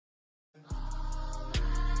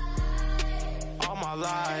my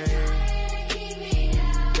life.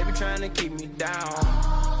 They be trying to keep me down.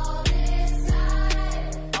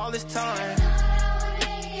 All this time.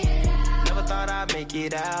 Never thought I'd make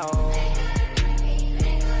it out.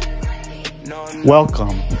 No,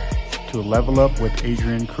 Welcome to Level Up with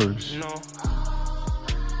Adrian Cruz. no.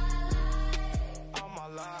 All my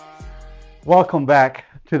life. Welcome back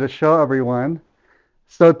to the show, everyone.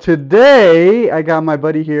 So today I got my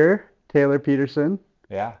buddy here, Taylor Peterson.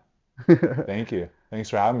 Yeah, thank you. Thanks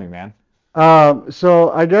for having me, man.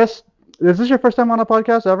 So I guess, is this your first time on a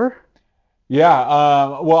podcast ever?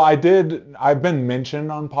 Yeah, well, I've been mentioned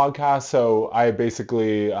on podcasts, so I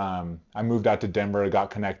basically, I moved out to Denver, got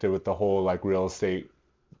connected with the whole like real estate,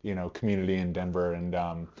 community in Denver, and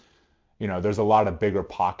there's a lot of bigger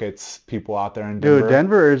pockets, people out there in Denver. Dude,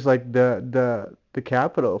 Denver is like the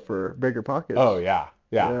capital for bigger pockets. Oh yeah.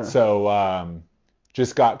 So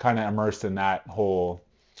just got kind of immersed in that whole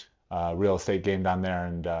real estate game down there,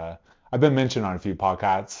 and I've been mentioned on a few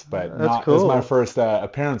podcasts, but That's this is cool. my first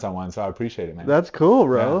appearance on one, so I appreciate it, man. That's cool,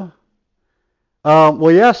 bro.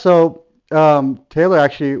 So Taylor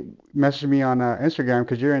actually messaged me on Instagram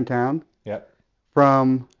because you're in town Yep.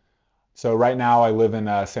 from, So right now I live in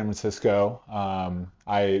San Francisco.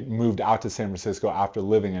 I moved out to San Francisco after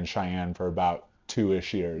living in Cheyenne for about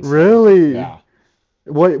 2-ish years. really? Yeah.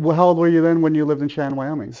 How old were you then when you lived in Cheyenne,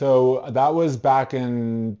 Wyoming? So that was back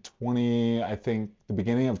in I think the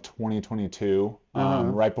beginning of 2022.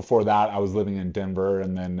 Right before that, I was living in Denver,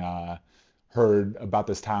 and then heard about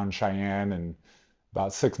this town, Cheyenne, and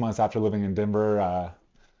about 6 months after living in Denver,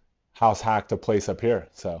 house hacked a place up here.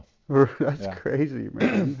 So That's Yeah. crazy,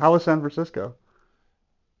 man. How was San Francisco?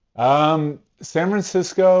 San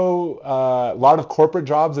Francisco, a lot of corporate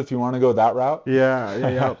jobs if you want to go that route.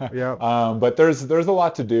 Yeah. But there's a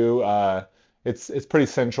lot to do. It's pretty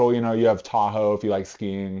central. You have Tahoe if you like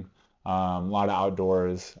skiing. A lot of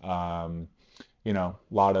outdoors. Lot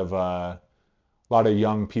of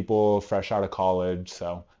young people fresh out of college.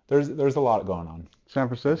 So there's a lot going on. San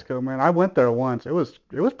Francisco, man. I went there once. It was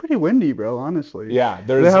pretty windy, bro, honestly. Yeah,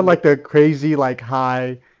 They had like the crazy like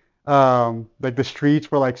high like the streets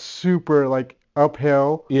were like super like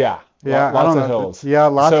uphill. yeah, Yeah, I lots don't of know. hills. Yeah,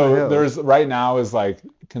 lots of So hills. there's right now is like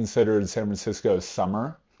considered San Francisco's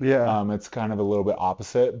summer. Yeah. It's kind of a little bit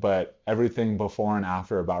opposite, but everything before and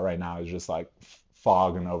after about right now is just like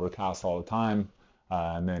fog and overcast all the time.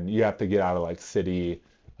 And then you have to get out of like city,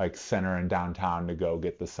 like center and downtown to go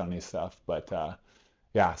get the sunny stuff. But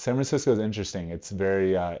yeah, San Francisco is interesting. It's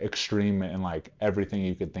very extreme in like everything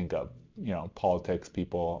you could think of, politics,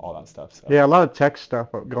 people, all that stuff. So Yeah, a lot of tech stuff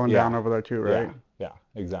going Yeah. down over there too, right? yeah,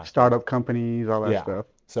 exactly. Startup companies, all that Yeah. stuff.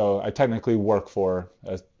 So I technically work for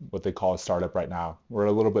what they call a startup right now. We're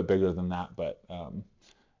a little bit bigger than that, but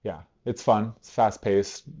yeah, it's fun. It's fast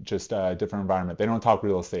paced, just a different environment. They don't talk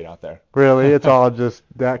real estate out there. Really, it's all just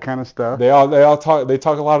that kind of stuff. They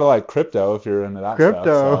talk a lot of like crypto if you're into that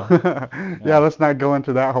Crypto. stuff. So, Yeah, let's not go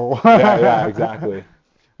into that hole. yeah, exactly.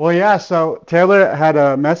 Well, yeah, so Taylor had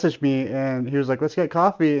messaged me and he was like, let's get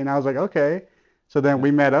coffee. And I was like, okay. So then we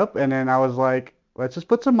met up and then I was like, let's just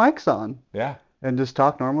put some mics on Yeah, and just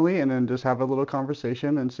talk normally and then just have a little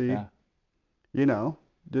conversation and see, yeah.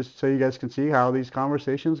 just so you guys can see how these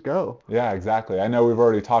conversations go. Yeah, exactly. I know we've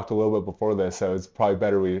already talked a little bit before this, so it's probably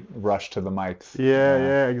better we rush to the mics.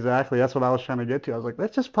 Yeah, exactly. That's what I was trying to get to. I was like,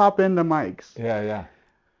 let's just pop in the mics. Yeah.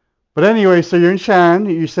 But anyway, so you're in Cheyenne.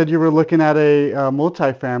 You said you were looking at a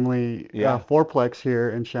multifamily Yeah. fourplex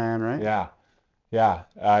here in Cheyenne, right? Yeah.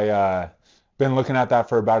 I been looking at that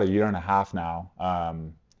for about a year and a half now.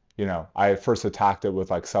 I first attacked it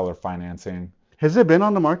with like seller financing. Has it been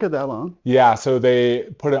on the market that long? Yeah, so they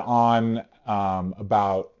put it on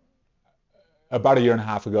about a year and a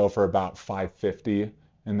half ago for about 550,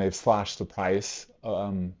 and they've slashed the price.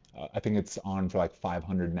 I think it's on for like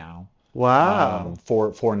 500 now. Wow.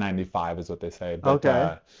 495 is what they say. But,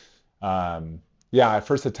 Okay. yeah, I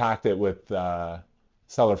first attacked it with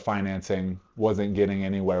seller financing, wasn't getting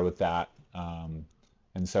anywhere with that,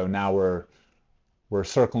 and so now we're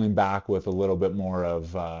circling back with a little bit more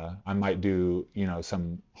of I might do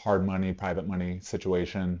some hard money, private money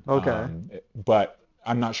situation. Okay. But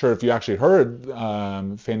I'm not sure if you actually heard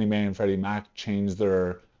Fannie Mae and Freddie Mac changed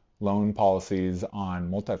their loan policies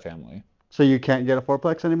on multifamily. So you can't get a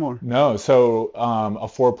fourplex anymore? No, so a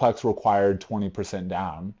fourplex required 20%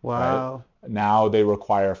 down. Wow. Right? Now they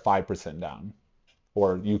require 5% down,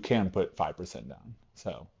 or you can put 5% down.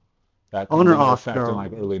 So that comes Owner into occ, effect in no.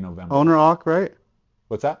 like early November. Owner occ, right?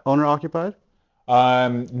 What's that? Owner occupied?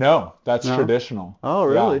 No, that's No? traditional. Oh,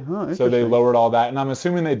 really? Yeah. Oh, So they interesting. lowered all that, and I'm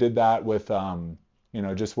assuming they did that with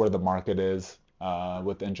just where the market is.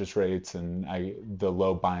 with interest rates and the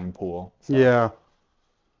low buying pool. So, Yeah.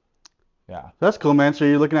 yeah. That's cool, man. So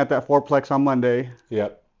you're looking at that fourplex on Monday.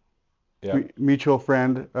 Yep. Yep. Mutual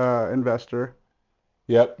friend, investor.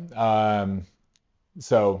 Yep.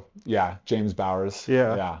 So yeah, James Bowers.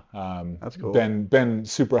 Yeah. Yeah. That's cool. Been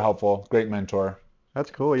super helpful. Great mentor. That's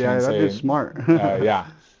cool. Yeah, Can't that say- dude's smart. Yeah.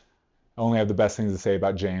 I only have the best things to say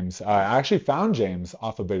about James. I actually found James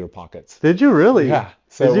off of Bigger Pockets. Did you really? Yeah.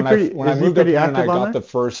 So Is he when I is he moved up pretty here and I active on got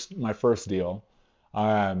there? my first deal,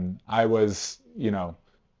 I was,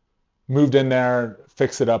 moved in there,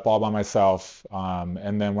 fixed it up all by myself.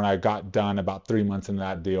 And then when I got done about 3 months into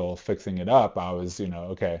that deal, fixing it up, I was,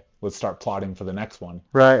 okay, let's start plotting for the next one,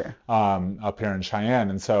 Right. up here in Cheyenne.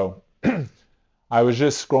 And so I was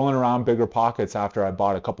just scrolling around Bigger Pockets after I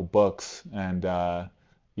bought a couple books, and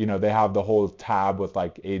they have the whole tab with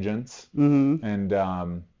like agents, Mm-hmm. and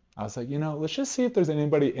I was like, let's just see if there's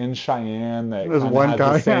anybody in Cheyenne that There's kind of one has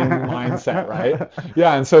guy. the same mindset, right?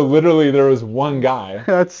 Yeah, and so literally there was one guy,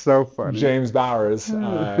 That's so funny. James Bowers,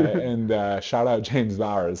 and shout out James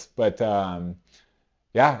Bowers. But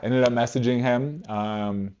yeah, ended up messaging him,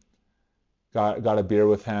 got a beer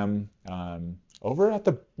with him over at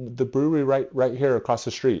the brewery right here across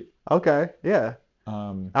the street. Okay. Yeah.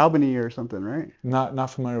 Albany or something, right? Not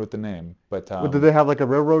familiar with the name, but Well, did they have like a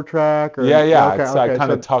railroad track or? yeah, Okay, it's okay.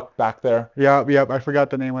 kind of tucked back there. Yep. I forgot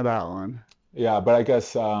the name of that one. Yeah, but I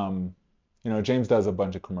guess James does a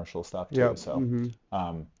bunch of commercial stuff too. Yep. So,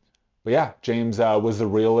 Mm-hmm. but yeah, James was the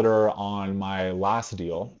realtor on my last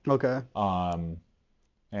deal, Okay.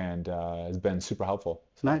 and has been super helpful.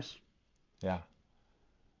 It's nice.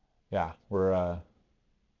 Yeah, we're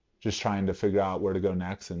just trying to figure out where to go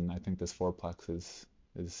next, and I think this fourplex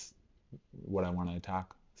is what I want to attack.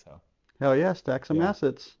 So Hell yeah, stack some Yeah.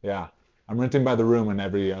 assets. yeah, I'm renting by the room in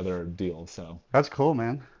every other deal. So That's cool,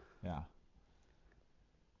 man. yeah,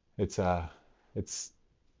 it's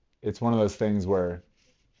one of those things where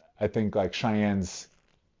I think like Cheyenne's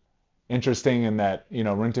interesting in that,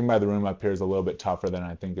 renting by the room up here is a little bit tougher than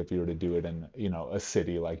I think if you were to do it in, a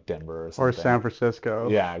city like Denver or something. Or San Francisco.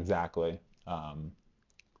 Yeah, exactly.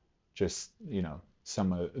 Just,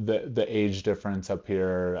 some of the age difference up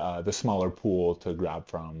here, the smaller pool to grab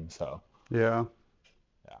from. So, Yeah.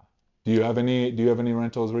 yeah. Do you have any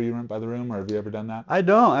rentals where you rent by the room, or have you ever done that? I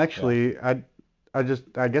don't actually.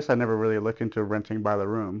 I guess I never really looked into renting by the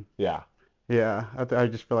room. Yeah. Yeah, I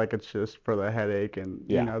just feel like it's just for the headache and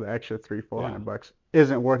Yeah. the extra $300-400 Yeah. bucks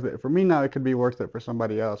isn't worth it for me. Now it could be worth it for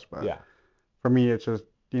somebody else, but Yeah. for me it's just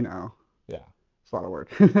Yeah. it's a lot of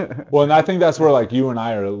work. Well, and I think that's where like you and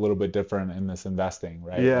I are a little bit different in this investing,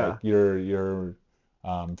 right? Yeah. Like you're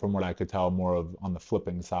from what I could tell more of on the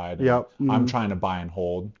flipping side. and Yep. I'm Mhm. trying to buy and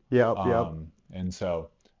hold. Yep. And so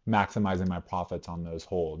maximizing my profits on those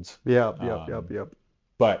holds. Yep.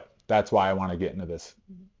 But that's why I want to get into this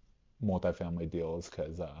multifamily deals,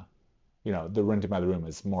 because the renting by the room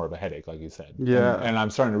is more of a headache, like you said. Yeah. And I'm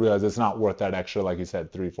starting to realize it's not worth that extra, like you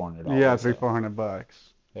said, $300-400. Yeah, So,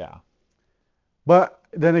 $300-400. yeah. But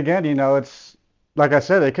then again, it's like I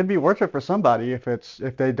said, it could be worth it for somebody if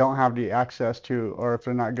they don't have the access to, or if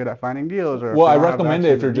they're not good at finding deals, or if Well, they I don't have recommend it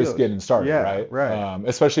access if you're to just deals. getting started, Yeah, right? right.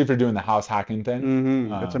 Especially if you're doing the house hacking thing.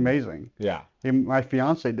 Mm-hmm. It's Um, amazing. Yeah. My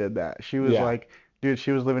fiance did that. She was Yeah. like, dude,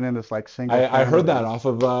 she was living in this like single I heard that family. off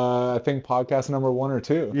of I think podcast number 1 or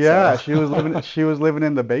 2. Yeah, So, she was living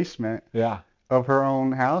in the basement yeah. of her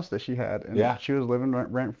own house that she had, and Yeah. she was living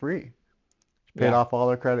rent free. She paid Yeah. off all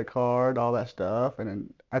her credit card, all that stuff, and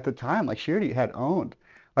then at the time, like she already had owned,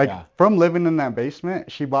 like Yeah. from living in that basement,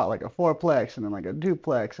 she bought like a fourplex and then like a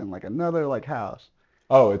duplex and like another like house.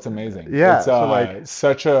 Oh, it's amazing. Yeah, It's so, like-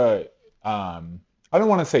 such a I don't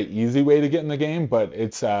want to say easy way to get in the game, but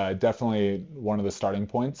it's definitely one of the starting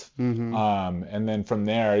points. Mm-hmm. And then from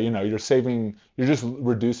there, you're just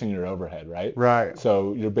reducing your overhead, right? Right.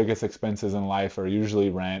 So your biggest expenses in life are usually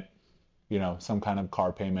rent, some kind of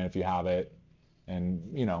car payment if you have it, and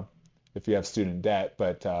if you have student debt.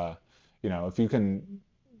 But if you can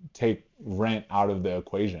take rent out of the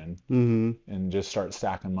equation Mm-hmm. and just start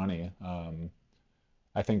stacking money,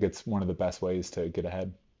 I think it's one of the best ways to get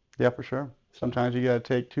ahead. Yeah, for sure. Sometimes you gotta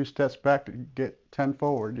take 2 steps back to get 10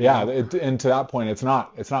 forward. you Yeah, know? and to that point, it's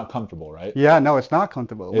not comfortable, right? Yeah, no, it's not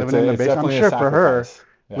comfortable. Living in the It's basement, I'm definitely a sure for her, sacrifice.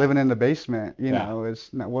 Yeah. living in the basement, Yeah.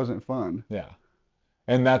 that wasn't fun. Yeah,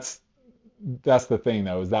 and that's the thing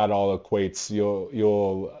though, is that all equates.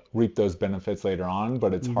 You'll reap those benefits later on,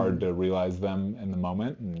 but it's hard to realize them in the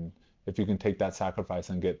moment. And if you can take that sacrifice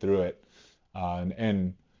and get through it,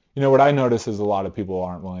 and what I notice is a lot of people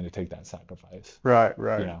aren't willing to take that sacrifice. Right, You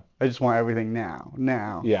right. know, I just want everything now,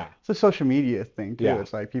 now. yeah, It's a social media thing too. yeah,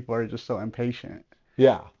 It's like people are just so impatient.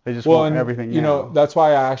 yeah. They just Well, want and everything now. that's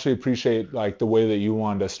why I actually appreciate like the way that you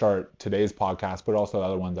wanted to start today's podcast, but also the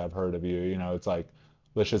other ones I've heard of you. It's like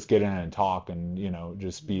let's just get in and talk and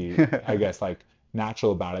just be, I guess, like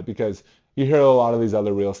natural about it, because you hear a lot of these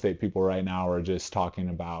other real estate people right now are just talking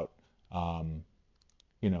about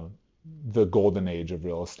you know, the golden age of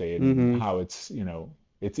real estate and Hmm. how it's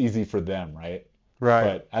easy for them, right? Right.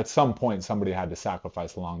 But at some point, somebody had to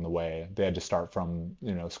sacrifice along the way. They had to start from,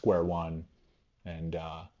 square one. And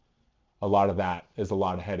a lot of that is a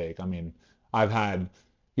lot of headache. I mean, I've had,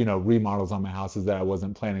 remodels on my houses that I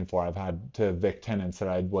wasn't planning for. I've had to evict tenants that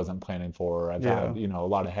I wasn't planning for. I've Yeah. had, a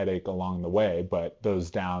lot of headache along the way, but those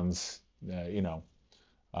downs,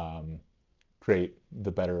 um, create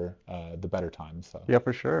the better times. So, Yeah,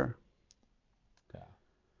 for sure. yeah.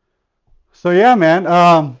 So yeah, man.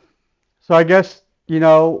 So I guess,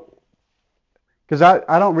 because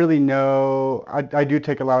I don't really know. I do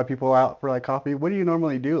take a lot of people out for like coffee. What do you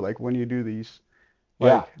normally do like when you do these?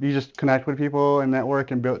 Yeah. Like, do you just connect with people and network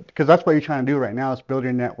and build? Because that's what you're trying to do right now is build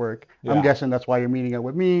your network. I'm Yeah. guessing that's why you're meeting up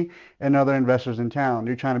with me and other investors in town.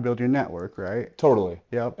 You're trying to build your network, right? Totally.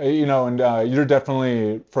 Yep. And you're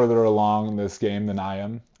definitely further along in this game than I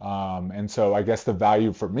am. And so I guess the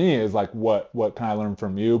value for me is like what can I learn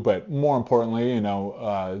from you? But more importantly,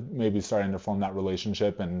 maybe starting to form that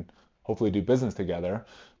relationship and hopefully do business together.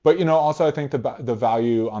 But also I think the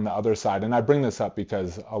value on the other side, and I bring this up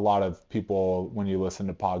because a lot of people, when you listen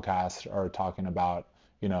to podcasts, are talking about,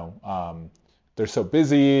 they're so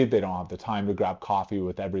busy, they don't have the time to grab coffee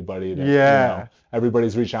with everybody that, Yeah.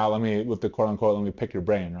 everybody's reaching out, with the quote unquote, let me pick your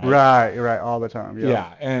brain, right? Right. Right. All the time. Yep.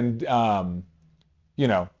 Yeah. And, you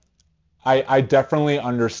know, I definitely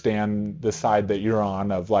understand the side that you're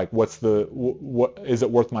on of like, what is it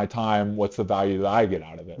worth my time? What's the value that I get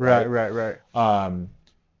out of it, Right. right? Right. Right.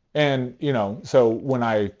 And, so when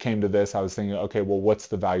I came to this, I was thinking, okay, well, what's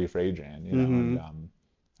the value for Adrian? Mm-hmm. And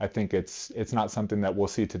I think it's not something that we'll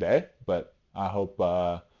see today, but I hope,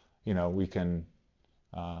 we can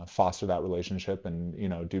foster that relationship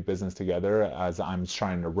and, do business together as I'm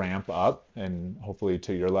trying to ramp up and hopefully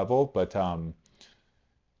to your level. But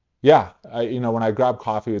yeah, when I grab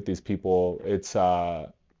coffee with these people, it's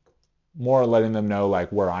more letting them know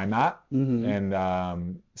like where I'm at Mm-hmm.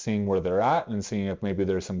 and seeing where they're at and seeing if maybe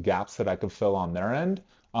there's some gaps that I could fill on their end.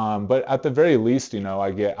 But at the very least,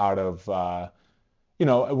 I get out of,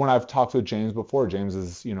 when I've talked with James before, James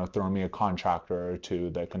is, throwing me a contractor or two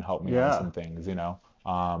that can help me on Yeah. some things.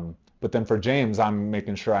 But then for James, I'm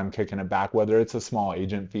making sure I'm kicking it back, whether it's a small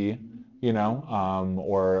agent fee,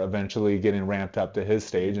 or eventually getting ramped up to his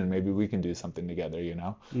stage and maybe we can do something together.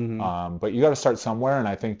 Mm-hmm. But you got to start somewhere, and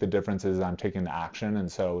I think the difference is I'm taking the action,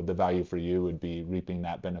 and so the value for you would be reaping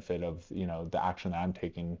that benefit of, the action that I'm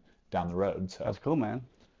taking down the road. So That's cool, man.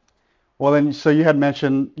 Well, then, so you had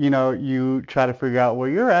mentioned, you try to figure out where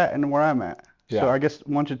you're at and where I'm at. So yeah, I guess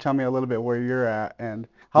why don't you tell me a little bit where you're at and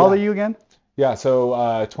how old are yeah, you again? yeah.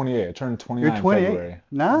 So 28. I turned You're 29 in 28. February. It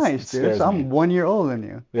Nice, dude. scares So me. I'm 1 year older than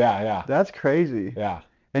you. Yeah, yeah, That's crazy. yeah.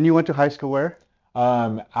 And you went to high school where?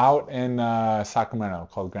 Out in Sacramento,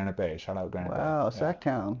 called Granite Bay. Shout out Granite Bay. Wow, Yeah,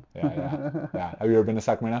 Sacktown. yeah, yeah, yeah. Have you ever been to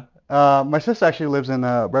Sacramento? My sister actually lives in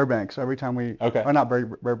Burbank, so every time Okay. or not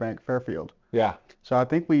Burbank, Fairfield. Yeah, So I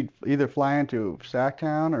think we either fly into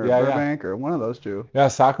Sacktown or yeah, yeah. Burbank or one of those two. Yeah,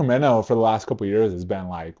 Sacramento for the last couple of years has been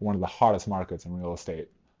like one of the hottest markets in real estate.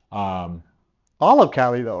 Um, All of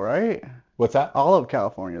Cali though, right? what's that? All of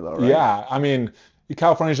California though, right? Yeah, I mean,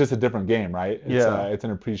 California's just a different game, right? Yeah. It's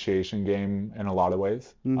an appreciation game in a lot of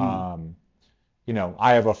ways. Hmm.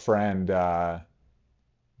 I have a friend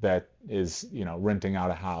that is, renting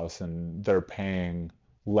out a house and they're paying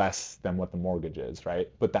less than what the mortgage is, right?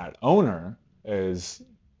 But that owner is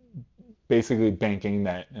basically banking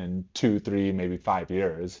that in 2, 3, maybe 5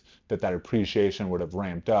 years that appreciation would have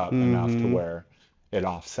ramped up enough to Hmm. where it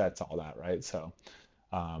offsets all that, right? So,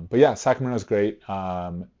 but yeah, Sacramento's great.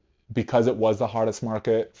 Because it was the hottest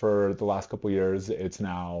market for the last couple of years, it's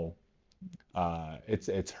now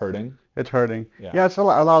it's hurting. It's hurting. Yeah, Yeah, it's a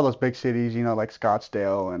lot of those big cities, like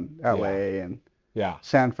Scottsdale and yeah, LA and yeah,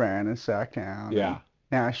 San Fran and Sacktown yeah, and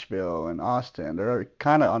Nashville and Austin. They're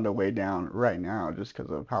kind of on their way down right now just because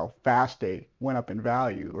of how fast they went up in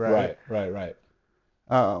value, right? right.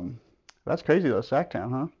 Um, that's crazy though,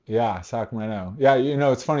 Sacktown, huh? Yeah, Sacramento. Yeah,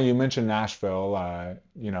 it's funny you mentioned Nashville.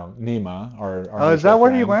 Nima, our Oh, is mutual that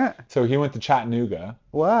where you friend. went? So he went to Chattanooga,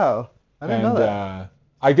 Wow, I didn't know and that.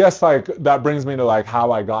 I guess like that brings me to like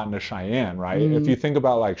how I got into Cheyenne, right? If Mm, you think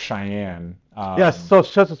about like Cheyenne, Yes, so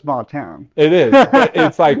it's just a small town. It is, but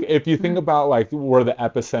it's like if you think about like where the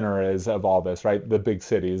epicenter is of all this, right? The big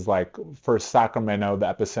cities, like for Sacramento, the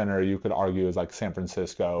epicenter you could argue is like San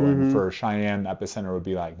Francisco, and Mm-hmm. for Cheyenne, the epicenter would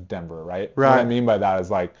be like Denver, right? What I Right. mean by that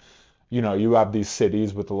is like, you have these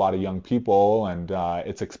cities with a lot of young people, and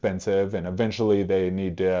it's expensive, and eventually they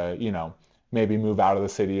need to, maybe move out of the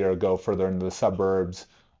city or go further into the suburbs,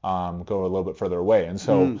 go a little bit further away, and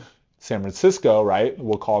so. Mm. San Francisco, right?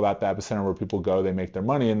 We'll call that the epicenter where people go, they make their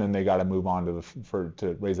money, and then they got to move on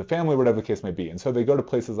to raise a family, whatever the case may be. And so they go to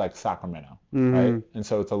places like Sacramento, right? Mm-hmm. And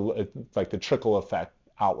so it's like the trickle effect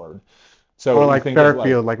outward. So Or you like think of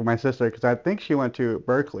Fairfield, like my sister, because I think she went to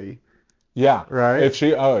Berkeley, yeah, right? if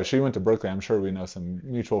she went to Berkeley, I'm sure we know some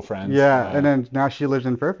mutual friends. Yeah, and then now she lives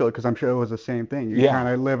in Fairfield because I'm sure it was the same thing. You Yeah, kind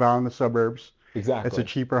of live out in the suburbs. It's a exactly.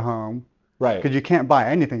 cheaper home Right. because you can't buy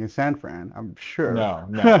anything in San Fran, I'm sure. No,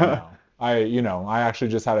 no, no. I actually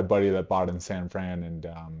just had a buddy that bought in San Fran, and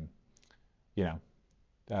you know,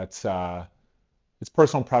 that's it's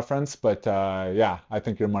personal preference, but yeah, I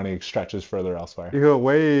think your money stretches further elsewhere. You go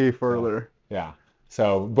way So further. yeah.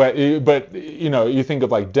 So, but you think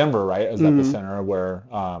of like Denver, right, as Hmm. epicenter where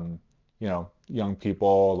young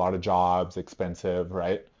people, a lot of jobs, expensive,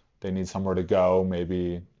 right? They need somewhere to go,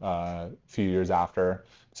 maybe a few years after.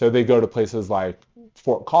 So they go to places like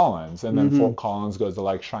Fort Collins, and then Hmm. Fort Collins goes to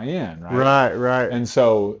like Cheyenne, right? Right, right. And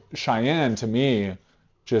so Cheyenne to me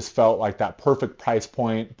just felt like that perfect price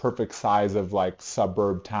point, perfect size of like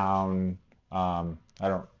suburb town. I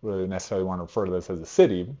don't really necessarily want to refer to this as a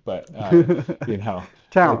city, but you know,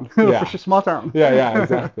 Town, for yeah, sure, small town. yeah,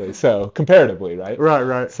 exactly. So comparatively, right? Right,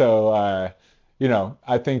 right. So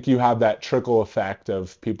I think you have that trickle effect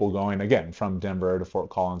of people going again from Denver to Fort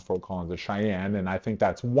Collins to Cheyenne, and I think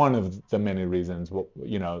that's one of the many reasons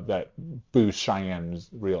that boost Cheyenne's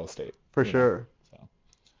real estate. For sure. So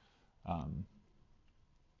um,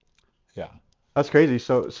 yeah. That's crazy.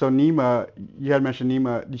 So Nima, you had mentioned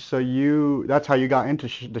Nima. So that's how you got into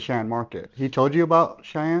the Cheyenne market. He told you about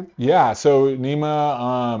Cheyenne? Yeah, so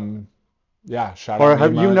Nima, yeah, shout Or out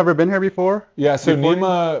have you Nima. never been here before? Yeah, so Before you?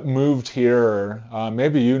 Nima moved here.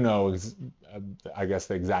 Maybe I guess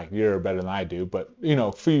the exact year better than I do, but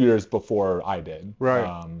a few years before I did.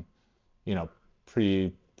 Right. You know,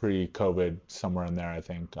 pre-COVID, somewhere in there, I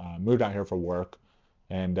think. Moved out here for work,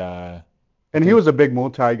 and I And he think was a big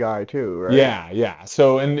multi guy too, right? yeah, yeah.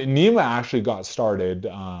 So and Nima actually got started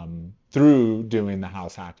through doing the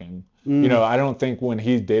house hacking. Mm, I don't think when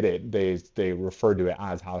he did it, they referred to it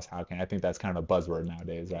as house hacking. I think that's kind of a buzzword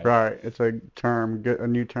nowadays, right? right. It's a term, a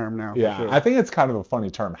new term now for Yeah, I sure. think it's kind of a funny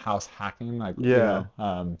term, house hacking, like, Yeah.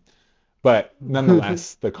 but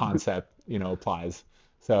nonetheless, the concept, applies.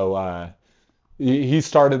 So he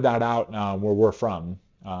started that out where we're from,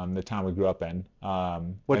 the town we grew up in.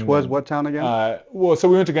 Which And was then, what town again? well, so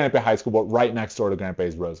we went to Granite Bay High School, but right next door to Granite Bay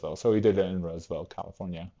is Roseville. So we did it in Roseville,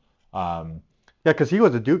 California. Um, Yeah, because he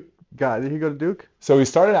was a Duke guy. Did he go to Duke? so we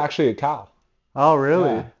started actually at Cal. Oh,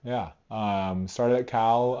 really? Yeah, yeah. Started at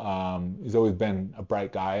Cal. He's always been a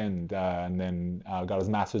bright guy, and then got his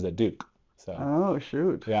master's at Duke. So Oh,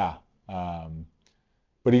 shoot. yeah. Um,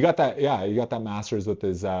 but he got that. Yeah, he got that master's with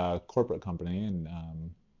his corporate company, and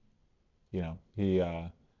he.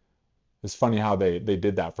 It's funny how they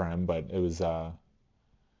did that for him, but it was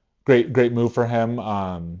great move for him.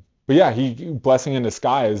 But yeah, he blessing in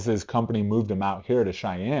disguise. His company moved him out here to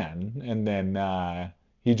Cheyenne, and then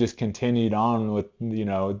he just continued on with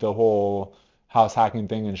the whole house hacking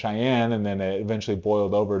thing in Cheyenne, and then it eventually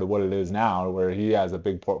boiled over to what it is now, where he has a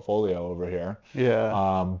big portfolio over here.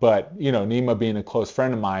 Yeah. But Nima being a close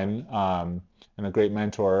friend of mine and a great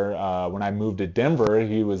mentor, when I moved to Denver,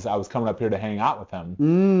 I was coming up here to hang out with him,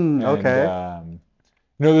 and Okay.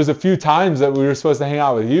 there's a few times that we were supposed to hang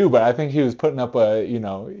out with you, but I think he was putting up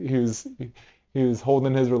he was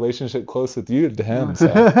holding his relationship close with you to him. So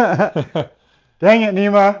Dang it,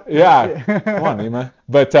 Nima. yeah, come on, Nima.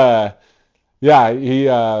 But yeah, he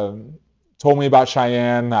told me about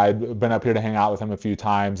Cheyenne. I'd been up here to hang out with him a few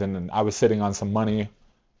times, and I was sitting on some money,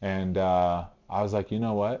 and I was like, you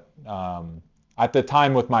know what? At the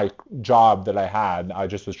time with my job that I had, I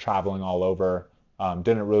just was traveling all over.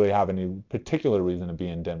 Didn't really have any particular reason to be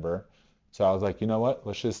in Denver. So I was like, you know what?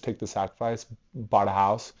 Let's just take the sacrifice. Bought a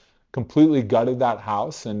house, completely gutted that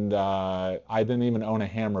house, and I didn't even own a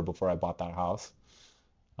hammer before I bought that house.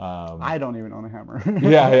 I don't even own a hammer.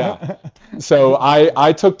 Yeah, yeah. So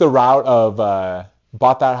I took the route of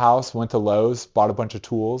bought that house, went to Lowe's, bought a bunch of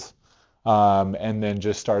tools, and then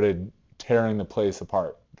just started tearing the place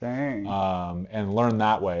apart, Dang. and learned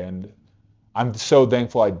that way. And I'm so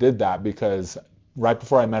thankful I did that because right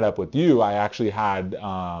before I met up with you, I actually had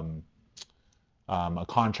a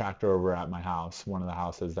contractor over at my house, one of the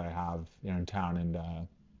houses that I have here in town, and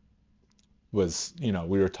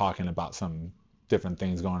we were talking about some different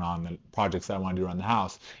things going on, the projects that I wanted to do around the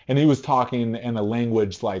house, and he was talking in a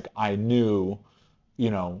language like I knew,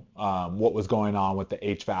 what was going on with the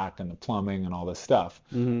HVAC and the plumbing and all this stuff.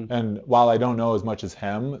 And while I don't know as much as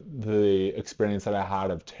him, the experience that I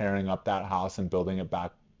had of tearing up that house and building it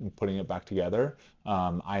back and putting it back together,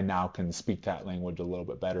 I now can speak that language a little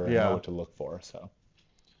bit better and know what to look for. So,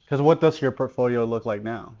 Because what does your portfolio look like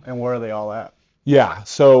now, and where are they all at? yeah,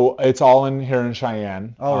 so it's all in here in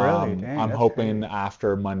Cheyenne. Oh, really? Dang, I'm that's hoping crazy.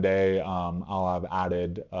 after Monday, I'll have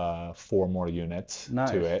added 4 more units Nice.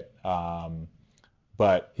 to it.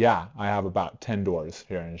 But yeah, I have about 10 doors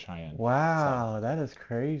here in Cheyenne. Wow, that is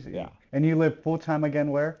crazy. Yeah. And you live full time again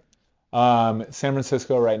where? San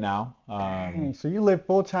Francisco right now. Dang, so you live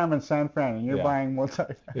full time in San Fran, and you're Yeah. buying multi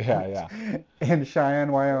Yeah. in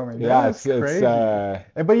Cheyenne, Wyoming. Yeah, That is crazy.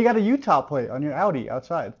 But you got a Utah plate on your Audi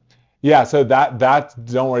outside. Yeah, so that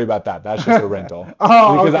don't worry about that. That's just a rental.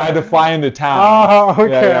 Oh, Because okay. I had to fly into town. Oh,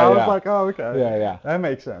 okay. Yeah, I was yeah. like, oh, okay. Yeah. That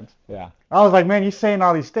makes sense. Yeah. I was like, man, you're saying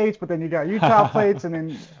all these states, but then you got Utah plates, and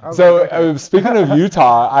then I was So like, okay. speaking of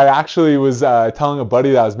Utah, I actually was telling a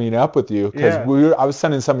buddy that I was meeting up with you because Yeah. I was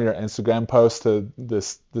sending some of your Instagram posts to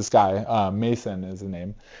this guy, Mason is his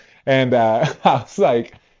name, and I was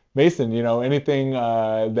like, Mason, anything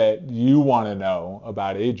that you want to know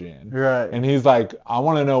about Adrian? Right. And he's like, I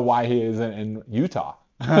want to know why he isn't in Utah.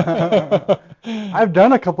 I've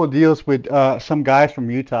done a couple of deals with some guys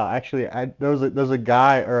from Utah. Actually, there's a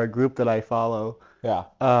guy or a group that I follow. Yeah.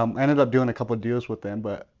 I ended up doing a couple of deals with them.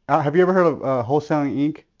 But have you ever heard of Wholesaling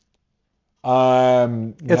Inc.?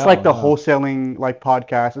 It's No, like the no. wholesaling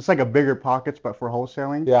podcast. It's like a Bigger Pockets, but for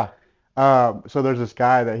wholesaling. Yeah. So there's this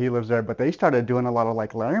guy that he lives there, but they started doing a lot of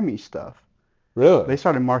like Laramie stuff. Really? They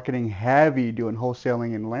started marketing heavy, doing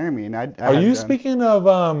wholesaling in Laramie, and I Are had you done- speaking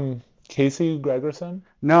of Casey Gregerson?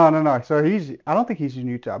 No. So I don't think he's in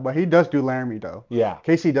Utah, but he does do Laramie though. Yeah.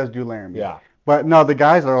 Casey does do Laramie. Yeah. But no, the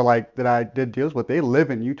guys that are like that I did deals with, they live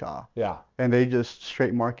in Utah, Yeah. and they just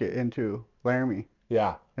straight market into Laramie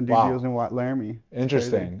Yeah. and do Wow. deals in Laramie.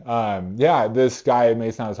 Interesting. Yeah, this guy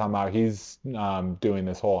Mason I was talking about, he's doing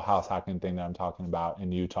this whole house hacking thing that I'm talking about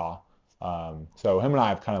in Utah. So him and I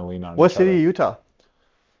have kind of leaned on What each city other. in Utah?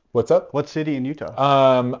 What's up? What city in Utah?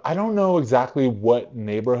 I don't know exactly what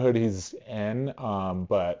neighborhood he's in,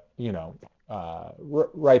 but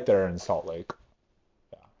right there in Salt Lake.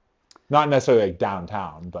 Yeah. Not necessarily like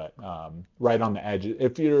downtown, but right on the edge.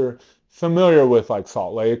 If you're familiar with like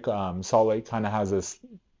Salt Lake kind of has this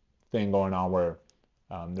thing going on where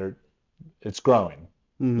it's growing.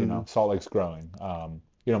 Salt Lake's growing.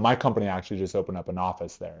 My company actually just opened up an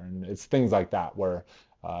office there, and it's things like that where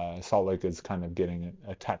Salt Lake is kind of getting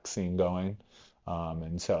a tech scene going,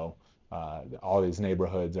 and so all these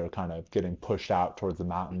neighborhoods are kind of getting pushed out towards the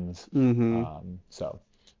mountains. So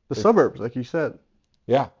The suburbs, like you said.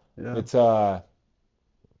 yeah, Yeah. it's that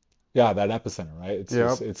epicenter, right? It's Yep.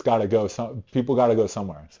 just, it's got to go. People got to go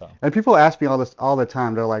somewhere. So And people ask me all the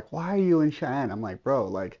time. They're like, "Why are you in Cheyenne?" I'm like, "Bro,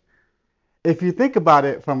 like, if you think about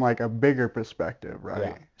it from like a bigger perspective, right?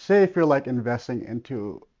 Yeah. Say if you're like investing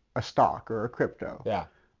into a stock or a crypto, yeah,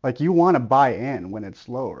 like you want to buy in when it's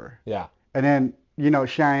lower, yeah, and then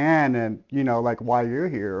Cheyenne and like why you're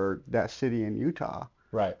here or that city in Utah,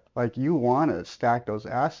 right, like you want to stack those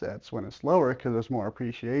assets when it's lower because there's more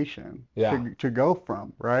appreciation Yeah. to go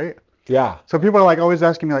from, right? yeah, So people are like always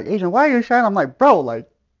asking me like, Adrian, why are you in Cheyenne? I'm like, bro, like,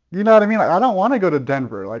 you know what I mean? Like, I don't want to go to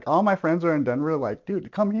Denver. Like, all my friends are in Denver. Like,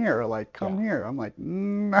 dude, come here. Like, come Yeah. here. I'm like,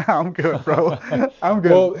 nah, I'm good, bro. I'm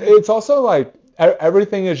good. Well, it's also like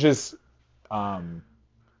everything is just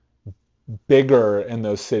bigger in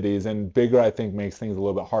those cities, and bigger I think makes things a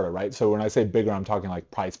little bit harder, right? So when I say bigger, I'm talking like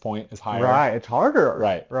price point is higher. Right. It's harder.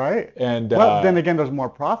 Right. Right. And But then again, there's more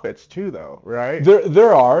profits too, though, right?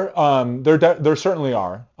 there are there certainly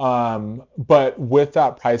are, but with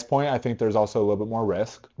that price point, I think there's also a little bit more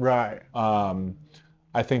risk. Right.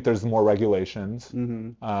 I think there's more regulations.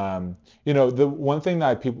 The one thing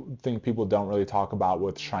that people don't really talk about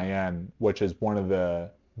with Cheyenne, which is one of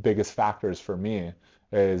the biggest factors for me,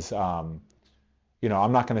 is I'm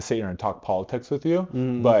not going to sit here and talk politics with you,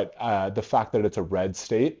 but the fact that it's a red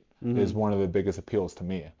state is one of the biggest appeals to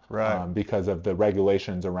me, Right. because of the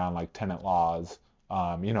regulations around like tenant laws.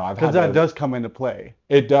 I've had Because that does come into play.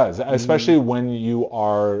 It does, especially when you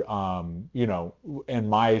are, in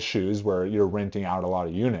my shoes where you're renting out a lot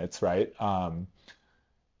of units, right?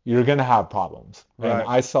 you're gonna have problems. And Right.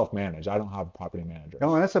 I self-manage. I don't have a property manager.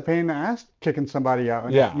 Oh, and that's a pain in the ass kicking somebody out,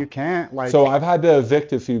 and Yeah. you can't like. So I've had to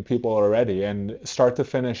evict a few people already, and start to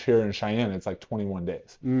finish here in Cheyenne, it's like 21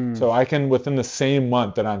 days. So I can, within the same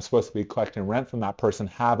month that I'm supposed to be collecting rent from that person,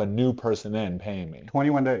 have a new person in paying me.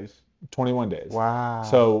 21 days. 21 days. Wow.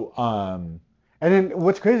 So, And then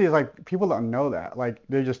what's crazy is like people don't know that. Like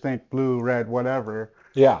they just think blue, red, whatever.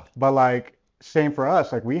 yeah, But like same for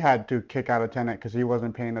us. Like we had to kick out a tenant because he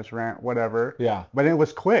wasn't paying us rent, whatever. yeah. But it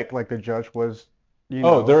was quick. Like the judge was,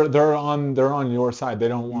 Oh, they're on your side. They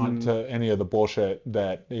don't want mm, to any of the bullshit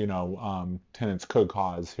that, tenants could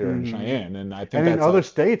cause here in mhm. Cheyenne. And I think And in that's other like,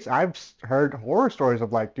 states, I've heard horror stories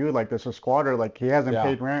of like, dude, like there's a squatter, like he hasn't yeah.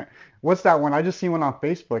 paid rent. What's that one? I just seen one on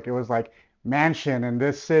Facebook. It was like mansion in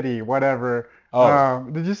this city, whatever. Oh,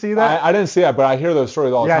 Did you see that? I didn't see that, but I hear those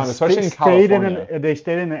stories all the Yeah, time, especially in stayed in California. they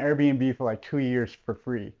stayed in an Airbnb for like 2 years for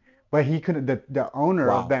free. But he couldn't, the owner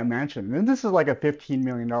of Wow. that mansion, and this is like a $15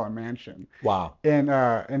 million mansion Wow. in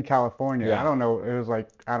California. I Yeah. don't know, it was like,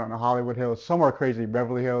 I don't know, Hollywood Hills, somewhere crazy,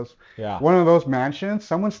 Beverly Hills. Yeah. One of those mansions,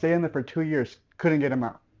 someone stayed in there for 2 years, couldn't get him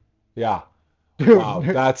out. Yeah. Wow.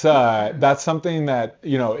 Dude, That's something that,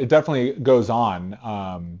 it definitely goes on.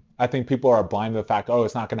 I think people are blind to the fact, oh,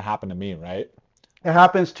 it's not going to happen to me, right? it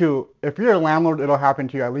happens to, if you're a landlord, it'll happen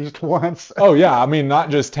to you at least once. Oh yeah, I mean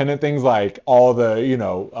not just tenant things like all the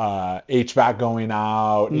HVAC going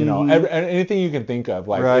out, anything you can think of,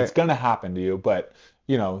 like it's Right. gonna happen to you, but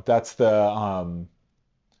that's part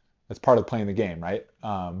of playing the game, right?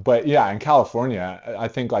 But yeah, in California, I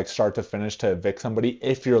think like start to finish to evict somebody,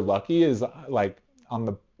 if you're lucky, is like on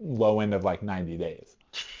the low end of like 90 days,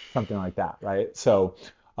 something like that, right? So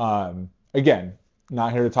again,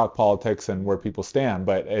 not here to talk politics and where people stand,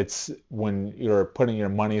 but it's when you're putting your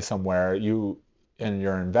money somewhere, and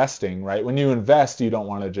you're investing, right? When you invest, you don't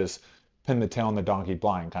want to just pin the tail on the donkey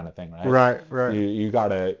blind kind of thing, right? Right, right. You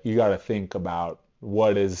gotta think about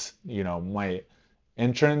what is, my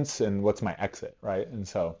entrance and what's my exit, right? And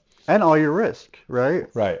so, And all your risk, right?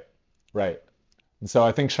 right, right. And so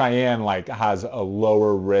I think Cheyenne like has a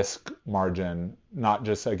lower risk margin, not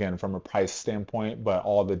just again from a price standpoint, but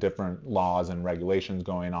all the different laws and regulations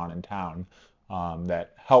going on in town,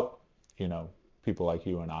 that help, people like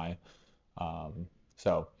you and I.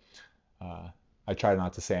 So I try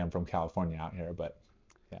not to say I'm from California out here, but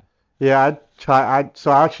yeah. Yeah,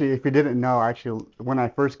 so actually, if you didn't know, actually, when I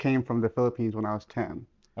first came from the Philippines when I was 10,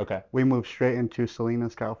 Okay. we moved straight into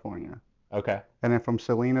Salinas, California. Okay. And then from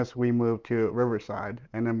Salinas, we moved to Riverside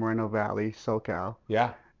and then Moreno Valley, SoCal.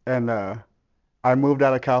 Yeah. And I moved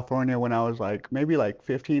out of California when I was like maybe like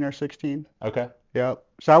 15 or 16. Okay. Yep.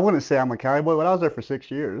 So I wouldn't say I'm a Cali boy, but I was there for 6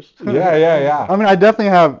 years. Yeah, yeah, yeah. I mean, I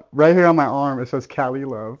definitely have right here on my arm, it says Cali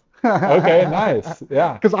Love. Okay, nice.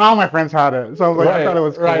 Yeah. Because all my friends had it. So I was like, I Right, thought it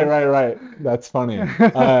was cool. right. That's funny.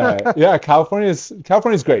 Yeah, California's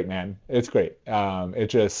great, man. It's great.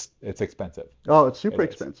 It's expensive. Oh, it's It super is.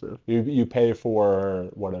 expensive. You pay for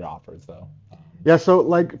what it offers, though. Yeah, so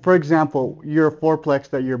like for example, your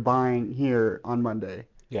fourplex that you're buying here on Monday.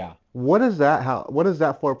 Yeah. What is that what is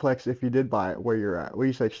that fourplex if you did buy it where you're at? Where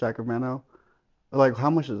you say Sacramento? Like how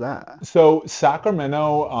much is that? So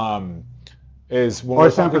Sacramento is when Or we're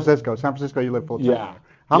San talking. Francisco. San Francisco, you live full time Yeah. there.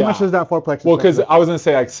 How much Yeah. is that fourplex in Well, San because I Francisco? was gonna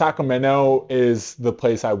say like Sacramento is the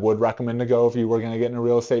place I would recommend to go if you were gonna get into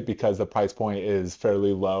real estate, because the price point is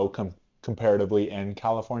fairly low comparatively in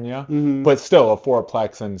California. Hmm. But still, a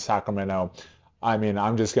fourplex in Sacramento, I mean,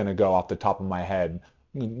 I'm just gonna go off the top of my head,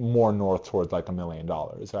 more north towards like $1 million,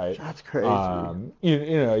 right? That's crazy.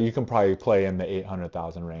 You can probably play in the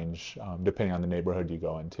 800,000 range, depending on the neighborhood you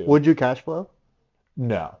go into. Would you cash flow?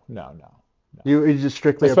 No. You just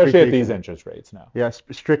strictly Especially at these appreciation. interest rates, no. Yes,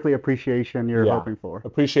 strictly appreciation you're Yeah. hoping for.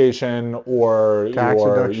 Appreciation, or Tax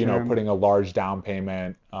you're, deduction, putting a large down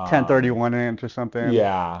payment. 1031 into something.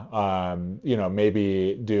 Yeah.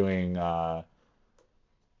 Maybe doing,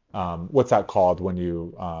 what's that called when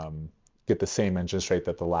you get the same interest rate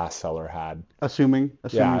that the last seller had? Assuming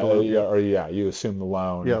Yeah, the loan. you assume the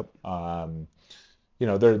loan. Yep.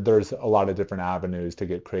 There's a lot of different avenues to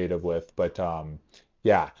get creative with, but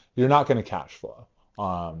yeah, you're not going to cash flow.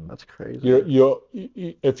 That's crazy.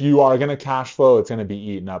 If you are going to cash flow, it's going to be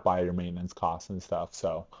eaten up by your maintenance costs and stuff.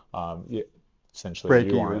 So essentially, Break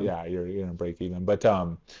you want, even. yeah, you're going to break even. But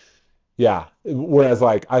yeah, whereas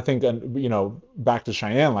like I think, back to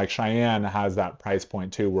Cheyenne, like Cheyenne has that price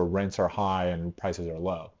point too, where rents are high and prices are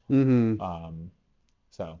low. Mm-hmm.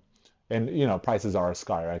 So. And prices are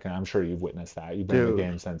skyrocketing. I'm sure you've witnessed that. You've been in the Dude.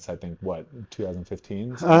 game since I think what,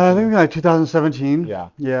 2015? I think like 2017. Yeah.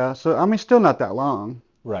 Yeah. So I mean, still not that long,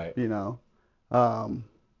 Right. you know.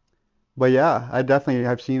 But But yeah, I definitely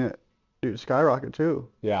have seen it, dude, skyrocket too.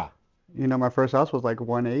 Yeah. You know, my first house was like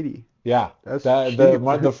 180. Yeah. That's cheap.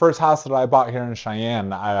 The first house that I bought here in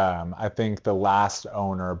Cheyenne, I think the last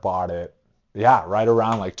owner bought it, yeah, right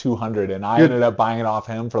around like 200, and I Dude, ended up buying it off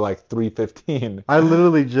him for like 315. I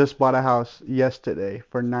literally just bought a house yesterday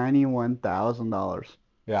for $91,000.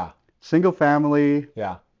 Yeah. Single family,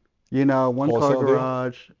 Yeah. you know, one car Wholesale deal?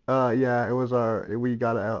 garage. Yeah, it was we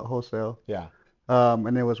got it out wholesale. Yeah.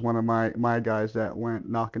 And it was one of my guys that went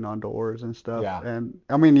knocking on doors and stuff. Yeah. And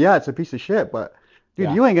I mean, yeah, it's a piece of shit, but dude,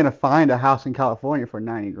 Yeah. you ain't gonna find a house in California for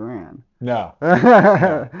 90 grand. No.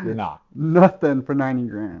 No, you're not. Nothing for 90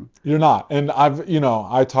 grand. You're not. And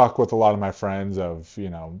I talk with a lot of my friends of,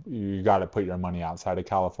 you got to put your money outside of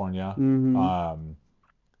California. Hmm.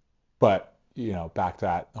 But, back to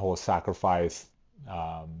that whole sacrifice,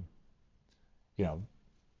 you know,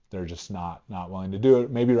 they're just not willing to do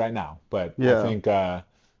it maybe right now. But I Yeah. think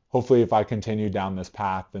hopefully if I continue down this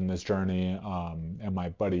path and this journey, and my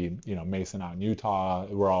buddy, Mason out in Utah,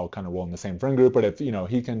 we're all kind of rolling the same friend group. But if,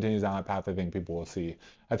 he continues down that path, I think people will see.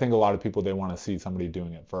 I think a lot of people, they want to see somebody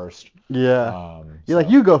doing it first. Yeah. You're like,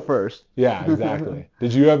 So you go first. yeah, exactly.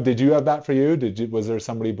 Did you have that for you? Was there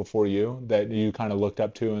somebody before you that you kind of looked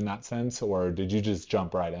up to in that sense, or did you just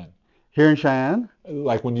jump right in? Here in Cheyenne?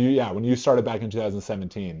 Like when you started back in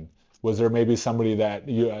 2017, was there maybe somebody that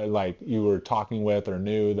you were talking with or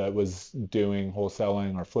knew that was doing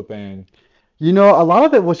wholesaling or flipping? You know, a lot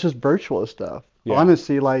of it was just virtual stuff. Yeah.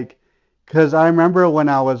 Honestly, like, because I remember when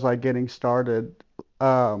I was like getting started,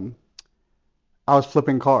 um, I was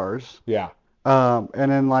flipping cars. Yeah.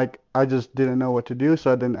 And then like I just didn't know what to do,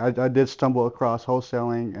 so then I did stumble across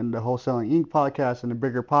wholesaling and the Wholesaling Inc. podcast and the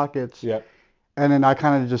Bigger Pockets, Yep. and then I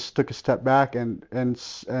kind of just took a step back and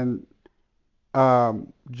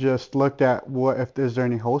just looked at what if is there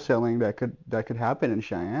any wholesaling that could happen in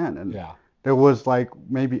Cheyenne, and Yeah. there was like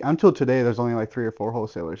maybe until today there's only like 3 or 4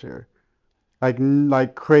 wholesalers here,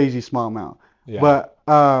 like crazy small amount. Yeah. But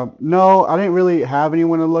no, I didn't really have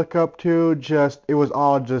anyone to look up to. Just it was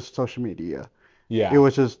all just social media. Yeah. It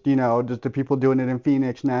was just just the people doing it in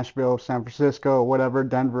Phoenix, Nashville, San Francisco, whatever,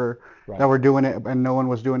 Denver, that Right. were doing it, and no one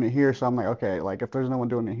was doing it here. So I'm like, okay, like if there's no one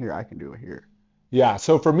doing it here, I can do it here. Yeah,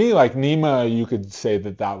 so for me, like Nima, you could say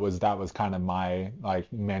that was kind of my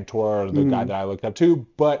like mentor, or the guy Hmm. that I looked up to.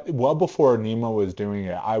 But well before Nima was doing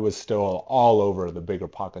it, I was still all over the Bigger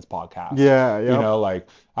Pockets podcast. Yeah, yep. Like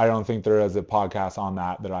I don't think there is a podcast on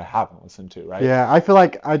that I haven't listened to, right? Yeah, I feel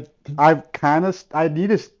like I need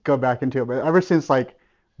to go back into it, but ever since like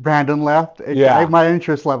Brandon left, Yeah. my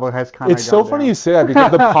interest level has kind It's of so gone funny down. you say that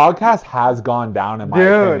because the podcast has gone down in my Dude,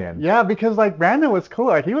 opinion. yeah, because like Brandon was cool.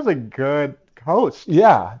 Like he was a good host.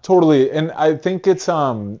 Yeah, totally. And I think it's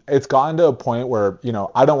gotten to a point where,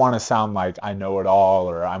 I don't want to sound like I know it all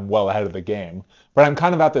or I'm well ahead of the game, but I'm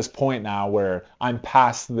kind of at this point now where I'm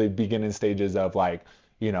past the beginning stages of like,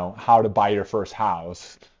 how to buy your first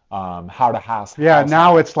house, how to Yeah, house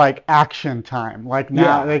now hack. it's like action time. Like now,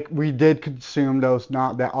 Yeah. like we did consume those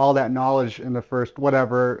not that all that knowledge in the first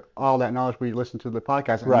whatever, all that knowledge we listened to the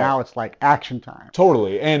podcast, and Right. now it's like action time.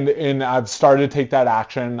 Totally. And I've started to take that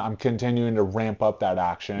action. I'm continuing to ramp up that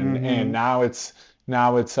action. And Hmm. now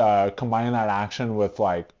it's combining that action with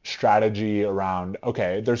like strategy around,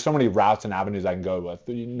 okay, there's so many routes and avenues I can go with.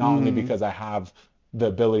 Not only Hmm. because I have the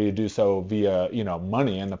ability to do so via,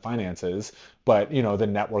 money and the finances, but, the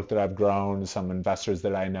network that I've grown, some investors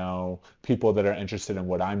that I know, people that are interested in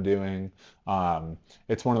what I'm doing.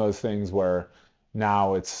 It's one of those things where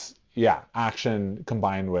now it's, yeah, action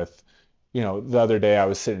combined with, the other day I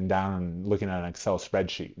was sitting down and looking at an Excel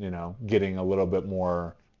spreadsheet, getting a little bit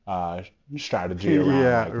more strategy around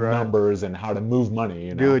Yeah, like right. numbers and how to move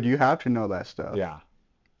money. Dude, you have to know that stuff. Yeah,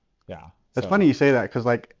 yeah. That's So, funny you say that because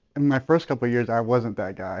like in my first couple of years, I wasn't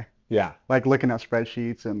that guy. yeah, Like looking at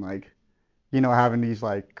spreadsheets and like having these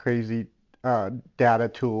like crazy data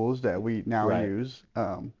tools that we now right. use.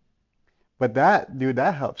 But that, dude,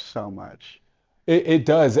 that helps so much. It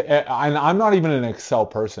does. And I'm not even an Excel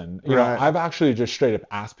person. Right. I've actually just straight up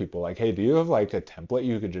asked people like, hey, do you have like a template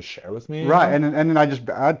you could just share with me? Right, and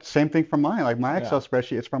then same thing from mine. Like my Excel Yeah.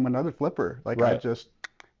 spreadsheet is from another flipper. Like I Right. just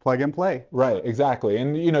plug and play. Right, exactly.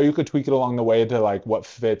 And you could tweak it along the way to like what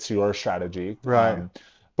fits your strategy. Right.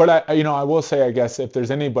 But I will say, I guess if there's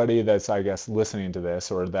anybody that's, I guess, listening to this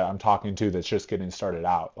or that I'm talking to that's just getting started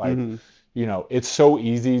out, like, Hmm. it's so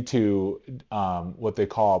easy to what they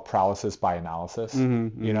call paralysis by analysis, Hmm.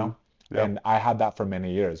 you know? Yep. And I had that for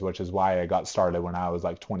many years, which is why I got started when I was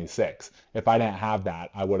like 26. If I didn't have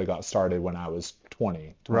that, I would have got started when I was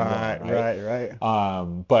 20, 21,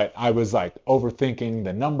 Right. But I was like overthinking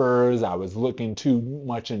the numbers. I was looking too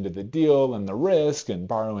much into the deal and the risk and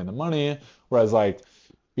borrowing the money. Whereas like,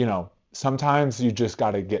 sometimes you just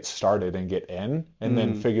got to get started and get in and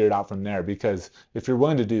then figure it out from there. Because if you're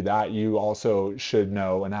willing to do that, you also should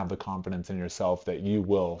know and have the confidence in yourself that you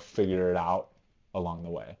will figure it out along the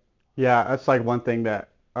way. Yeah, that's like one thing that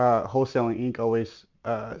Wholesaling Inc. always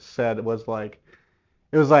said was like,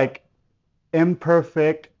 it was like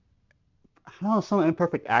imperfect, I don't know, some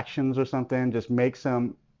imperfect actions or something,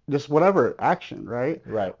 just whatever action, right?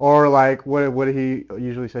 Right. Or like what he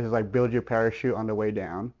usually says is like build your parachute on the way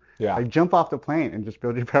down. Yeah. Like jump off the plane and just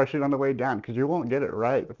build your parachute on the way down because you won't get it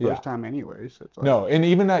right the Yeah. first time anyways. It's like, No, and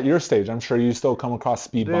even at your stage, I'm sure you still come across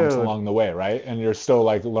speed bumps Dude. along the way, right? And you're still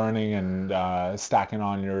like learning and stacking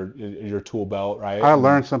on your tool belt, right? I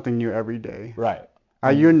learn something new every day. Right.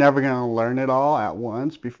 You're never going to learn it all at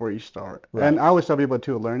once before you start. Right. And I always tell people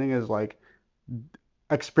too, learning is like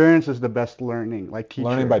experience is the best learning, like teacher.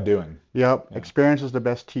 Learning by doing. Yep. Yeah. Experience is the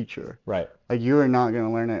best teacher. Right. Like you are not going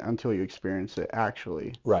to learn it until you experience it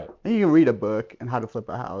actually. Right. And you can read a book and how to flip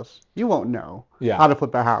a house. You won't know Yeah. how to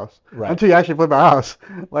flip a house Right. until you actually flip a house.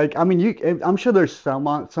 Like, I mean, I'm sure there's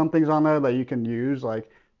some things on there that you can use like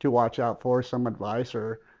to watch out for, some advice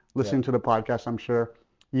or listening to the podcast. I'm sure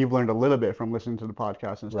you've learned a little bit from listening to the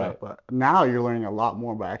podcast and stuff, Right. but now you're learning a lot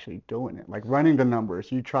more by actually doing it, like running the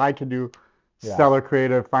numbers. You tried to do Yeah. seller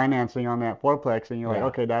creative financing on that fourplex and you're like, Yeah.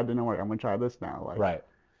 okay, that didn't work. I'm going to try this now. Like, Right.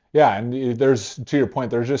 Yeah, and there's, to your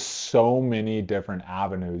point, there's just so many different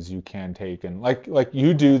avenues you can take, and like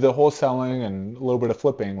you do the wholesaling and a little bit of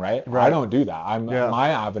flipping, right? Right. I don't do that. Yeah. My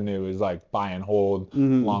avenue is like buy and hold,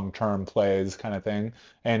 long-term plays kind of thing,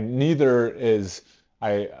 and neither is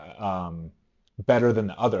I better than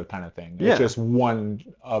the other kind of thing. Yeah. It's just one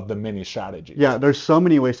of the many strategies. Yeah, there's so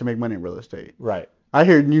many ways to make money in real estate. Right. I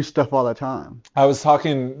hear new stuff all the time. I was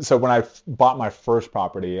talking, so when I bought my first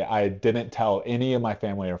property, I didn't tell any of my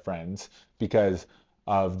family or friends because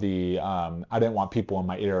of the, I didn't want people in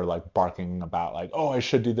my ear like barking about like, oh, I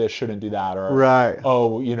should do this, shouldn't do that, or, Right.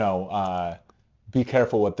 oh, be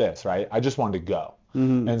careful with this, right? I just wanted to go.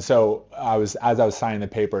 And so as I was signing the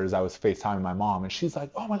papers, I was FaceTiming my mom, and she's like,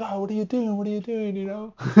 "Oh my God, what are you doing? What are you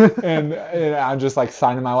doing?" And I'm just like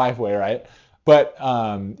signing my life away, right? But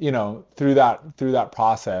through that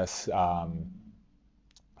process,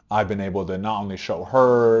 I've been able to not only show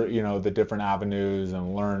her, the different avenues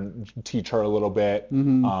and teach her a little bit,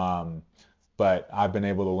 but I've been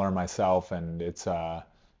able to learn myself, and it's one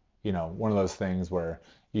of those things where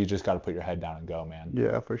you just got to put your head down and go, man.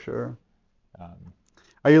 Yeah, for sure.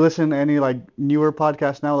 Are you listening to any like newer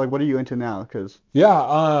podcasts now? Like, what are you into now? Because Yeah,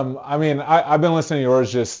 I mean, I've been listening to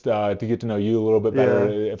yours just to get to know you a little bit better,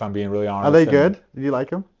 if I'm being really honest. are they And good? Do you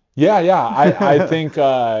like them? Yeah. I think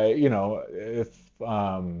if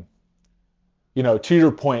to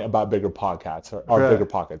your point about bigger podcasts or Right. bigger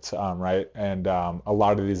pockets, right? And a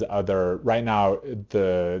lot of these other right now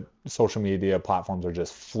the social media platforms are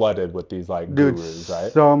just flooded with these like Dude, gurus,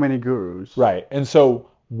 right? so many gurus. Right. And so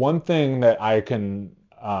one thing that I can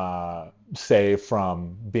say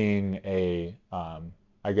from being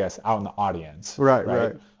I guess out in the audience,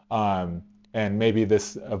 Right. And maybe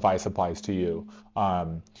this advice applies to you,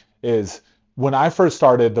 is when I first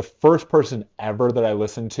started, the first person ever that I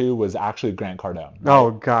listened to was actually Grant Cardone.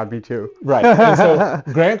 Oh God, me too. Right. And so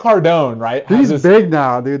Grant Cardone, right? has He's this- big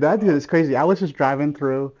now, dude. That dude is crazy. I was just driving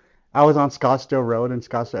through. I was on Scottsdale Road in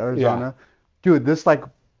Scottsdale, Arizona. Dude, this like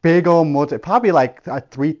big old probably like a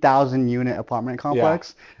 3,000 unit apartment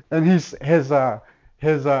complex, and his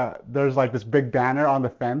there's like this big banner on the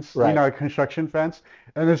fence, Right. a construction fence,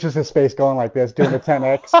 and it's just his face going like this, doing the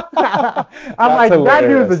 10x. I'm That's like, that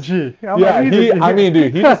dude's a hilarious. G. I'm Yeah, like, he's a G. I mean,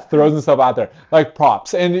 dude, he just throws himself out there like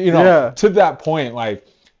props, and Yeah. to that point, like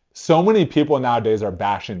so many people nowadays are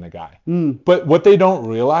bashing the guy, Hmm. but what they don't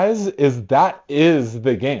realize is that is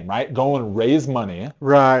the game, right? Go and raise money,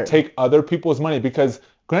 Right. take other people's money, because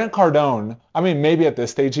Grant Cardone, I mean, maybe at this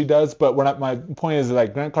stage he does, but my point is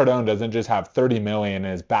like Grant Cardone doesn't just have 30 million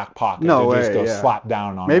in his back pocket No to just way, go yeah. slap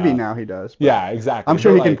down on. Maybe now he does. But Yeah, exactly. I'm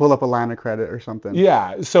sure But, he can like, pull up a line of credit or something.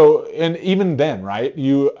 Yeah. So, and even then, right?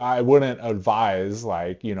 I wouldn't advise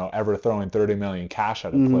like, ever throwing 30 million cash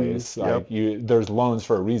at a place. Like there's loans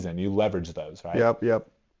for a reason. You leverage those, right? Yep.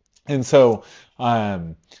 And so,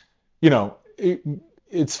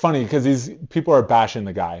 it's funny because these people are bashing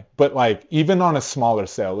the guy, but like even on a smaller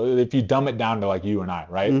scale, if you dumb it down to like you and I,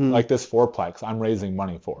 right? Like this fourplex, I'm raising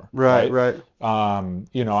money for, Right, right? right.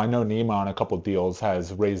 You know, I know Nima on a couple deals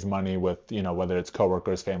has raised money with, you know, whether it's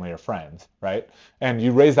coworkers, family, or friends, right? And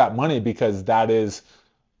you raise that money because that is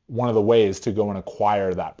one of the ways to go and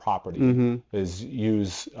acquire that property is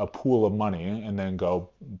use a pool of money and then go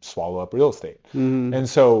swallow up real estate. And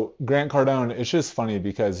so Grant Cardone, it's just funny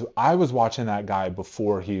because I was watching that guy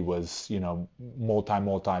before he was, you know,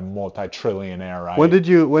 multi-trillionaire, right?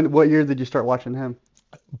 What year did you start watching him?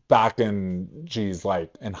 Back in, geez,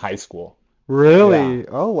 like in high school. Really? Yeah.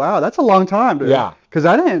 Oh wow, that's a long time, dude. Yeah. Because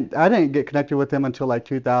I didn't get connected with him until like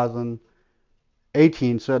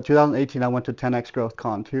 2018. So 2018 I went to 10X Growth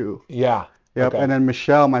Con too. Yeah. Yep. Okay. And then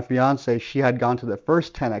Michelle, my fiance, she had gone to the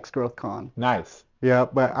first 10X Growth Con. Nice. Yeah,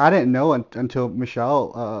 but I didn't know until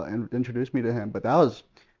Michelle introduced me to him. But that was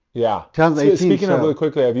Yeah. 2018. Speaking of So really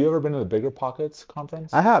quickly, have you ever been to the Bigger Pockets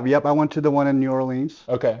conference? I have. Yep, I went to the one in New Orleans.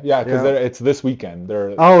 Okay. Yeah, because Yeah. it's this weekend.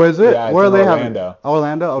 Oh, is it? Yeah, it's Where are in they Orlando. having?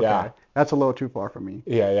 Orlando? Okay. Yeah. That's a little too far for me.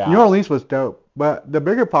 Yeah. New Orleans was dope, but the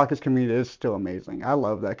Bigger Pockets community is still amazing. I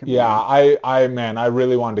love that community. Yeah, man, I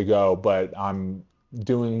really wanted to go, but I'm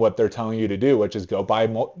doing what they're telling you to do, which is go buy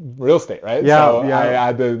real estate, right? Yeah, So yeah. I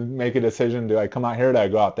had to make a decision. Do I come out here or do I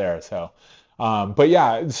go out there? So, but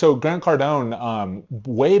yeah, so Grant Cardone,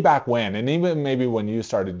 way back when, and even maybe when you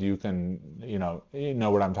started, you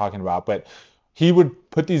know what I'm talking about, but he would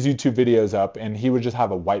put these YouTube videos up and he would just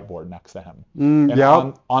have a whiteboard next to him. And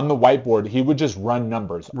Yep. on the whiteboard, he would just run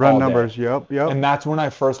numbers all Run day. numbers. Yep. And that's when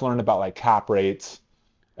I first learned about like cap rates,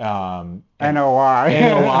 and NOI.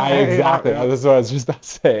 NOI, exactly. Yeah. That's what I was just about to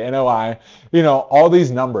say. NOI, you know, all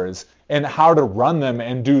these numbers and how to run them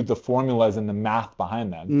and do the formulas and the math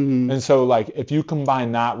behind them. And so like if you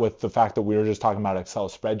combine that with the fact that we were just talking about Excel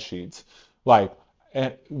spreadsheets, like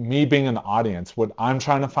and me being in the audience, what I'm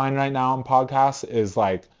trying to find right now on podcasts is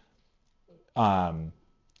like, how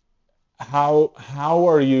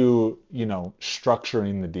are you, you know,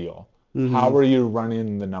 structuring the deal? How are you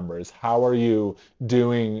running the numbers? How are you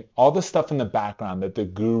doing all the stuff in the background that the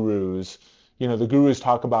gurus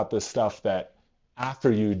talk about this stuff that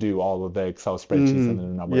after you do all of the Excel spreadsheets and the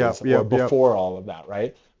numbers or before all of that,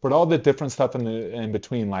 right? But all the different stuff in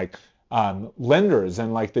between, like lenders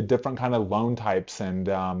and like the different kind of loan types and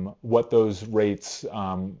what those rates,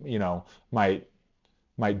 you know, might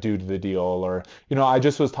do to the deal. Or, you know, I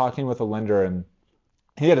just was talking with a lender and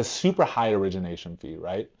he had a super high origination fee,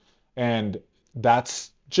 right? And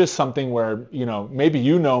that's just something where, you know, maybe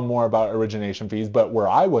you know more about origination fees, but where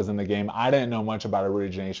I was in the game, I didn't know much about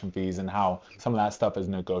origination fees and how some of that stuff is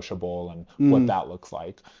negotiable and what that looks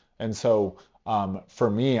like. And so for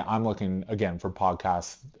me, I'm looking, again, for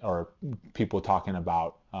podcasts or people talking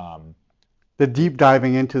about the deep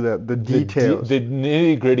diving into the details. The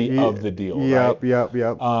nitty gritty of the deal, right? Yep.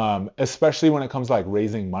 Especially when it comes to like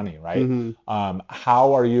raising money, right?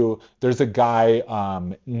 How are you, there's a guy,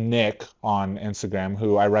 Nick on Instagram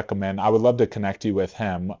who I recommend. I would love to connect you with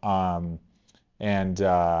him. And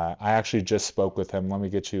I actually just spoke with him. Let me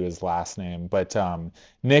get you his last name. But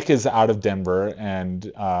Nick is out of Denver, and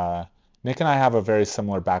Nick and I have a very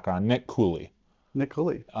similar background. Nick Cooley.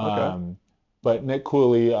 Okay. But Nick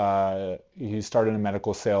Cooley, he started in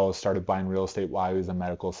medical sales, started buying real estate while he was in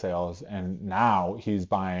medical sales, and now he's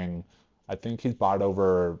buying, I think he's bought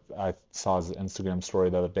over, I saw his Instagram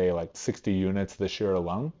story the other day, like 60 units this year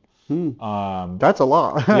alone. That's a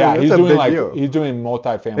lot. Yeah, That's he's a doing big deal. he's doing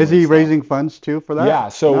multifamily Is he stuff. raising funds too for that?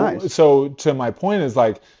 Yeah, Nice. so to my point is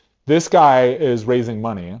like, this guy is raising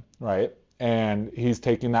money, right? And he's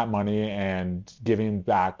taking that money and giving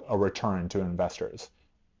back a return to investors.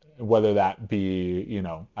 Whether that be, you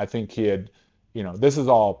know, I think he had, you know, this is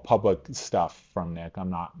all public stuff from Nick.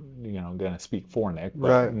 I'm not, you know, going to speak for Nick, but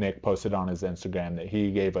Right. Nick posted on his Instagram that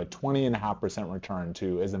he gave a 20.5% return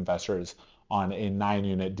to his investors on a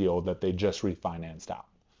 9-unit deal that they just refinanced out.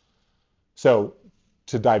 So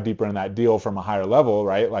to dive deeper in that deal from a higher level,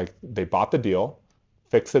 right? Like they bought the deal,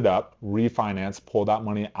 fixed it up, refinanced, pulled that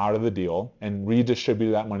money out of the deal and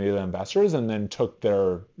redistributed that money to the investors and then took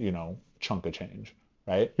their, you know, chunk of change.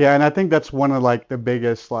 Right? Yeah, and I think that's one of like the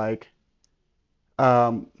biggest like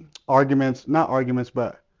arguments, not arguments,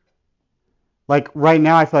 but like right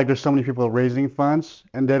now I feel like there's so many people raising funds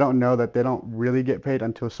and they don't know that they don't really get paid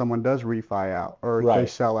until someone does refi out or they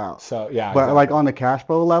sell out. So yeah, But exactly. like on the cash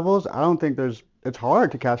flow levels, I don't think it's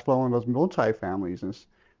hard to cash flow on those multi-families and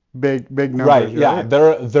big numbers. Right, yeah.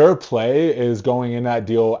 Their play is going in that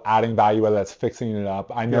deal, adding value, whether that's fixing it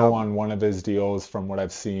up. I know on one of his deals, from what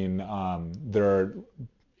I've seen, they're,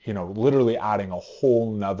 you know, literally adding a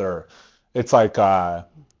whole nother it's like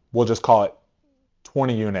we'll just call it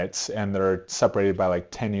 20 units, and they're separated by like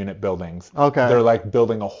 10 unit buildings. Okay. They're like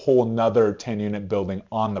building a whole nother 10 unit building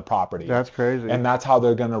on the property. That's crazy. And that's how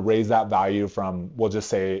they're going to raise that value from, we'll just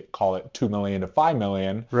say, call it 2 million to 5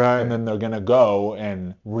 million. Right. And then they're going to go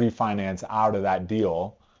and refinance out of that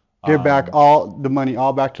deal. Give back all the money,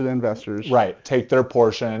 all back to the investors. Right. Take their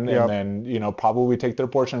portion, Yep. and then, you know, probably take their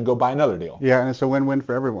portion and go buy another deal. Yeah, and it's a win-win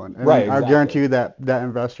for everyone. And Right, I exactly. guarantee you that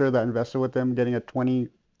investor that invested with them getting a 20%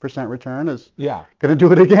 return is Yeah. gonna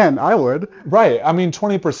do it again. I would. Right. I mean,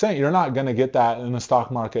 20%, you're not going to get that in the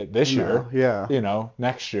stock market this year. Yeah. You know,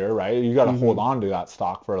 next year, right? You got to hold on to that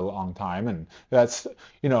stock for a long time. And that's,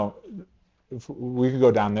 you know, if we could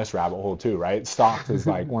go down this rabbit hole too, right? Stocks is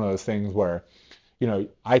like one of those things where, you know,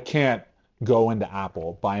 I can't go into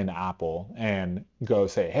Apple, buy into Apple, and go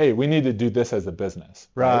say, hey, we need to do this as a business.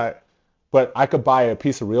 Right. But I could buy a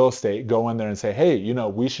piece of real estate, go in there and say, hey, you know,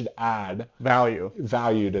 we should add Value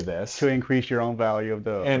to this. to increase your own value of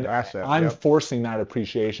the And asset. I'm Yep. forcing that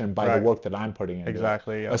appreciation by Right. the work that I'm putting into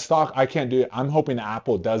Exactly, it. yeah. A stock, I can't do it. I'm hoping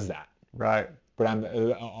Apple does that. Right. But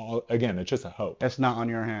again, it's just a hope. It's not on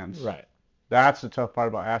your hands. Right. That's the tough part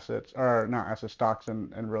about assets, or not assets, stocks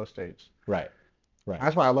and real estates. Right.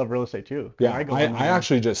 That's why I love real estate too. 'Cause Yeah. go I in there-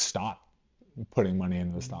 actually just stopped putting money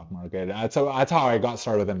into the stock market. That's how I got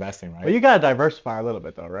started with investing, right? But you gotta diversify a little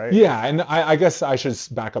bit though, right? Yeah, and I guess I should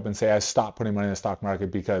back up and say I stopped putting money in the stock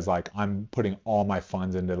market because like I'm putting all my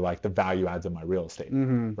funds into like the value adds of my real estate,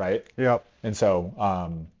 right? Yep. And so,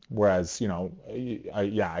 whereas, you know,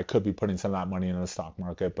 I could be putting some of that money into the stock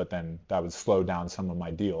market, but then that would slow down some of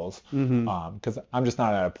my deals, because I'm just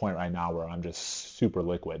not at a point right now where I'm just super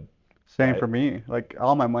liquid. Same Right. for me. Like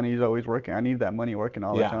all my money is always working. I need that money working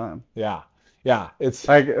all the time. Yeah. It's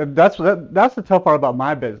Like that's the tough part about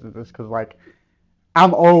my business is because like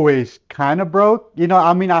I'm always kind of broke. You know,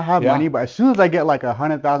 I mean I have Yeah. money, but as soon as I get like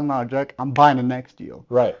 $100,000 check, I'm buying the next deal.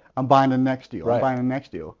 right. I'm buying the next deal. Right. I'm buying the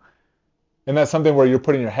next deal. And that's something where you're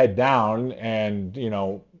putting your head down, and you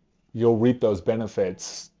know you'll reap those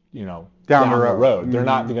benefits, you know, Down the road. They're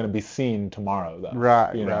not going to be seen tomorrow though.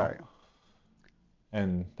 Right. You know? Right.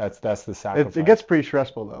 And that's the sacrifice. It gets pretty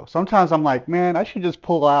stressful though. Sometimes I'm like, man, I should just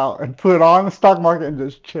pull out and put it all in the stock market and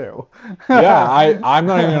just chill. Yeah, I'm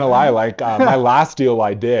not even gonna lie. Like my last deal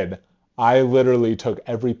I did, I literally took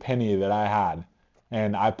every penny that I had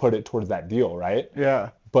and I put it towards that deal, right?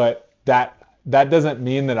 Yeah. But that doesn't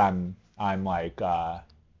mean that I'm like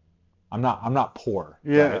I'm not poor.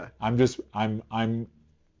 Yeah. Right? I'm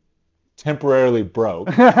temporarily broke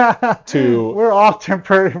to We're all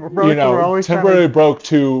temporary broke. you know We're always temporarily broke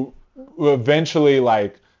to eventually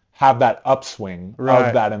like have that upswing Right.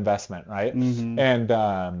 of that investment, right?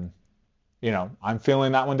 And you know, I'm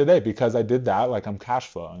feeling that one today because I did that. Like I'm cash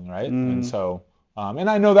flowing, right? And so, and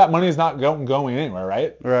I know that money is not going anywhere,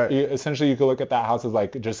 right? Right. Essentially, you could look at that house as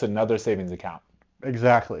like just another savings account,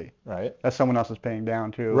 Exactly. right? That someone else is paying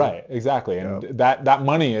down too. Right, exactly. And Yep. that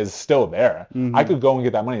money is still there. I could go and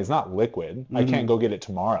get that money. It's not liquid. I can't go get it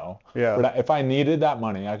tomorrow. Yeah. But if I needed that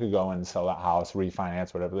money, I could go and sell that house,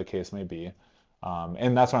 refinance, whatever the case may be.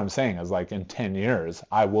 And that's what I'm saying is like in 10 years,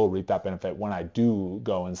 I will reap that benefit when I do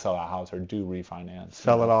go and sell that house or do refinance.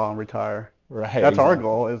 Sell it all and retire. Right. That's our exactly.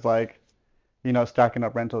 goal is like, you know, stacking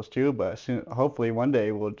up rentals too. But soon, hopefully one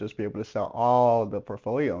day we'll just be able to sell all the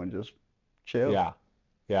portfolio and just chill. Yeah.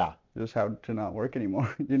 Yeah. Just have to not work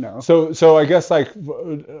anymore, you know. So I guess like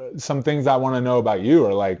some things I want to know about you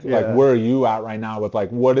are like Yeah. where are you at right now with like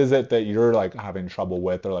what is it that you're like having trouble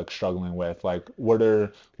with or like struggling with, like what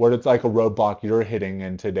is like a roadblock you're hitting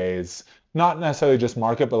in today's not necessarily just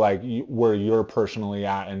market but like where you're personally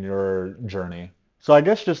at in your journey. So I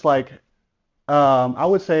guess just like, I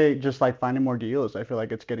would say just like finding more deals. I feel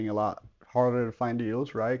like it's getting a lot harder to find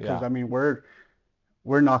deals, right? Because Yeah. I mean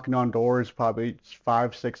we're knocking on doors probably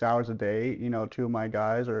 5-6 hours a day. You know, two of my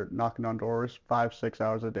guys are knocking on doors 5-6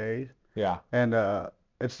 hours a day, Yeah. and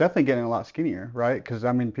it's definitely getting a lot skinnier, right? Because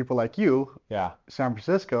I mean people like you, Yeah. San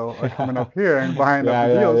Francisco, are coming up here and buying Yeah. up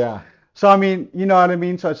the Yeah. deals. Yeah. So I mean, you know what I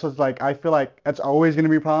mean? So it's just like I feel like it's always going to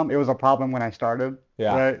be a problem. It was a problem when I started,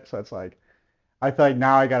 Yeah. right? So it's like I feel like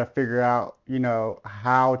now I got to figure out, you know,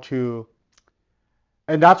 how to,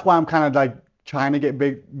 and that's why I'm kind of like trying to get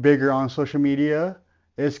bigger on social media,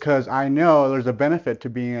 is because I know there's a benefit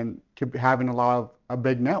to having a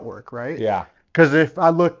big network, right? Yeah. Because if I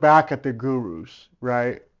look back at the gurus,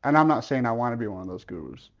 right, and I'm not saying I want to be one of those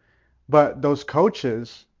gurus, but those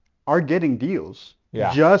coaches are getting deals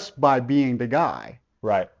Yeah. just by being the guy,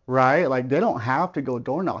 Right. right? Like they don't have to go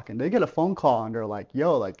door knocking. They get a phone call and they're like,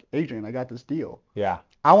 yo, like Adrian, I got this deal. Yeah.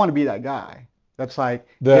 I want to be that guy. That's like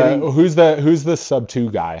who's the sub 2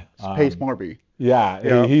 guy? Pace Morby. Yeah,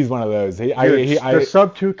 Yep. he's one of those. Dude, the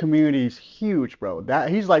sub 2 community is huge, bro. That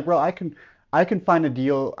he's like, bro, I can find a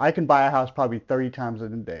deal. I can buy a house probably 30 times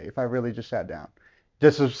in a day if I really just sat down.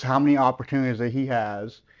 This is how many opportunities that he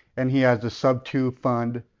has, and he has the sub 2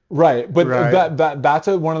 fund. Right, but Right. that's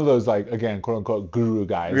one of those, like, again, quote unquote guru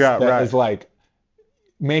guys Yeah, that right. is like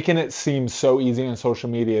making it seem so easy on social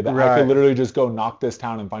media that I Right. could literally just go knock this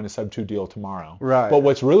town and find a sub 2 deal tomorrow. Right. But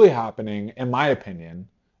what's really happening, in my opinion,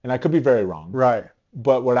 and I could be very wrong, Right.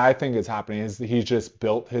 but what I think is happening is he's just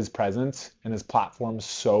built his presence and his platform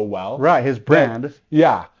so well. Right. His brand.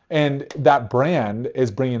 Yeah. And that brand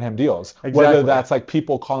is bringing him deals. Exactly. Whether that's like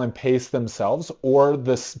people calling Pace themselves or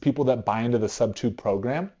the people that buy into the sub 2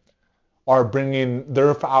 program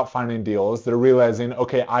they're out finding deals. They're realizing,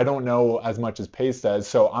 okay, I don't know as much as Pace does,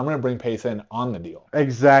 so I'm going to bring Pace in on the deal.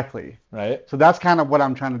 Exactly. Right? So that's kind of what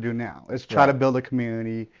I'm trying to do now. Is try to Right. build a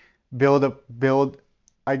community, build,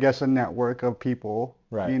 I guess, a network of people,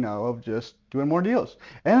 Right. of just doing more deals.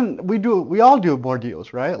 And we all do more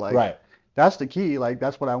deals, right? Like, Right. that's the key. Like,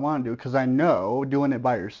 that's what I want to do because I know doing it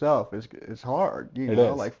by yourself is hard. It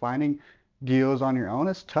is. Like finding deals on your own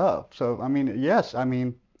is tough. So, I mean, yes, I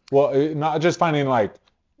mean, Well, not just finding like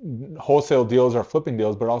wholesale deals or flipping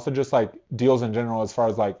deals, but also just like deals in general as far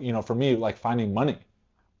as like, for me, like finding money.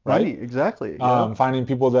 Right? money, exactly. Yeah, Finding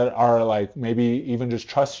people that are like maybe even just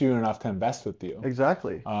trust you enough to invest with you.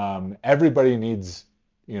 exactly. Everybody needs,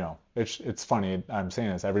 it's funny I'm saying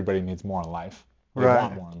this, everybody needs more in life. They Right.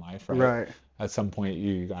 want more in life, right? Right. At some point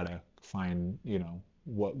you gotta find,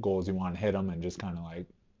 what goals you want to hit them and just kind of like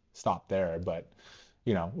stop there. But,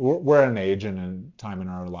 we're at an age and a time in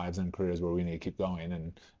our lives and careers where we need to keep going,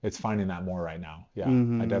 and it's finding that more right now. Yeah,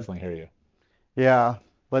 I definitely hear you. Yeah,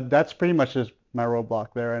 but that's pretty much just my roadblock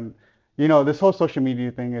there. And this whole social media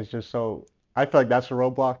thing is just so I feel like that's a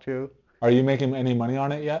roadblock too. Are you making any money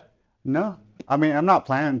on it yet? No, I mean I'm not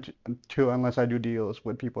planning to unless I do deals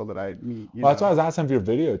with people that I meet. Well, that's why I was asking if you're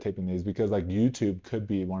videotaping these, because like YouTube could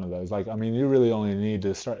be one of those. Like, I mean, you really only need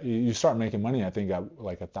to you start making money, I think, at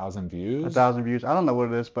like 1,000 views. 1,000 views. I don't know what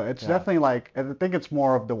it is, but it's Yeah. definitely like I think it's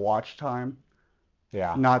more of the watch time,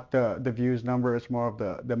 Yeah, not the views number. It's more of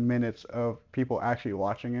the minutes of people actually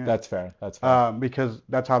watching it. that's fair. That's fair. Because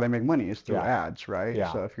that's how they make money is through Yeah. ads, right?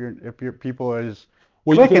 Yeah. So if your people is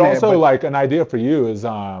Well, you could clicking it, also but like an idea for you is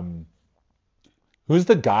who's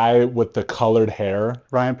the guy with the colored hair?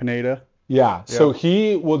 Ryan Pineda Yeah, so Yep.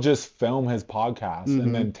 he will just film his podcast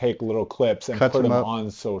and then take little clips and Cuts put them them up. on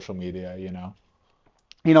social media,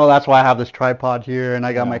 that's why I have this tripod here and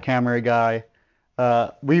I got Yeah. my camera guy.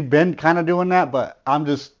 We've been kind of doing that, but I'm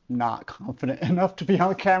just not confident enough to be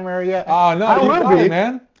on camera yet. Oh, no, I you will got be. it,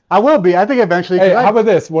 man. I will be. I think eventually. Hey, 'Cause how about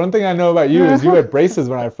this? One thing I know about you is you had braces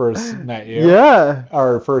when I first met you. Yeah.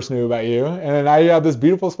 Or first knew about you, and then now you have this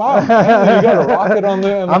beautiful smile. Man. You got to rock it on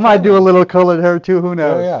the I might do a little colored hair too. Who Oh,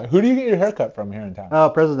 knows? yeah. Who do you get your haircut from here in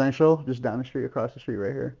town? Presidential, just down the street, across the street,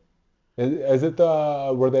 right here. Is it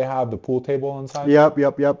where they have the pool table inside? Yep.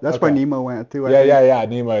 That's where Okay. Nemo went too. I Yeah,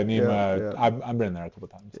 think. yeah. Nima. Yeah. I've been there a couple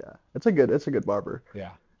times. Yeah. It's a good barber. Yeah.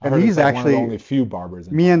 I And heard he's it's like one of actually the only few barbers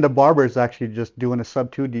in me town. and the barber is actually just doing a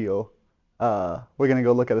sub 2 deal. We're gonna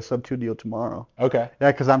go look at a sub 2 deal tomorrow. Okay.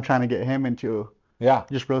 Yeah, because I'm trying to get him into Yeah.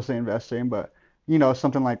 just real estate investing, but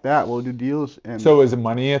something like that. We'll do deals and So is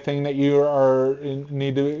money a thing that you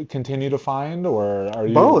need to continue to find, or are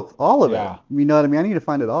you both, all of Yeah. it. You know what I mean? I need to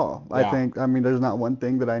find it all. Yeah. I mean, there's not one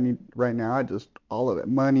thing that I need right now. I just all of it.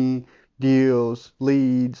 Money, deals,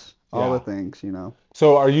 leads, all Yeah. the things,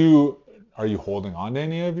 So are you holding on to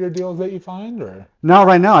any of your deals that you find, or? Now,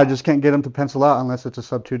 right now, I just can't get them to pencil out unless it's a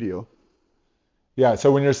sub 2 deal. Yeah.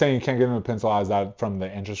 So when you're saying you can't get them to pencil out, is that from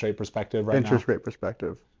the interest rate perspective right Interest rate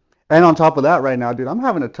perspective. And on top of that, right now, dude, I'm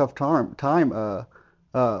having a tough time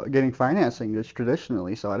getting financing just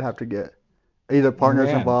traditionally. So I'd have to get either now? partners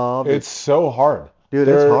Man, involved. it's so hard. Dude,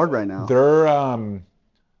 it's hard right now.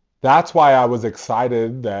 That's why I was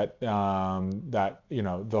excited that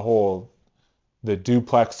the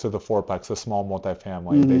duplex to the fourplex, the small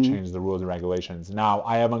multifamily, they changed the rules and regulations. Now,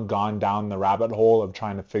 I haven't gone down the rabbit hole of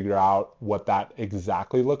trying to figure out what that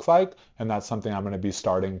exactly looks like, and that's something I'm going to be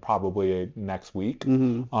starting probably next week.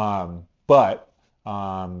 But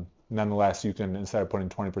nonetheless, you can, instead of putting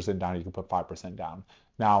 20% down, you can put 5% down.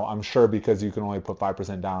 Now, I'm sure because you can only put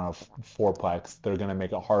 5% down on a fourplex, they're going to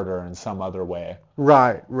make it harder in some other way,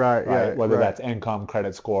 Right, right? Whether right. that's income,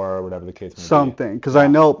 credit score, or whatever the case may be. Something, because I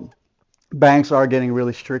know banks are getting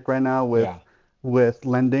really strict right now Yeah. with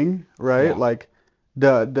lending, right? Yeah. Like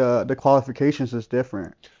the qualifications is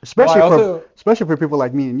different, especially Well, especially for people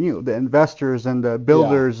like me and you, the investors and the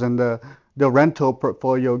builders and the the rental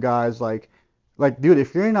portfolio guys, dude,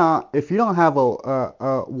 if you don't have a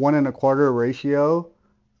 1.25 ratio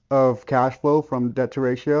of cash flow from debt to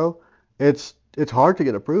ratio, it's hard to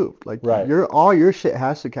get approved. Like Right. all your shit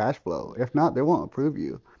has to cash flow. If not, they won't approve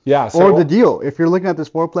you. Yeah. Or the deal. If you're looking at this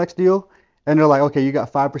fourplex deal and they're like, okay, you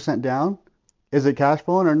got 5% down, is it cash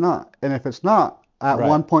flowing or not? And if it's not at Right.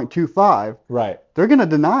 1.25, Right. they're gonna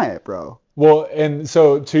deny it, bro. Well, and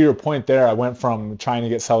so to your point there, I went from trying to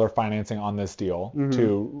get seller financing on this deal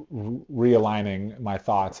to realigning my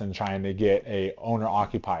thoughts and trying to get a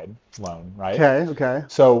owner-occupied loan, right? Okay.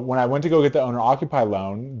 So when I went to go get the owner-occupied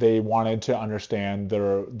loan, they wanted to understand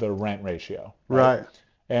the rent ratio, Right.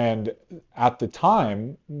 And at the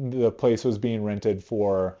time, the place was being rented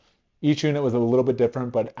for, each unit was a little bit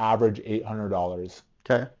different, but average $800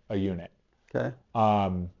 Okay. a unit. Okay.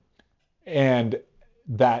 And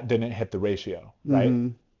that didn't hit the ratio, right? Mm-hmm.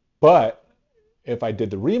 But if I did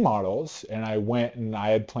the remodels and I went and I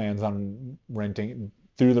had plans on renting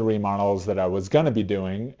through the remodels that I was going to be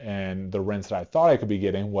doing and the rents that I thought I could be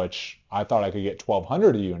getting, which I thought I could get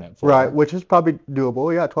 $1,200 a unit for. Right, which is probably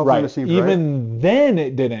doable. Yeah, 1,200 Right. seems Even then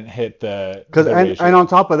it didn't hit the ratio. And on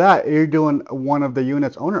top of that, you're doing one of the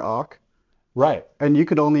units owner occ. Right. And they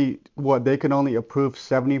could only approve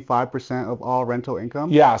 75% of all rental income.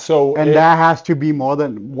 Yeah, so that has to be more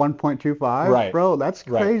than 1.25. Right. Bro, that's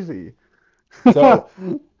crazy. So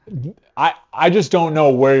I just don't know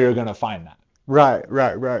where you're gonna find that. Right.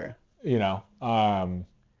 You know. And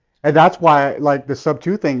that's why, like the sub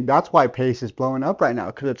 2 thing, that's why Pace is blowing up right now,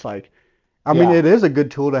 because it's like, I mean, it is a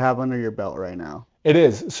good tool to have under your belt right now. It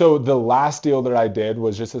is. So the last deal that I did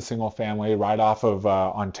was just a single family right off of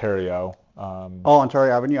Ontario.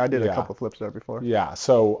 Ontario Avenue. I did a couple flips there before. Yeah.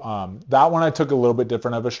 So that one I took a little bit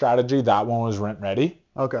different of a strategy. That one was rent ready.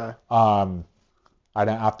 Okay. I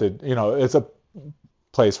didn't have to, it's a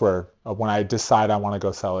place where when I decide I want to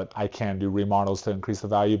go sell it, I can do remodels to increase the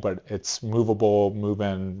value, but it's movable,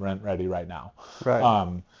 move-in, rent ready right now.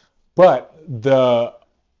 Right. But the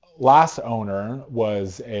last owner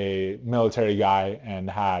was a military guy and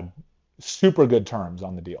had super good terms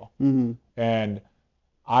on the deal. Mm-hmm. And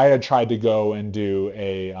I had tried to go and do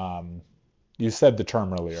a, you said the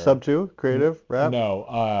term earlier. Sub 2, creative, wrap? No,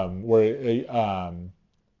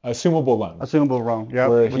 assumable loan. Assumable loan, yeah.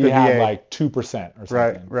 Where he had like 2% or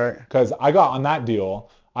something. Right. Because I got on that deal,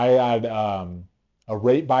 I had a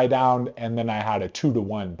rate buy down and then I had a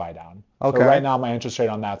 2-to-1 buy down. Okay. So right now my interest rate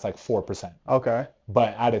on that's like 4%. Okay.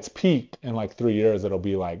 But at its peak in like 3 years, it'll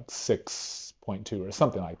be like 6.2 or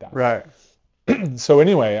something like that. Right. So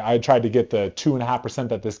anyway, I tried to get the 2.5%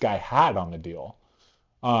 that this guy had on the deal.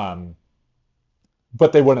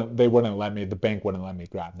 But they wouldn't let me, the bank wouldn't let me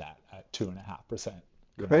grab that at 2.5%.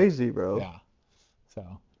 Crazy, bro. Yeah. So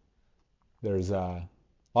there's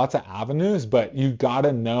lots of avenues, but you got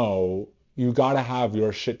to have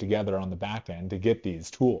your shit together on the back end to get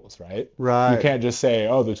these tools, right? Right. You can't just say,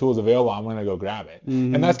 oh, the tool's available, I'm going to go grab it.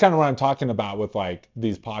 Mm-hmm. And that's kind of what I'm talking about with like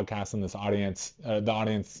these podcasts and this audience, the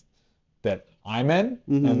audience that I'm in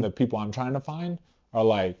and the people I'm trying to find are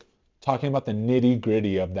like talking about the nitty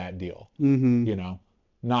gritty of that deal,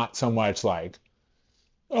 not so much like,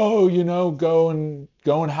 oh, go and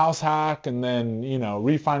house hack and then,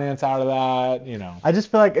 refinance out of that, I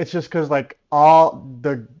just feel like it's just because like all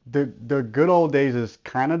the good old days is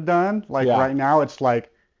kind of done. Like right now it's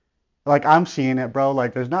like I'm seeing it, bro.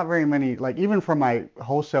 Like there's not very many, like even for my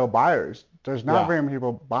wholesale buyers, there's not very many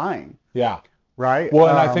people buying. Yeah. Right? Well,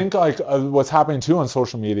 and I think like what's happening too on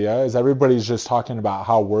social media is everybody's just talking about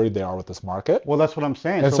how worried they are with this market. Well, that's what I'm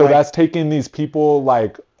saying. And so that's taking these people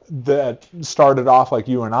like that started off like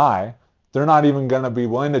you and I, they're not even going to be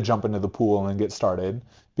willing to jump into the pool and get started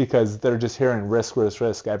because they're just hearing risk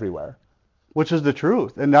everywhere. Which is the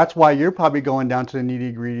truth. And that's why you're probably going down to the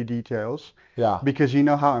nitty-gritty details. Yeah. Because you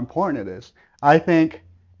know how important it is. I think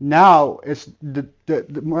now it's the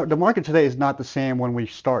market today is not the same when we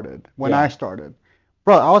started, when I started.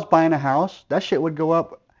 Bro, I was buying a house. That shit would go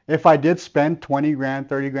up. If I did spend 20 grand,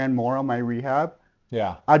 30 grand more on my rehab,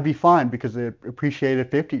 I'd be fine because it appreciated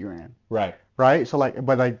 50 grand. Right? So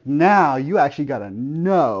but now you actually got to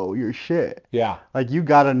know your shit. Yeah. Like you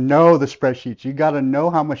got to know the spreadsheets. You got to know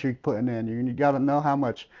how much you're putting in. You got to know how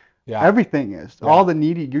much everything is. All the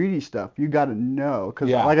nitty-gritty stuff. You got to know. Because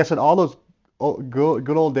like I said, all those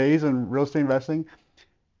good old days in real estate investing,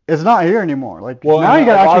 it's not here anymore. Like now you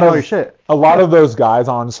got to actually know your shit. A lot of those guys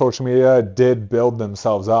on social media did build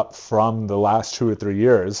themselves up from the last 2 or 3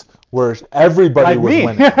 years where everybody was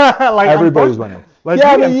winning. Everybody was winning.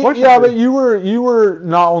 But you were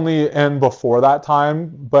not only in before that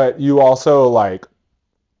time, but you also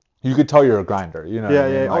you could tell you're a grinder. You know what I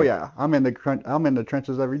mean? Oh yeah. I'm in the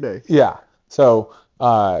trenches every day. Yeah. So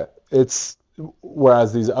it's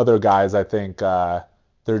whereas these other guys, I think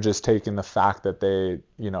they're just taking the fact that they,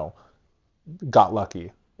 got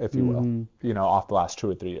lucky, if you will, off the last 2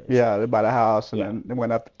 or 3 years. Yeah, they bought a house and then it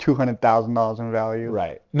went up $200,000 in value.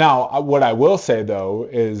 Right. Now, what I will say though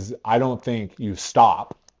is I don't think you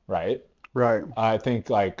stop, right? Right. I think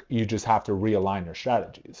like you just have to realign your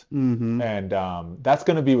strategies. And that's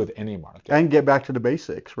going to be with any market. And get back to the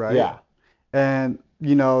basics, right? Yeah. And,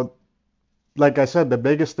 like I said, the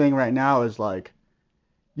biggest thing right now is like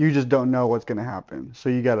you just don't know what's going to happen. So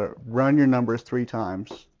you got to run your numbers 3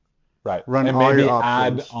 times. Right. Run and all maybe your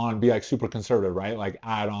add options. on, be like super conservative, right? Like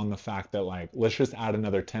add on the fact that like, let's just add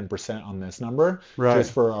another 10% on this number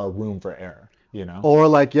just for our room for error, Or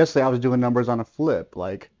like yesterday I was doing numbers on a flip.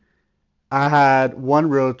 Like I had one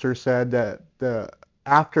realtor said that the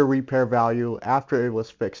after repair value, after it was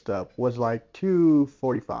fixed up, was like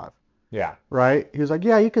 245. Yeah. Right? He was like,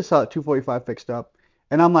 yeah, you could sell it 245 fixed up.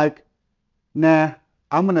 And I'm like, nah,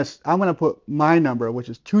 I'm gonna put my number, which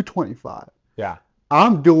is 225. Yeah.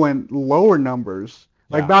 I'm doing lower numbers.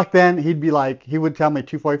 Like Yeah. back then, he would tell me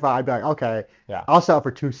 245. I'd be like, okay, Yeah. I'll sell it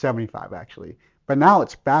for 275 actually. But now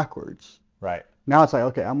it's backwards. Right. Now it's like,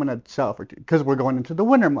 okay, I'm gonna sell it for because we're going into the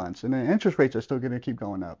winter months, and then interest rates are still gonna keep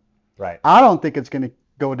going up. Right. I don't think it's gonna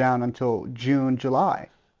go down until June, July.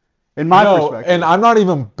 In my perspective. And I'm not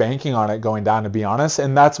even banking on it going down, to be honest.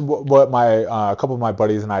 And that's what my a couple of my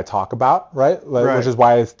buddies and I talk about, right? Right. Which is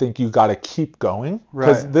why I think you got to keep going,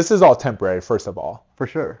 because Right. this is all temporary, first of all, For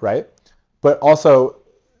sure. right? But also,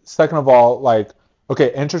 second of all, like,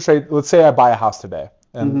 okay, interest rate. Let's say I buy a house today,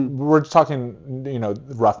 and we're talking,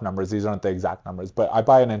 rough numbers. These aren't the exact numbers, but I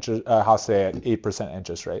buy a house today at 8%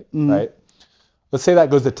 interest rate, right? Let's say that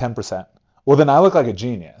goes to 10%. Well, then I look like a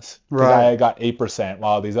genius because Right. I got 8%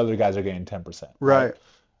 while these other guys are getting 10%. Right.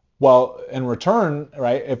 Well, in return,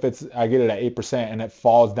 right, if I get it at 8% and it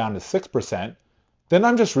falls down to 6%, then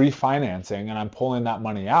I'm just refinancing and I'm pulling that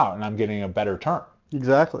money out and I'm getting a better term,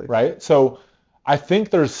 Exactly. right? So I think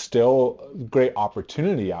there's still great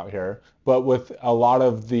opportunity out here, but with a lot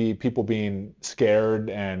of the people being scared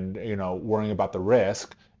and, worrying about the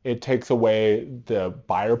risk, it takes away the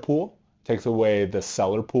buyer pool, takes away the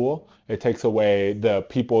seller pool. It takes away the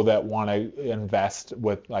people that want to invest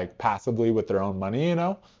with like passively with their own money,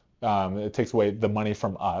 It takes away the money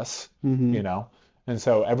from us, And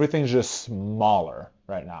so everything's just smaller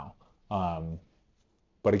right now.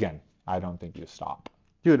 But again, I don't think you stop.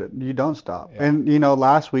 Dude, you don't stop. Yeah. And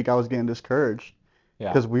last week I was getting discouraged Yeah.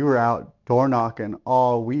 because we were out door knocking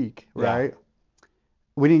all week, right?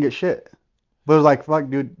 We didn't get shit. But it was like, fuck,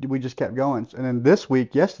 dude, we just kept going. And then this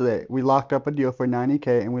week, yesterday, we locked up a deal for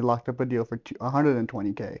 90K and we locked up a deal for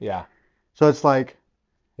 120K. Yeah. So it's like,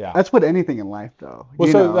 Yeah. that's with anything in life, though.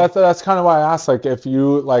 Well, so that's kind of why I asked, like, if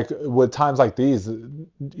you, like, with times like these,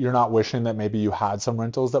 you're not wishing that maybe you had some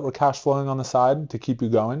rentals that were cash flowing on the side to keep you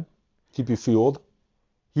going, keep you fueled?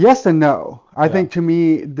 Yes and no. I think to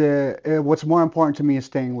me, what's more important to me is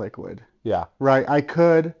staying liquid. Yeah. Right? I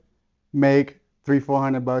could make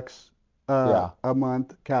 $300-400 a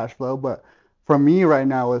month cash flow, but for me right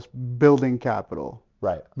now is building capital.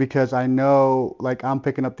 Right. Because I know, like, I'm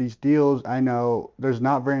picking up these deals. I know there's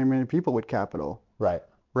not very many people with capital. Right.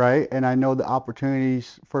 Right? And I know the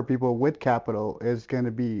opportunities for people with capital is going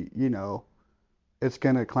to be, it's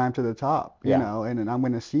going to climb to the top, and I'm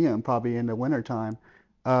going to see them probably in the wintertime.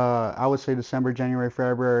 I would say December, January,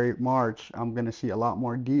 February, March, I'm going to see a lot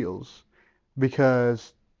more deals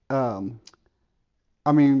because,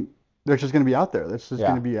 they're just going to be out there. This is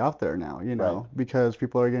going to be out there now, because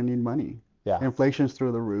people are going to need money. Yeah. Inflation's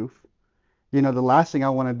through the roof. The last thing I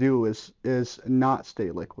want to do is not stay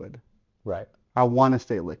liquid. Right. I want to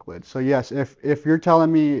stay liquid. So yes, if you're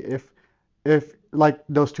telling me if like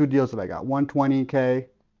those 2 deals that I got, 120K,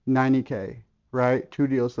 90K, right? 2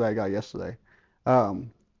 deals that I got yesterday.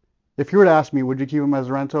 If you were to ask me, would you keep them as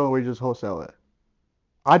a rental or would you just wholesale it?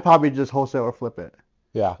 I'd probably just wholesale or flip it.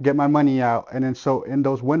 Yeah. Get my money out, and then so in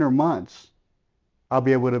those winter months, I'll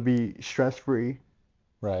be able to be stress-free,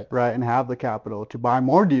 Right. right, and have the capital to buy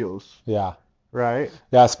more deals, Yeah. right?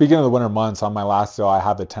 Yeah. Speaking of the winter months, on my last deal, I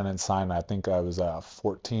had the tenant sign. I think I was a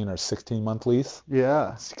 14 or 16 month lease.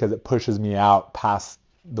 Yeah. Because it pushes me out past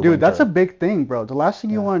the Dude, winter. that's a big thing, bro. The last thing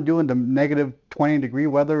you want to do in the negative 20-degree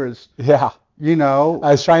weather is, Yeah.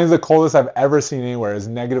 As trying the coldest I've ever seen anywhere is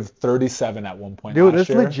negative 37 at one point. Dude, last it's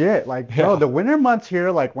year. legit. Like, bro, the winter months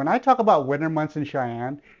here, like when I talk about winter months in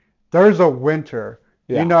Cheyenne, there's a winter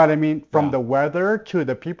You know what I mean? From Yeah. the weather to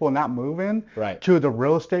the people not moving Right. to the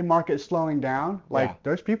real estate market slowing down. Like Yeah.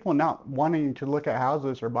 there's people not wanting to look at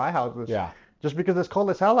houses or buy houses Yeah. just because it's cold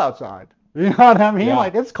as hell outside. You know what I mean? Yeah.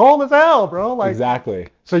 Like it's cold as hell, bro. Like Exactly.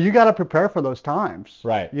 so you got to prepare for those times.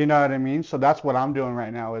 Right. You know what I mean? So that's what I'm doing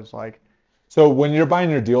right now is like So when you're buying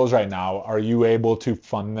your deals right now, are you able to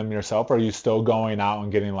fund them yourself? Or are you still going out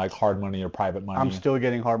and getting like hard money or private money? I'm still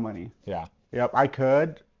getting hard money. Yeah. Yep, I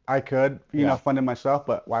could, you know, Yeah. fund it myself,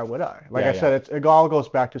 but why would I? Like Yeah, I said, it all goes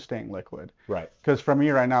back to staying liquid. Right. Because for me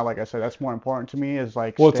right now, like I said, that's more important to me is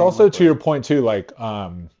like Well, it's staying also to liquid. your point too, like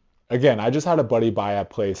again, I just had a buddy buy a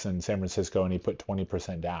place in San Francisco and he put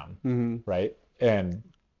 20% down, right? And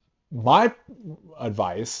my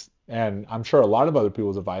advice, and I'm sure a lot of other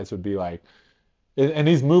people's advice would be like, and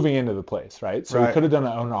he's moving into the place, right? So he Right. could have done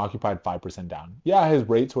an owner occupied 5% down. Yeah, his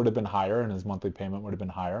rates would have been higher and his monthly payment would have been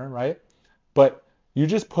higher, right? But you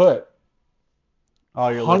just put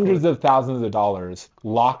All your hundreds liquid. of thousands of dollars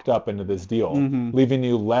locked up into this deal, leaving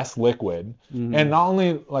you less liquid. And not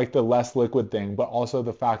only like the less liquid thing, but also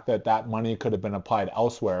the fact that that money could have been applied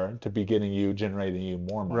elsewhere to be generating you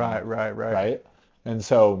more money. Right? And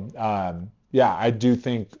so, yeah, I do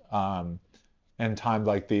think in times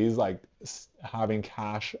like these, like having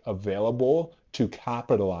cash available to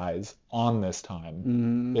capitalize on this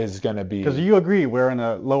time is going to be. Because you agree we're in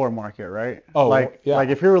a lower market, right? Oh, like yeah. like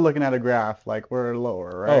if you were looking at a graph, like we're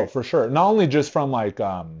lower, right? Oh, for sure. Not only just from like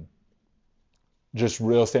just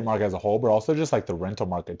real estate market as a whole, but also just like the rental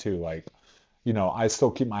market too. Like, you know, I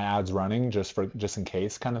still keep my ads running just in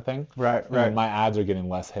case kind of thing. Right. And my ads are getting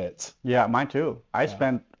less hits. Yeah, mine too. I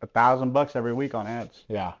spend $1,000 every week on ads.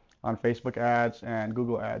 Yeah. On Facebook ads and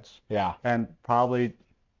Google ads. Yeah. And probably,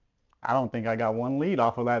 I don't think I got one lead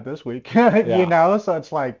off of that this week. You know, so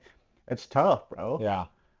it's like, it's tough, bro. Yeah.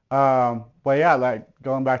 But yeah, like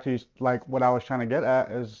going back to like what I was trying to get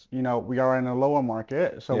at is, you know, we are in a lower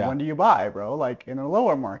market. So when do you buy, bro? Like in a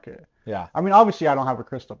lower market. Yeah. I mean, obviously I don't have a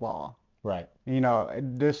crystal ball. Right. You know,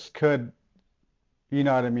 this could, you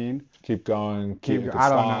know what I mean? Keep going. I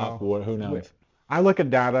don't know. Who knows? I look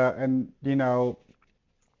at data and, you know,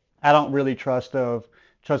 I don't really trust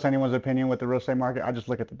anyone's opinion with the real estate market. I just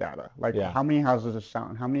look at the data. Like how many houses is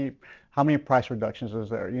selling? How many price reductions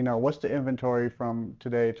is there? You know, what's the inventory from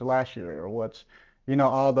today to last year, or what's, you know,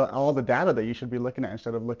 all the data that you should be looking at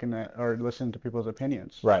instead of looking at or listening to people's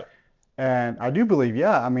opinions. Right. And I do believe,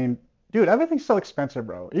 I mean, dude, everything's so expensive,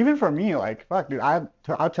 bro. Even for me, like, fuck, dude, I'll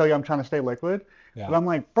tell you I'm trying to stay liquid, but I'm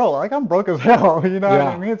like, bro, like I'm broke as hell. You know what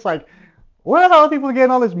I mean? It's like, where are all people getting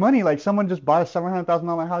all this money? Like someone just bought a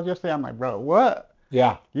 $700,000 house yesterday. I'm like, bro, what?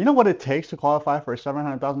 Yeah. You know what it takes to qualify for a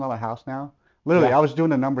 $700,000 house now? Literally, I was doing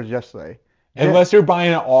the numbers yesterday. Unless you're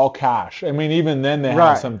buying it all cash. I mean, even then they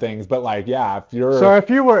have some things, but like, if you're. So if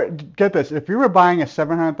you were, get this, if you were buying a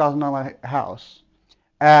 $700,000 house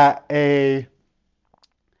at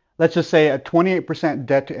let's just say a 28%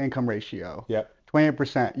 debt to income ratio. Yep.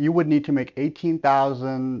 28%, you would need to make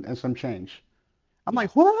 18,000 and some change. I'm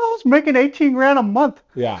like, who else making 18 grand a month?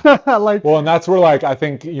 Yeah. Like, well, and that's where like I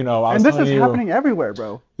think, you know, and this is happening everywhere,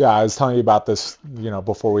 bro. Yeah, I was telling you about this, you know,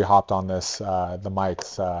 before we hopped on this, the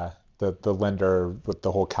mics, the lender with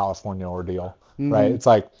the whole California ordeal, right? It's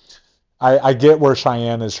like I get where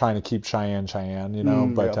Cheyenne is trying to keep Cheyenne, you know,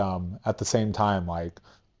 but at the same time, like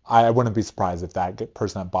I wouldn't be surprised if that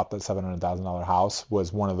person that bought that $700,000 house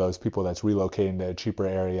was one of those people that's relocating to a cheaper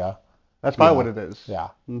area. That's probably what it is. Yeah.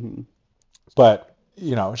 But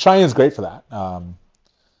you know, Cheyenne's great for that.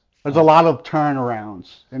 There's a lot of turnarounds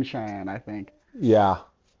in Cheyenne, I think. Yeah.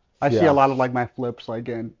 I see a lot of like my flips, like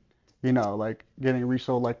you know, like getting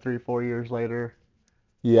resold like 3-4 years later.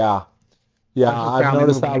 Yeah. Yeah, I've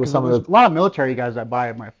noticed that with some of the. A lot of military guys that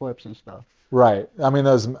buy my flips and stuff. Right. I mean,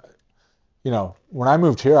 those. You know, when I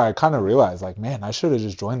moved here, I kind of realized, like, man, I should have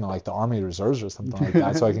just joined the Army Reserves or something like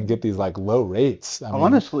that, so I can get these like low rates. I mean,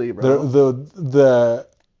 honestly, bro.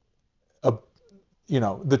 You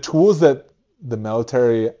know, the tools that the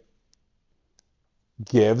military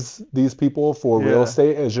gives these people for real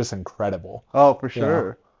estate is just incredible. Oh, for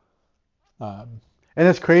sure. You know? And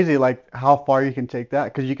it's crazy, like how far you can take that,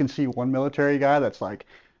 because you can see one military guy that's like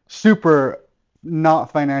super not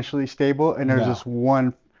financially stable, and there's this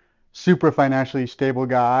one super financially stable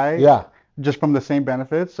guy. Yeah. Just from the same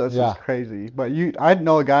benefits, so it's just crazy. But I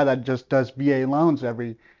know a guy that just does VA loans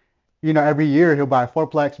every year. He'll buy a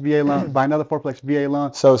fourplex VA loan, buy another fourplex VA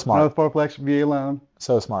loan. So smart. Another fourplex VA loan.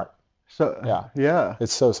 So smart. So yeah.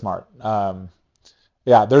 It's so smart.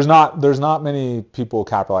 Yeah, there's not many people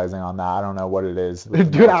capitalizing on that. I don't know what it is.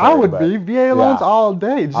 Dude, I would be VA loans all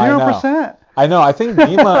day, 0%. I know. I think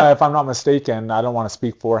Nima, if I'm not mistaken, I don't want to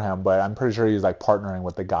speak for him, but I'm pretty sure he's like partnering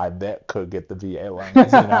with the guy that could get the VA loans.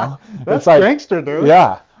 You know, That's it's like gangster, dude.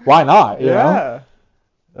 yeah, why not? You know. Yeah,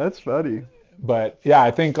 that's funny. But yeah,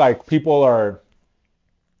 I think like people are,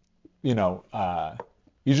 you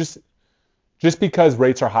just because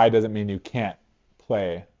rates are high doesn't mean you can't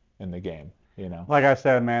play in the game. You know. Like I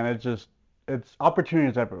said, man, it's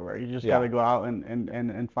opportunities everywhere. You just Yeah. got to go out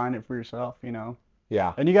and find it for yourself, you know.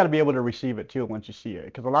 Yeah. And you got to be able to receive it too once you see it,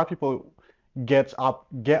 because a lot of people get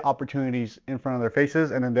opportunities in front of their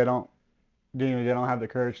faces, and then they don't have the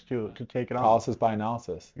courage to take it on. Paralysis by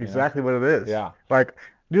analysis. You know? Exactly what it is. Yeah. Like,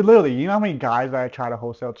 dude, literally, you know how many guys I try to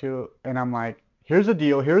wholesale to, and I'm like, here's a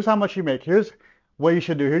deal, here's how much you make, here's what you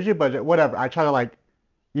should do, here's your budget, whatever. I try to like,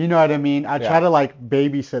 you know what I mean? I try to like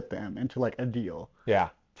babysit them into like a deal. Yeah.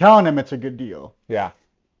 Telling them it's a good deal. Yeah.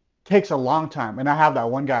 Takes a long time. And I have that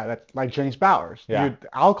one guy that's like James Bowers. Yeah. Dude,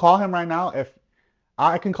 I'll call him right now. If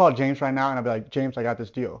I can call James right now and I'll be like, James, I got this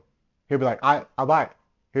deal. He'll be like, I'll buy it.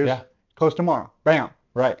 Here's close tomorrow. Bam.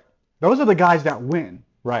 Right. Those are the guys that win.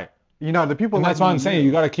 Right. You know, the people And like that's what me I'm saying. and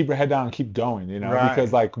You got to keep your head down and keep going, you know, Right.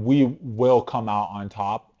 because like we will come out on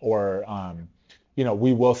top, or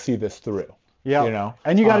we will see this through. Yeah. You know.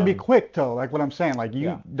 And you got to be quick though. Like what I'm saying, like you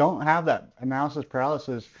Yeah. don't have that analysis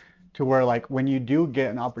paralysis to where like when you do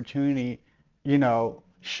get an opportunity, you know,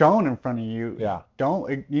 shown in front of you,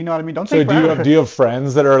 don't, you know what I mean? Don't So take do you have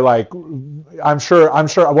friends that are like, I'm sure,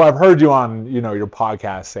 well, I've heard you on, your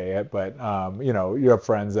podcast say it, but, you have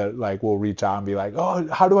friends that like will reach out and be like, oh,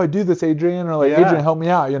 how do I do this, Adrian? Or like, Adrian, help me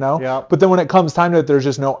out, you know? Yeah. But then when it comes time to it, there's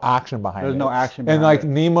just no action behind it. There's no action And behind like it.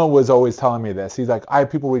 Nima was always telling me this. He's like, I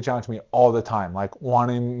have people reach out to me all the time, like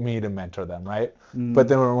wanting me to mentor them, right? But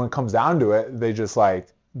then when it comes down to it, they just like,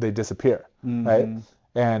 they disappear, right?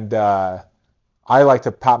 And, I like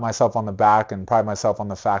to pat myself on the back and pride myself on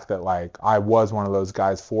the fact that like I was one of those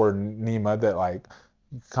guys for Nima that like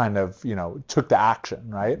kind of took the action,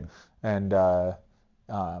 right? And I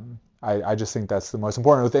just think that's the most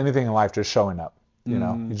important with anything in life, just showing up.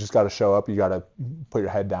 You just got to show up. You got to put your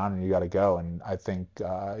head down and you got to go. And I think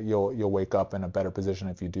you'll wake up in a better position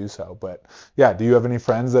if you do so. But yeah, do you have any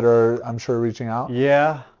friends that are, I'm sure, reaching out?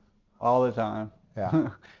 Yeah, all the time. Yeah.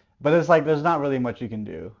 But it's like there's not really much you can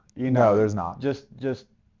do. No, there's not. Just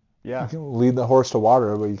yeah. You can lead the horse to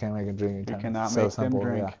water, but you can't make it drink. You cannot so make simple. them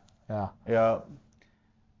drink. Yeah.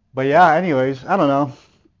 But yeah, anyways, I don't know.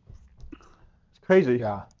 It's crazy.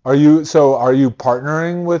 Yeah. Are you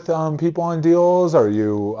partnering with people on deals? Are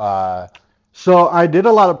you So I did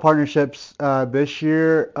a lot of partnerships this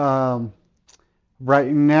year.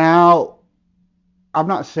 Right now, I'm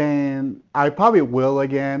not saying I probably will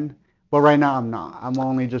again, but right now I'm not. I'm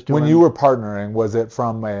only just doing. When you were partnering, was it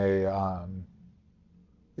from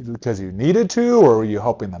because you needed to, or were you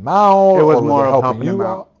helping them out? It was or more it of helping them you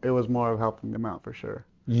out. It was more of helping them out for sure.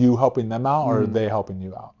 You helping them out, or they helping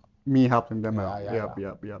you out? Me helping them out. Yeah.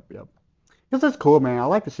 Yep. Because that's cool, man. I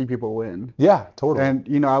like to see people win. Yeah, totally.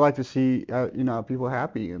 And I like to see people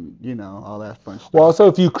happy and all that fun stuff. Well, also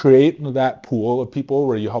if you create that pool of people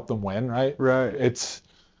where you help them win, right? Right.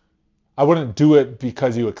 I wouldn't do it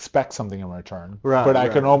because you expect something in return. Right. But I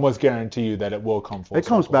can almost guarantee you that it will come full It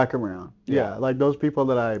comes circle. back around. Yeah. Like those people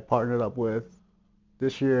that I partnered up with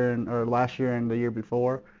this year or last year and the year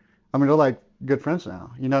before, I mean, they're like good friends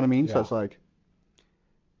now. You know what I mean? Yeah. So it's like,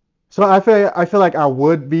 so I feel like I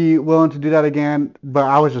would be willing to do that again, but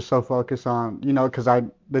I was just so focused on, because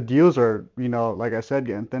the deals are, like I said,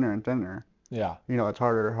 getting thinner and thinner. Yeah. It's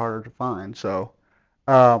harder and harder to find. So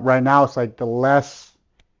right now it's like the less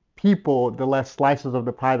people, the less slices of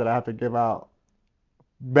the pie that I have to give out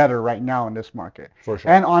better right now in this market. For sure.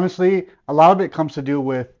 And honestly, a lot of it comes to do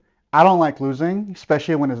with I don't like losing,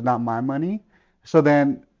 especially when it's not my money. So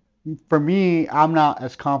then for me, I'm not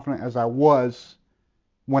as confident as I was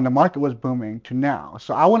when the market was booming to now.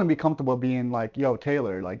 So I wouldn't be comfortable being like, yo,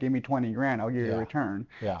 Taylor, like give me 20 grand, I'll give you a return.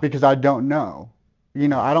 Yeah. Because I don't know.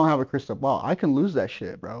 I don't have a crystal ball. I can lose that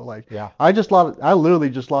shit, bro. Like, Yeah. I literally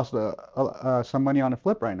just lost some money on a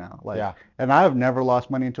flip right now. Like, Yeah. And I have never lost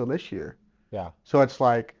money until this year. Yeah. So it's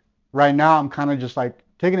like, right now I'm kind of just like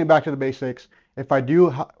taking it back to the basics. If I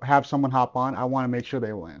do have someone hop on, I want to make sure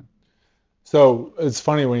they win. So it's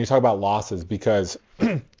funny when you talk about losses because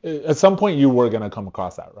at some point you were going to come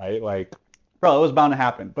across that, right? Like, bro, it was bound to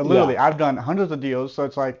happen. But literally, I've done hundreds of deals. So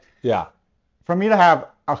it's like, yeah. For me to have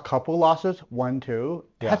a couple losses, 1, 2,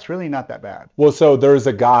 that's really not that bad. Well, so there's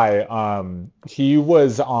a guy, he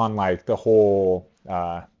was on like the whole,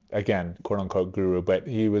 again, quote unquote guru, but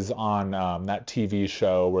he was on that TV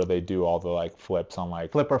show where they do all the like flips on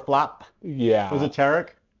like. Flip or flop? Yeah. Was it Tarek?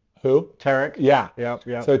 Who? Tarek. Yeah. Yep.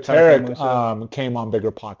 So Tarek came on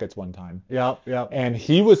Bigger Pockets one time. Yep. And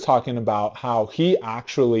he was talking about how he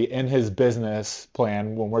actually, in his business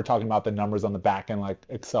plan, when we're talking about the numbers on the back end, like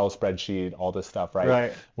Excel spreadsheet, all this stuff, right?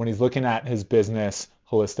 Right. When he's looking at his business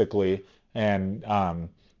holistically and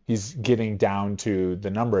he's getting down to the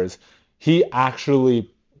numbers, he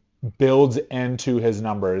actually builds into his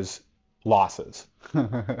numbers losses.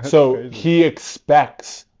 So crazy. he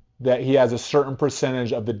expects that he has a certain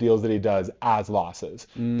percentage of the deals that he does as losses.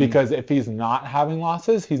 Because if he's not having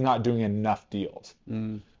losses, he's not doing enough deals.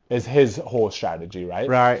 Is his whole strategy, right?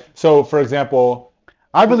 Right. So, for example,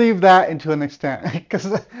 I believe that to an extent.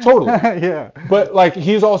 Totally. Yeah. But like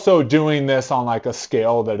he's also doing this on like a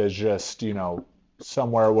scale that is just,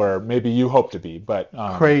 somewhere where maybe you hope to be, but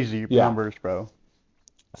Crazy numbers, bro.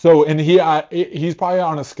 So, and he's probably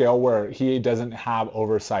on a scale where he doesn't have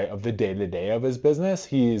oversight of the day-to-day of his business.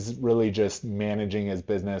 He's really just managing his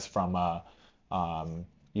business from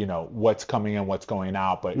what's coming in, what's going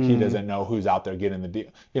out, but he doesn't know who's out there getting the deal.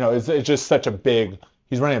 It's just such a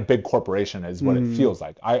he's running a big corporation is what it feels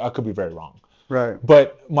like. I could be very wrong. Right.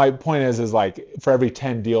 But my point is like for every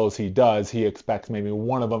 10 deals he does, he expects maybe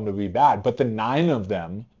one of them to be bad, but the 9 of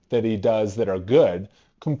them that he does that are good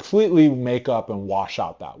completely make up and wash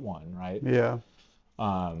out that one, right? Yeah.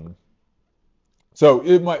 So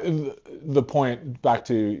the point back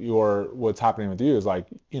to what's happening with you is like,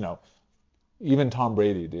 even Tom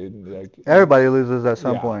Brady, dude. Like everybody loses at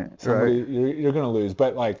some point, right? You're gonna lose,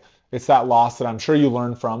 but like it's that loss that I'm sure you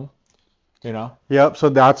learn from, Yep. So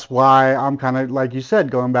that's why I'm kind of like you said,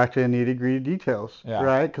 going back to the nitty-gritty details, Yeah.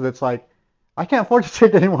 right? Because it's like I can't afford to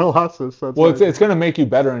take any more losses. So it's going to make you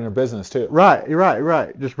better in your business too. Right.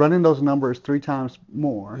 Just running those numbers 3 times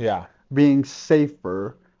more. Yeah. Being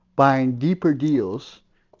safer, buying deeper deals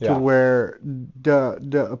to where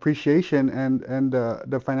the appreciation and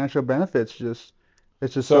the financial benefits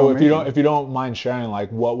it's just so amazing. If you don't mind sharing,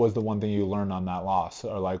 like what was the one thing you learned on that loss,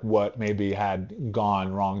 or like what maybe had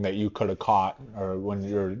gone wrong that you could have caught, or when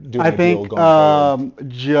you're doing a deal going forward?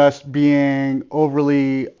 Just being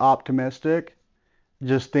overly optimistic,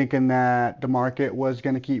 just thinking that the market was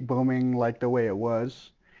going to keep booming like the way it was,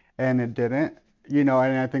 and it didn't. And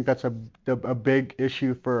I think that's a big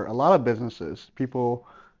issue for a lot of businesses. People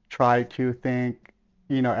try to think,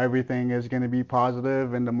 everything is going to be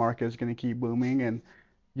positive and the market is going to keep booming, and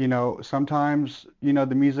sometimes the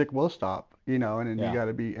music will stop, and then you got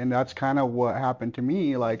to be, and that's kind of what happened to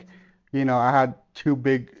me. Like, I had 2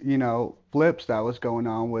 big flips that was going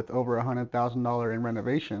on with over $100,000 in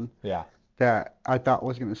renovation. Yeah. That I thought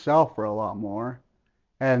was going to sell for a lot more,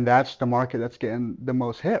 and that's the market that's getting the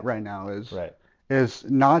most hit right now. Is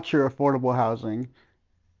not your affordable housing,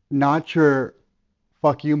 not your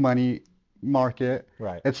fuck you money market.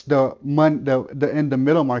 Right. It's the in the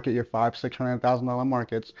middle market, your $500,000-$600,000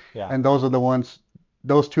 markets. Yeah. And those are the ones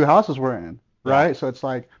those 2 houses were in, right? Yeah. So it's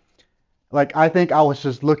like I think I was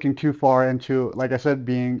just looking too far into, like I said,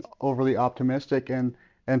 being overly optimistic and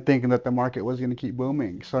thinking that the market was going to keep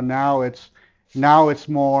booming. So now it's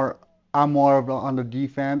more, I'm more of on the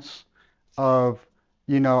defense of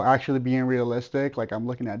actually being realistic. Like I'm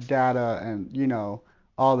looking at data and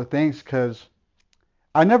all the things, because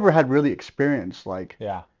I never had really experienced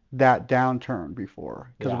that downturn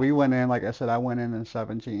before, because we went in, like I said, I went in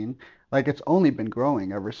 17. Like it's only been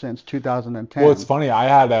growing ever since 2010. Well, it's funny.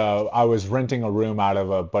 I was renting a room out of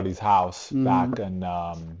a buddy's house back in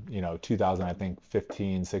 2000, I think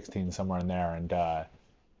 15, 16, somewhere in there, and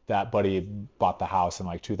that buddy bought the house in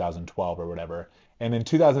like 2012 or whatever. And in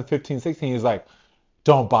 2015, 16, he's like,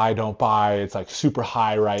 don't buy. It's like super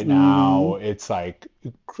high right now. It's like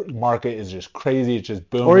market is just crazy. It's just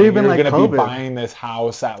booming. Or even You're like gonna COVID. be buying this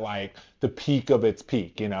house at like the peak of its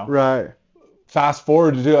peak, Right. Fast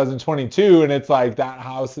forward to 2022, and it's like that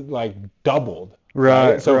house like doubled.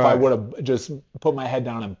 Right. So right. if I would have just put my head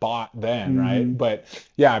down and bought then, right? But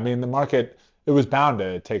yeah, I mean the market, it was bound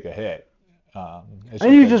to take a hit. And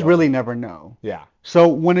you just really never know. Yeah. So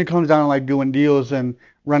when it comes down to like doing deals and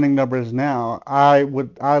running numbers now, I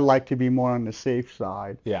like to be more on the safe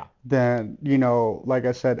side. Yeah. Than, like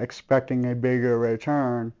I said, expecting a bigger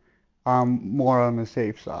return. I'm more on the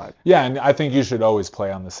safe side. Yeah, and I think you should always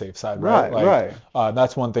play on the safe side, right? Right.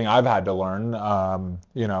 That's one thing I've had to learn.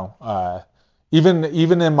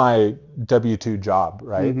 Even in my W-2 job,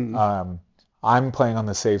 right? Mm-hmm. I'm playing on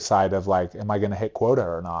the safe side of like, am I going to hit quota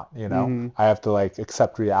or not? I have to like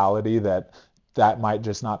accept reality that might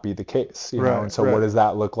just not be the case, Right, and so right. what does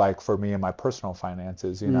that look like for me and my personal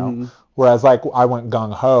finances, Whereas like I went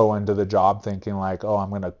gung-ho into the job thinking like, oh, I'm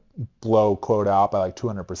going to blow quota out by like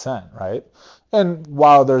 200%, right? And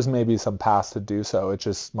while there's maybe some paths to do so, it's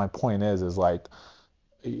just, my point is like,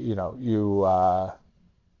 you know,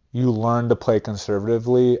 you learn to play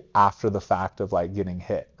conservatively after the fact of like getting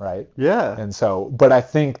hit, right? Yeah. And so, but I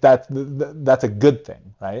think that's a good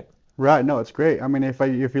thing, right? Right. No, it's great. I mean, if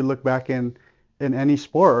you look back in any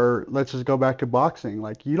sport, or let's just go back to boxing,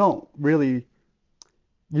 like you don't really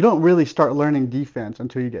start learning defense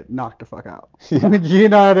until you get knocked the fuck out. Yeah. You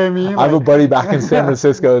know what I mean? I have a buddy back in San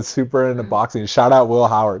Francisco that's super into boxing. Shout out Will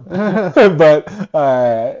Howard. But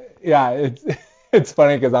yeah, it's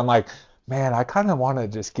funny because I'm like, man, I kind of want to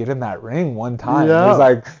just get in that ring one time. Yeah. He's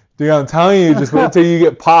like, dude, I'm telling you, just wait till you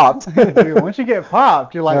get popped. Dude, once you get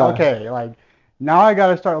popped, you're like, Yeah. okay, like now I got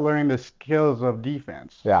to start learning the skills of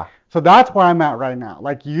defense. Yeah. So that's where I'm at right now.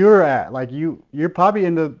 Like you're at, like you're probably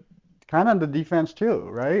kind of in the defense too,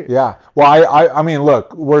 right? Yeah. Well, I mean,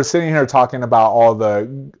 look, we're sitting here talking about all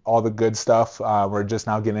the good stuff. We're just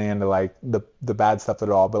now getting into like the bad stuff at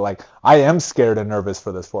all. But like, I am scared and nervous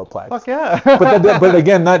for this fourplex. Fuck yeah. but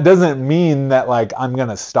again, that doesn't mean that like I'm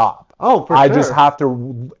gonna stop. Oh, for I sure. just have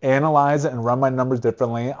to analyze it and run my numbers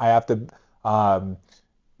differently. I have to,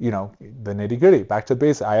 you know, the nitty gritty, back to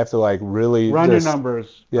basics. I have to like really run your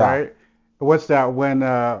numbers, yeah. right? What's that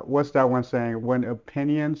one saying? When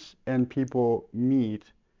opinions and people meet,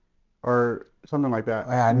 or something like that.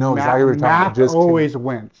 Yeah, I know exactly what you're talking about. Math always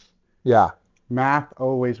wins. Yeah. Math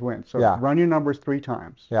always wins. So Yeah. run your numbers 3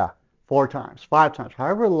 times. Yeah. 4 times, 5 times,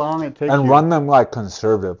 however long it takes And you. run them like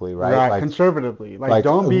conservatively, right? Right, Like, conservatively. Like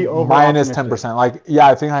don't be over minus optimistic. 10%. Like, yeah,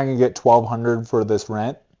 I think I can get 1,200 for this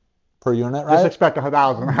rent per unit, right? Just expect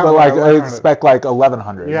 1,000. But like, I expect like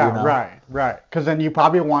 1,100. Yeah, you know? right. Because then you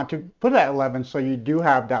probably want to put it at 11, so you do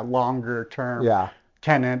have that longer term Yeah.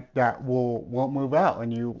 tenant that won't move out,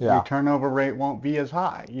 and your turnover rate won't be as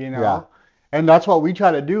high, you know. Yeah. And that's what we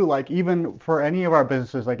try to do. Like even for any of our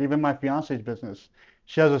businesses, like even my fiance's business,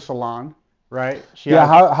 she has a salon, right?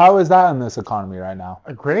 How is that in this economy right now?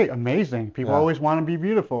 Great, amazing. People Yeah. always want to be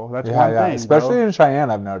beautiful. That's Yeah, one yeah. thing, Especially bro. in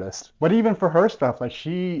Cheyenne, I've noticed. But even for her stuff, like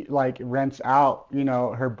she like rents out, you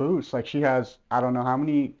know, her booths. Like she has, I don't know how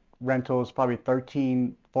many rentals, probably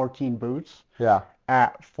 13, 14 booths Yeah.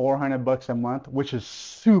 at $400 a month, which is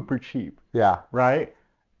super cheap, Yeah. right?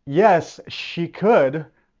 Yes, she could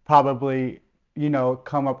probably, you know,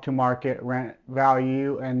 come up to market rent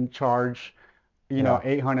value and charge, you know,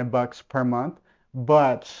 $800 per month.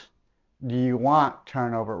 But do you want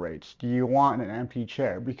turnover rates? Do you want an empty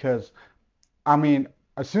chair? Because, I mean,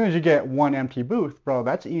 as soon as you get one empty booth, bro,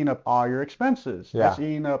 that's eating up all your expenses. Yeah. That's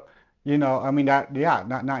eating up, you know, I mean, not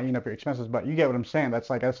eating up your expenses, but you get what I'm saying. That's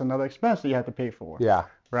another expense that you have to pay for. Yeah.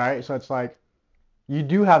 Right? So it's like, you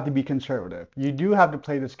do have to be conservative. You do have to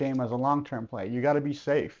play this game as a long-term play. You got to be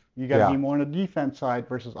safe. You got to be more on the defense side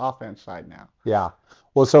versus offense side now. Yeah.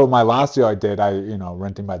 Well, so my last deal I did,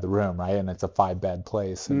 renting by the room, right? And it's a 5-bed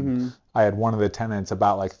place. And I had one of the tenants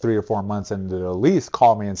about like 3 or 4 months into the lease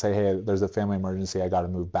call me and say, hey, there's a family emergency. I got to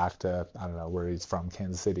move back to, I don't know where he's from,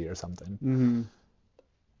 Kansas City or something.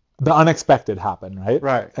 The unexpected happened, right?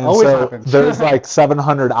 Right. And Always so happens. there's like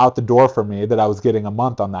 700 out the door for me that I was getting a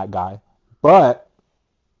month on that guy. But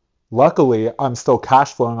luckily, I'm still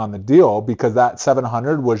cash flowing on the deal because that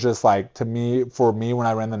 700 was just like, for me, when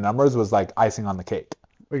I ran the numbers, was like icing on the cake.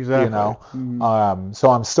 Exactly. You know,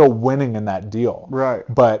 so I'm still winning in that deal. Right.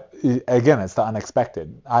 But again, it's the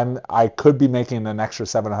unexpected. I could be making an extra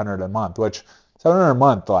 700 a month, which 700 a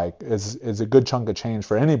month like is a good chunk of change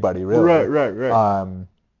for anybody, really. Right.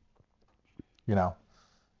 You know,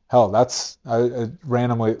 hell, that's a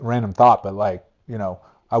random thought, but like, you know,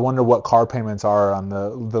 I wonder what car payments are on the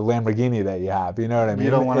Lamborghini that you have. You know what I mean?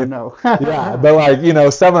 You don't want to know. Yeah, but like, you know,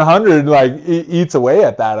 700 like eats away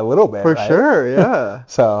at that a little bit. For right? sure, yeah.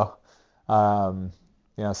 So,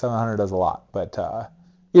 you know, 700 does a lot, but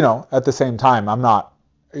you know, at the same time, I'm not.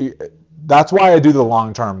 That's why I do the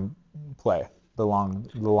long-term play, the long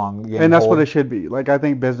game. And that's hold. what it should be. Like I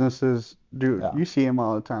think businesses do. Yeah. You see them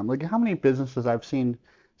all the time. Like how many businesses I've seen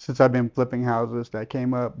since I've been flipping houses that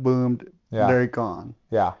came up, boomed, they're gone.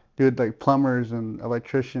 Yeah. Dude, like plumbers and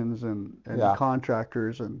electricians and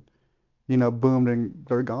contractors and, you know, boomed and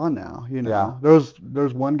they're gone now. You know,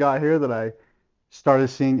 there's one guy here that I started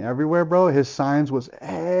seeing everywhere, bro. His signs was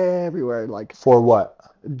everywhere, like For what?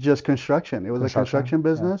 just construction. It was a construction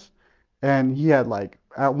business, and he had like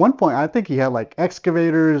at one point I think he had like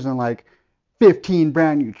excavators and like 15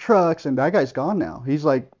 brand new trucks, and that guy's gone now. He's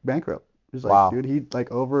like bankrupt. He's like, dude, he like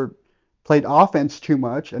played offense too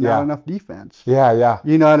much and not enough defense. Yeah.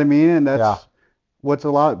 You know what I mean? And that's what's a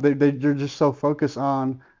lot. They're just so focused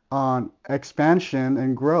on expansion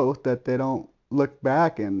and growth that they don't look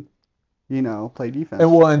back and, play defense.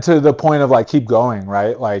 And to the point of like keep going,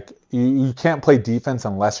 right? Like you can't play defense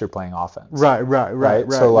unless you're playing offense. Right.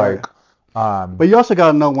 So like, but you also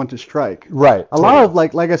got to know when to strike. Right. A lot of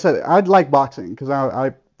like I said, I'd like boxing because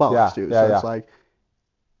I box too. So it's like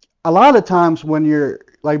a lot of the times when you're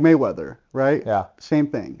like Mayweather, right? Yeah. Same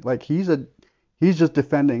thing. Like he's just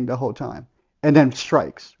defending the whole time and then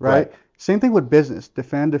strikes, right? Same thing with business.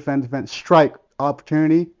 Defend, strike,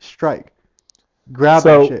 opportunity, strike. Grab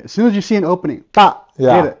that shit. As soon as you see an opening, pop,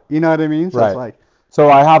 get it. You know what I mean? So it's like. So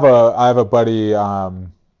I have a buddy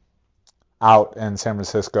out in San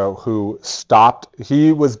Francisco who stopped.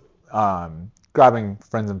 He was grabbing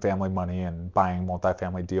friends and family money and buying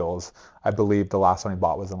multifamily deals. I believe the last one he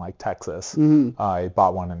bought was in like Texas. Mm-hmm. He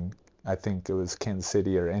bought one in, I think it was Kansas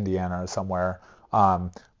City or Indiana or somewhere.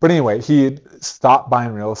 But anyway, he stopped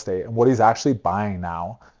buying real estate, and what he's actually buying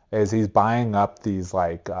now is he's buying up these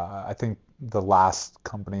like I think the last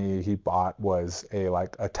company he bought was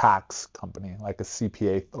a tax company, like a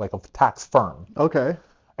CPA, like a tax firm. Okay.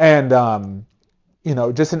 And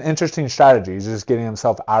just an interesting strategy. He's just getting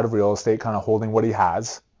himself out of real estate, kind of holding what he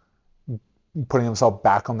has, putting himself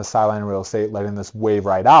back on the sideline of real estate, letting this wave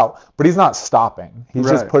ride out. But he's not stopping. He's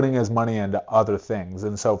just putting his money into other things.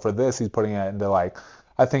 And so for this, he's putting it into like,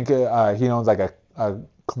 I think he owns like a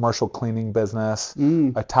commercial cleaning business,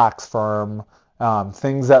 a tax firm,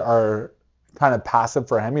 things that are kind of passive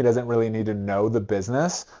for him. He doesn't really need to know the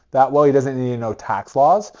business that well. He doesn't need to know tax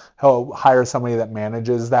laws. He'll hire somebody that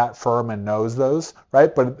manages that firm and knows those,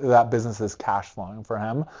 right? But that business is cash flowing for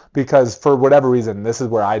him because for whatever reason, this is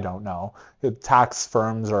where I don't know. The tax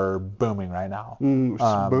firms are booming right now.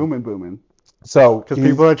 Booming. So because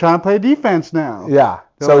people are trying to play defense now. Yeah.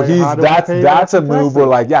 So that's a move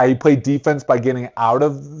where he played defense by getting out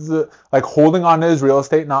of holding on to his real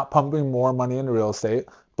estate, not pumping more money into real estate,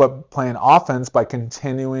 but playing offense by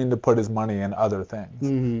continuing to put his money in other things,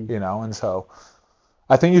 and so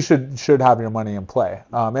I think you should have your money in play.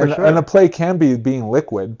 And a play can be being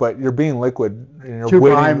liquid, but you're being liquid and you're to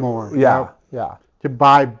waiting, buy more. Yeah. To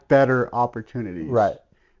buy better opportunities. Right.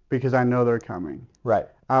 Because I know they're coming. Right.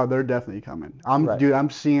 Oh, they're definitely coming. Dude, I'm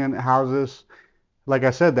seeing houses, like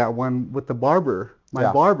I said, that one with the barber,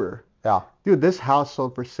 barber. Yeah. Dude, this house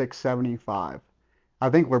sold for $675. I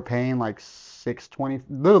think we're paying like $620.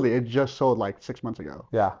 Literally, it just sold like 6 months ago.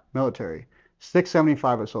 Yeah. Military.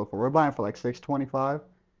 $675 it sold for. We're buying for like $625.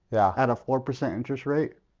 Yeah. At a 4% interest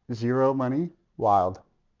rate. Zero money. Wild.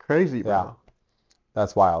 Crazy, bro. Yeah.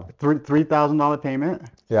 That's wild. $3,000 payment.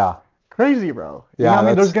 Yeah. Crazy, bro. You know what I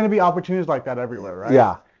mean? There's going to be opportunities like that everywhere, right?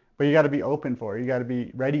 Yeah. But you got to be open for it. You got to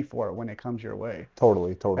be ready for it when it comes your way.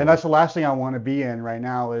 Totally. And that's the last thing I want to be in right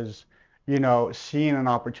now is, seeing an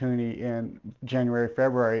opportunity in January,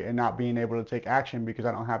 February and not being able to take action because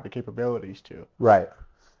I don't have the capabilities to. Right.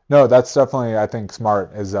 No, that's definitely, I think,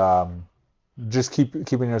 smart is just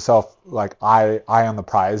keeping yourself like eye on the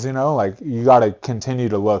prize, like you got to continue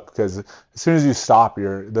to look because as soon as you stop,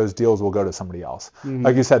 those deals will go to somebody else. Mm-hmm.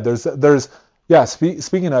 Like you said,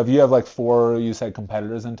 speaking of, you have like 4, you said,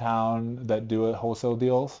 competitors in town that do wholesale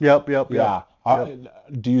deals. Yep. Yeah.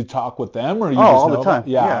 Do you talk with them or you all the time?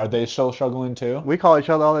 Yeah. Are they still struggling too? We call each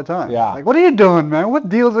other all the time. Yeah. Like, what are you doing, man? What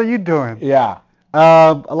deals are you doing? Yeah.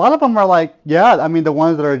 A lot of them are like, the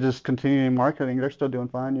ones that are just continuing marketing, they're still doing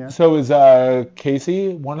fine, yeah. So is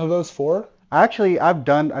Casey one of those 4? Actually, I've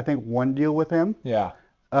done, I think, one deal with him. Yeah.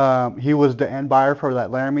 He was the end buyer for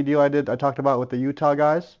that Laramie deal I talked about with the Utah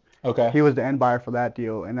guys. Okay. He was the end buyer for that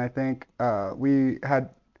deal, and I think we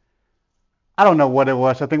had, I don't know what it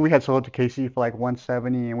was. I think we had sold it to Casey for like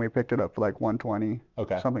 170, and we picked it up for like 120.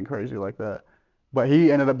 Okay. Something crazy like that. But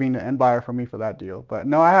he ended up being the end buyer for me for that deal. But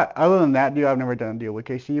no, other than that deal, I've never done a deal with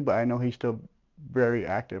KC, but I know he's still very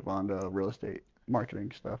active on the real estate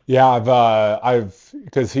marketing stuff. Yeah, I've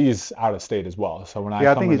because he's out of state as well. So when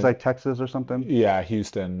I think he's like Texas or something. Yeah,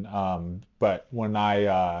 Houston. But when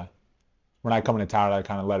I come into town, I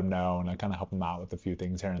kind of let him know and I kind of help him out with a few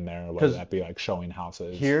things here and there, whether that be like showing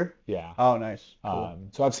houses. Here? Yeah. Oh, nice. Cool.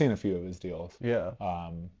 So I've seen a few of his deals. Yeah.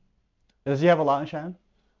 Does he have a lot in Cheyenne?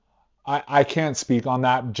 I can't speak on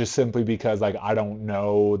that just simply because like I don't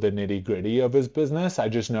know the nitty gritty of his business. I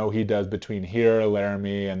just know he does between here,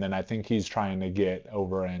 Laramie, and then I think he's trying to get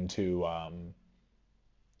over into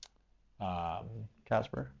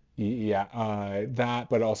Casper. Yeah, that,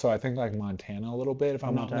 but also I think like Montana a little bit, if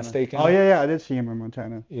I'm not mistaken. Oh yeah, I did see him in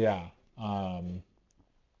Montana. Yeah.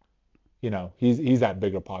 He's at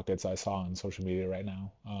Bigger Pockets I saw on social media right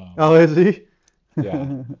now. Oh, is he?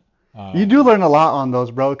 Yeah. You do learn a lot on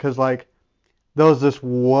those, bro, because like there was this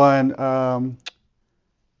one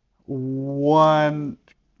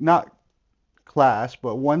not class,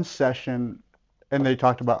 but one session, and they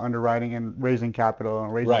talked about underwriting and raising capital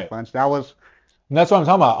and raising Right. funds. That was And that's what I'm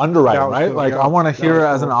talking about, underwriting, That was right? cool, Like yeah. I want to That hear was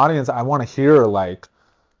as an cool. audience, I want to hear like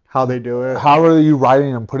how they do it. how are you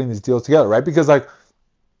writing and putting these deals together, right? Because like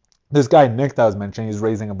this guy Nick that I was mentioning, he's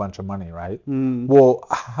raising a bunch of money, right? Well,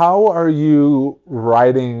 how are you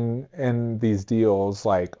writing in these deals?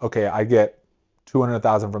 Like, okay, I get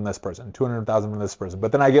 200,000 from this person, 200,000 from this person,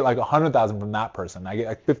 but then I get like 100,000 from that person. I get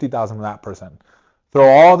like 50,000 from that person. Throw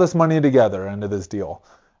all this money together into this deal.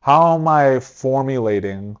 How am I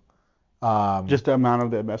formulating? Just the amount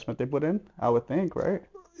of the investment they put in, I would think, right?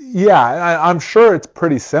 Yeah, I'm sure it's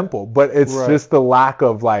pretty simple, but it's Right. just the lack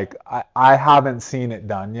of like I haven't seen it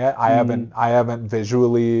done yet. I haven't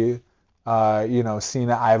visually seen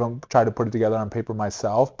it. I haven't tried to put it together on paper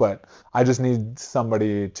myself, but I just need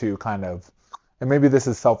somebody to kind of, and maybe this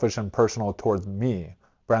is selfish and personal towards me,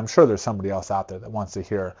 but I'm sure there's somebody else out there that wants to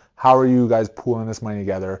hear how are you guys pooling this money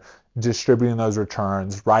together, distributing those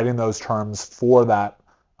returns, writing those terms for that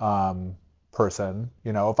person.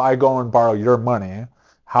 You know, if I go and borrow your money,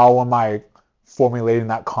 how am I formulating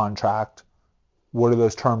that contract? What do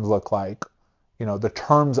those terms look like? You know, the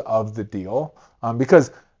terms of the deal,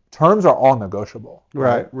 because terms are all negotiable.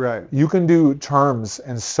 Right. You can do terms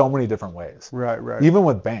in so many different ways. Right. Even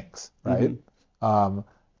with banks, right?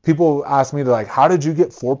 People ask me to like, how did you get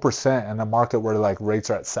 4% in a market where like rates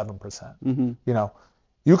are at 7%? You know,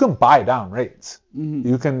 you can buy down rates.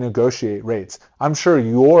 You can negotiate rates. I'm sure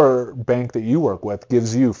your bank that you work with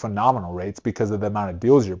gives you phenomenal rates because of the amount of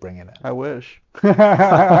deals you're bringing in. I wish.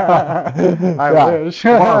 I wish.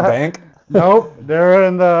 Come on, bank. Nope, they're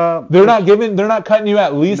in the. They're not cutting you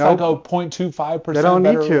at least like a 0.25%. They don't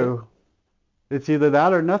need better to. rate? It's either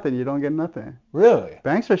that or nothing. You don't get nothing. Really?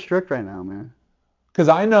 Banks are strict right now, man. Because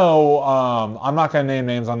I know, I'm not going to name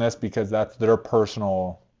names on this because that's their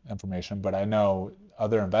personal information, but I know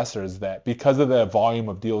other investors that because of the volume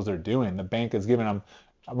of deals they're doing, the bank is giving them,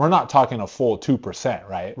 we're not talking a full 2%,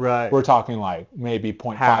 right? Right. We're talking like maybe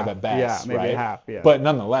 0.5 Half, at best, maybe right? half, yeah. But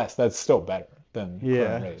nonetheless, that's still better than Yeah,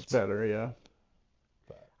 current rates. it's better, yeah.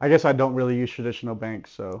 I guess I don't really use traditional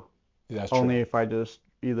banks, so That's only true. if I just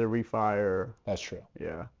either refi or, That's true.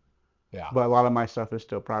 yeah. Yeah. But a lot of my stuff is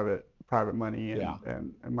still private money and, Yeah.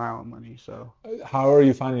 and my own money, so. How are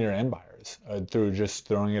you finding your end buyers? Through just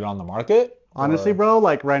throwing it on the market? Honestly, Or- bro,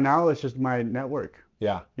 like right now, it's just my network.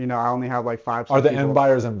 Yeah. You know, I only have like 5, 6 Are the people. end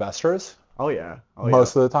buyers investors? Oh, yeah.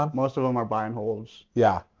 Most of the time? Most of them are buy and holds.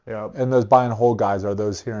 Yeah. Yep. And those buy and hold guys, are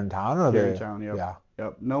those here in town or are Here they? in town, yep. Yeah.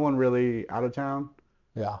 Yep. No one really out of town.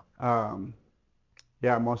 Yeah.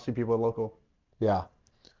 Yeah, mostly people local. Yeah.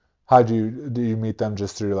 Do you meet them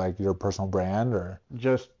just through like your personal brand or?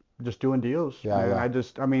 Just doing deals. Yeah,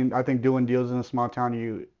 man. yeah. I think doing deals in a small town,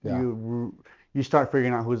 you start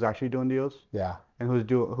figuring out who's actually doing deals Yeah. and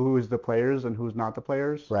who is the players and who's not the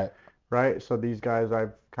players. Right. Right. So these guys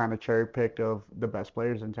I've kind of cherry picked of the best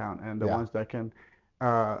players in town and the Yeah. ones that can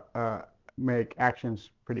make actions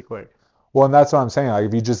pretty quick. Well, and that's what I'm saying. Like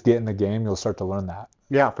if you just get in the game, you'll start to learn that.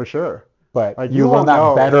 Yeah, for sure. But Like, you you learn won't that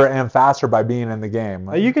know. better and faster by being in the game.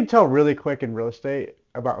 You can tell really quick in real estate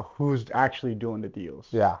about who's actually doing the deals.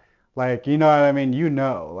 Yeah. Like, you know what I mean? You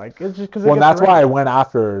know, like it's just because. Well, that's why I went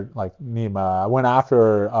after like Nima. I went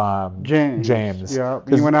after James. Yeah,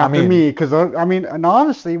 'Cause, you went after me because and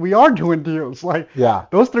honestly, we are doing deals. Like, Yeah.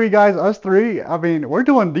 those 3 guys, us 3. I mean, we're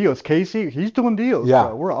doing deals. Casey, he's doing deals. Yeah.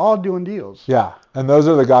 Bro. We're all doing deals. Yeah. And those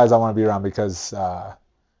are the guys I want to be around because, I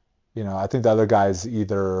think the other guys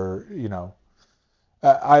either,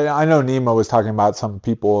 I know Nima was talking about some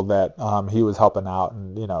people that he was helping out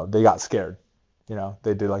and, they got scared.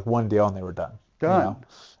 They did like one deal and they were done. Done.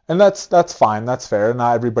 And that's fine. That's fair.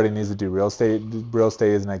 Not everybody needs to do real estate. Real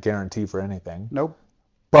estate isn't a guarantee for anything. Nope.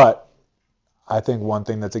 But I think one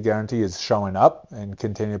thing that's a guarantee is showing up and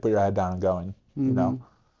continue to put your head down and going.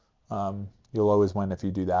 You'll always win if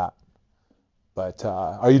you do that. But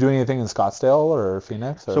are you doing anything in Scottsdale or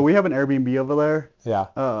Phoenix? Or? So we have an Airbnb over there. Yeah.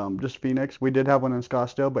 Just Phoenix. We did have one in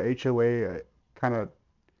Scottsdale, but HOA kind of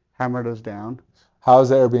hammered us down. How's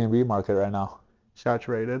the Airbnb market right now?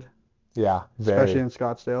 Saturated. Yeah, Especially in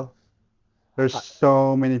Scottsdale. There's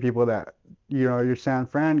so many people that, your San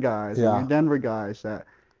Fran guys and your Denver guys that.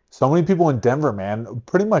 So many people in Denver, man.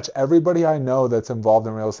 Pretty much everybody I know that's involved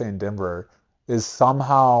in real estate in Denver is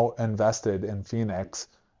somehow invested in Phoenix.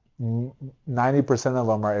 90% of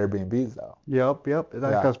them are Airbnbs though. Yep.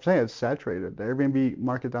 Like I was saying, it's saturated. The Airbnb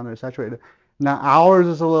market down there is saturated. Now ours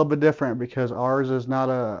is a little bit different because ours is not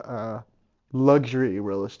a luxury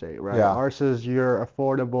real estate, right? Yeah. Ours is your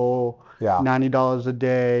affordable, Yeah. $90 a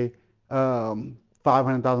day,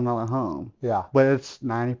 $500,000 home. Yeah. But it's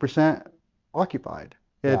 90% occupied.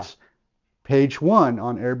 Yeah. It's page 1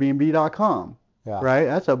 on Airbnb.com, Yeah. right?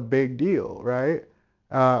 That's a big deal, right?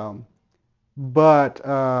 Um, but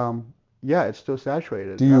yeah, it's still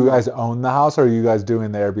saturated. Do you guys own the house, or are you guys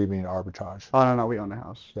doing the Airbnb arbitrage? Oh, no, we own the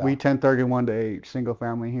house. Yeah. We 1031 to a single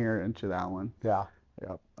family here into that one. Yeah.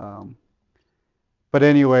 Yep. But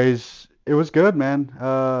anyways, it was good, man.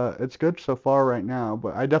 It's good so far right now,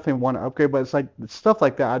 but I definitely want to upgrade. But it's like stuff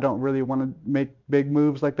like that. I don't really want to make big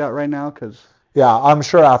moves like that right now because. Yeah, I'm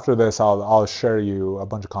sure after this I'll share you a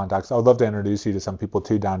bunch of contacts. I would love to introduce you to some people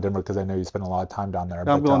too down in Denver because I know you spend a lot of time down there.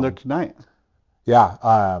 I'm going there tonight. Yeah.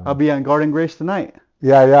 I'll be on Garden Grace tonight.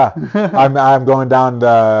 Yeah. I'm going down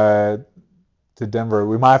to Denver.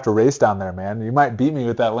 We might have to race down there, man. You might beat me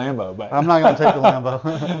with that Lambo, but I'm not gonna take the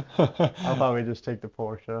Lambo. I'll probably just take the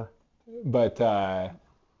Porsche. But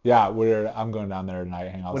yeah, I'm going down there tonight,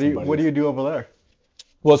 hang out with some buddies. What do you do over there?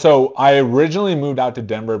 Well, so I originally moved out to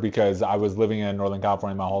Denver because I was living in Northern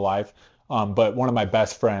California my whole life. But one of my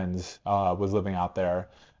best friends was living out there.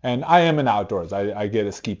 And I am in outdoors. I get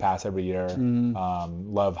a ski pass every year.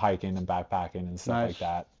 Love hiking and backpacking and stuff like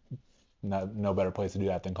that. No better place to do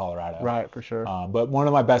that than Colorado. Right, for sure. But one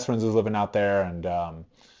of my best friends was living out there, and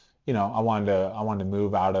I wanted to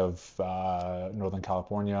move out of Northern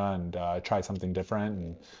California and try something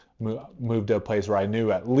different, and move to a place where I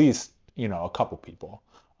knew at least a couple people.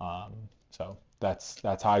 So that's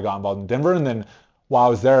how I got involved in Denver. And then while I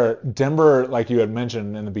was there, Denver, like you had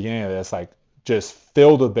mentioned in the beginning of this, like just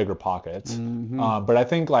filled with bigger pockets. But I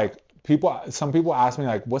think like some people ask me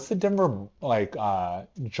like, what's the Denver like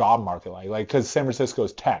job market like? Like, because San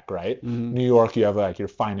Francisco's tech, right? New York, you have like your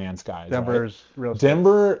finance guys. Denver's real estate.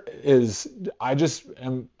 Denver is.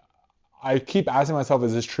 I keep asking myself,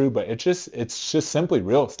 is this true? But it's just simply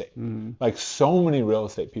real estate. Like so many real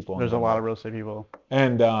estate people. There's a lot of real estate people.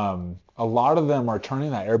 And a lot of them are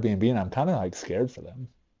turning that Airbnb, and I'm kind of like scared for them.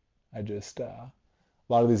 A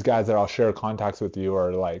lot of these guys that I'll share contacts with you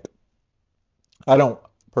are like, I don't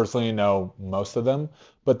personally know most of them,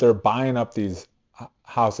 but they're buying up these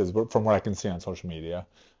houses from what I can see on social media.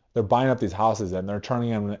 They're buying up these houses and they're turning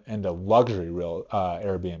them into luxury real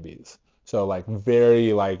Airbnbs. So like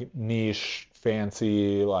very like niche,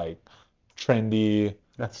 fancy, like trendy.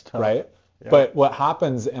 That's tough. Right? Yeah. But what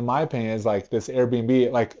happens, in my opinion, is like this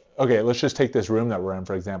Airbnb, like, okay, let's just take this room that we're in,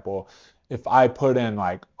 for example. If I put in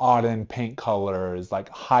like odd-end paint colors, like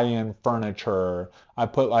high-end furniture, I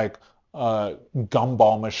put like a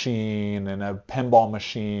gumball machine and a pinball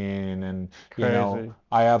machine, and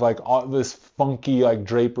I have like all this funky like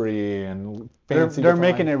drapery and fancy. They're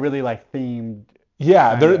making it really like themed.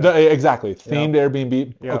 Yeah, they're exactly themed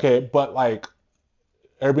Airbnb. Yep. Okay, but like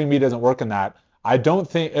Airbnb doesn't work in that. I don't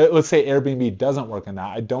think, let's say Airbnb doesn't work in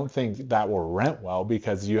that. I don't think that will rent well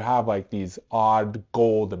because you have like these odd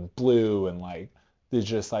gold and blue and like there's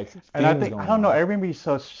just like themes and I don't know, on. Airbnb is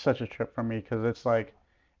such a trip for me because it's like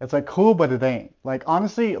cool, but it ain't. Like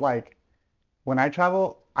honestly, like when I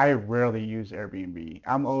travel, I rarely use Airbnb.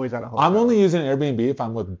 I'm always at a hotel. I'm only using Airbnb if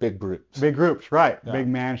I'm with big groups. Big groups, right. Yeah. Big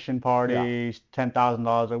mansion parties,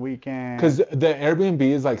 $10,000 a weekend. Because the Airbnb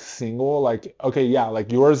is like single, like, okay, yeah,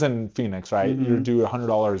 like yours in Phoenix, right? You do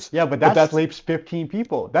 $100. Yeah, but that sleeps 15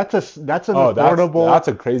 people. That's an affordable. That's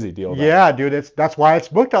a crazy deal. Yeah, dude, that's why it's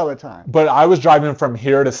booked all the time. But I was driving from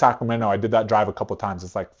here to Sacramento. I did that drive a couple times.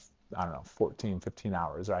 It's like, I don't know, 14, 15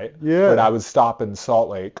 hours, right? Yeah. But I would stop in Salt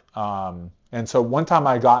Lake. And so one time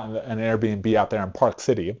I got an Airbnb out there in Park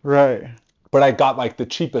City. Right. But I got like the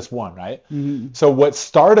cheapest one, right? Mm-hmm. So what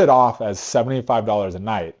started off as $75 a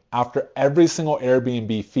night, after every single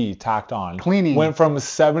Airbnb fee tacked on, cleaning, went from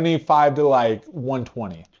 75 to like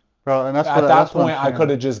 120. Bro, and at that point, I could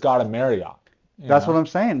have just got a Marriott. That's what I'm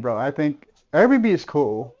saying, bro. I think Airbnb is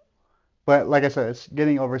cool, but like I said, it's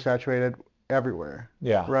getting oversaturated everywhere.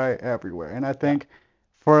 Yeah. Right, everywhere. And I think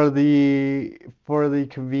for the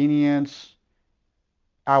convenience,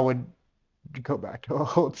 I would go back to a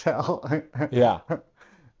hotel. Yeah.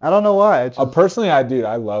 I don't know why. It's just... Personally,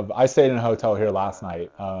 I stayed in a hotel here last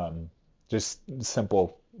night. Just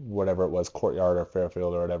simple, whatever it was, Courtyard or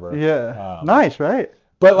Fairfield or whatever. Yeah. Nice, right?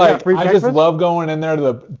 But like, I just love going in there to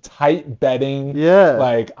the tight bedding. Yeah.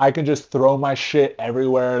 Like, I can just throw my shit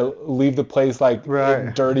everywhere, leave the place like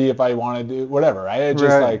dirty if I want to do whatever, right? It's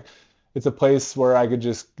just like, it's a place where I could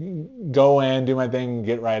just go in, do my thing, and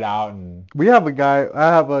get right out. And we have a guy.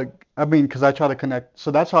 Because I try to connect.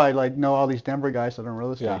 So that's how I like know all these Denver guys that are in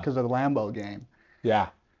real estate because of the Lambo game. Yeah.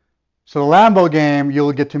 So the Lambo game,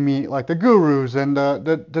 you'll get to meet like the gurus and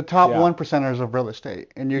the top 1%ers of real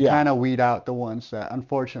estate, and you kind of weed out the ones that,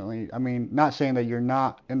 unfortunately, I mean, not saying that you're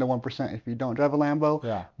not in the 1% if you don't drive a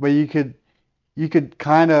Lambo, but you could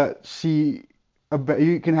kind of see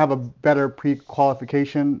you can have a better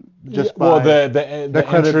pre-qualification just Well, by the the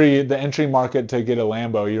credit. entry market to get a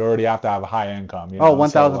Lambo, you already have to have a high income, Oh,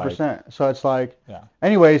 So like, 1000%. So it's like, yeah,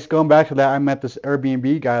 anyways, going back to that, I met this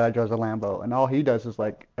Airbnb guy that drives a Lambo, and all he does is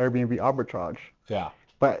like Airbnb arbitrage. yeah,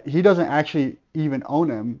 But he doesn't actually even own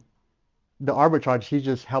them. The arbitrage, he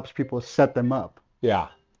just helps people set them up. yeah,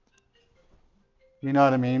 You know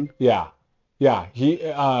what I mean? yeah, yeah.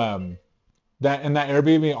 That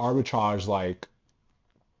Airbnb arbitrage, like,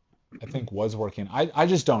 I think was working. I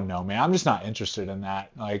just don't know, man. I'm just not interested in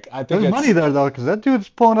that. Like, I think There's money it's, there though, because that dude's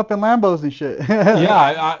pulling up in Lambos and shit.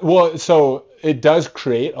 yeah, well, so it does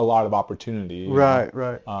create a lot of opportunity, Right,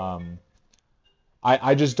 right.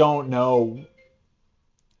 I just don't know,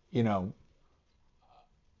 you know,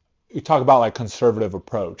 you talk about like conservative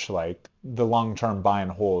approach, like the long-term buy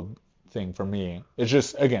and hold thing for me. It's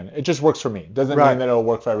just, again, it just works for me. Doesn't mean Right. that it'll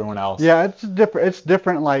work for everyone else. Yeah, it's different. It's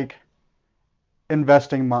different, like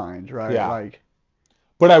investing minds, right? Yeah. Like,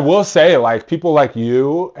 But I will say, like, people like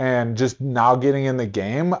you and just now getting in the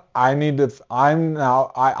game, I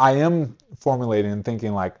am formulating and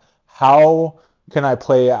thinking, like, how can I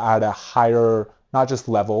play at a higher, not just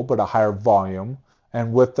level, but a higher volume?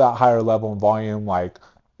 And with that higher level and volume, like,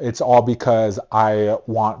 it's all because I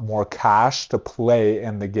want more cash to play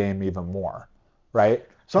in the game even more, right?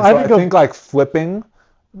 so And I so I think of think like flipping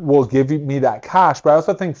will give me that cash, but I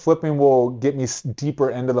also think flipping will get me deeper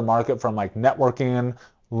into the market from like networking,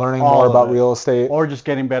 learning more all of about it, real estate. or just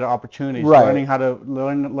getting better opportunities. Right, Learning how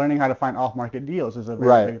to find off-market deals is a very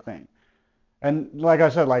right, big thing. And like I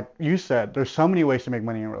said, like you said, there's so many ways to make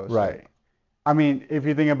money in real right. estate. I mean, if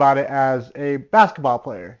you think about it as a basketball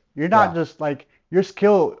player, you're not Yeah, just like your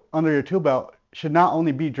skill under your tool belt should not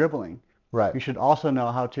only be dribbling. right. You should also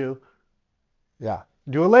know how to Yeah.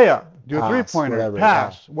 do a layup, do a Pass, three-pointer, whatever. Yeah,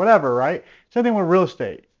 pass, whatever, right? Same thing with real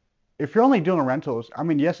estate. If you're only doing rentals, I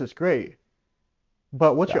mean, yes, it's great,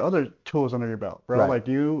 but what's yeah, your other tools under your belt, bro? right. Like,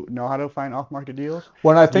 do you know how to find off-market deals?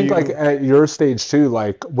 When I Do think like you, at your stage too,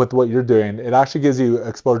 like with what you're doing, it actually gives you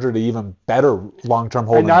exposure to even better long-term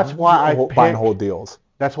and buy and hold deals.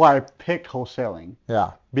 that's why I picked wholesaling,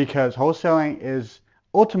 Yeah, because wholesaling is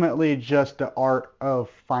ultimately just the art of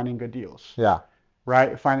finding good deals, yeah,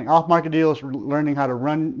 right? Finding off-market deals, learning how to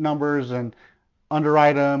run numbers and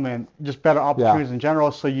underwrite them, and just better yeah, opportunities in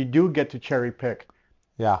general. So you do get to cherry pick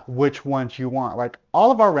yeah, which ones you want. Like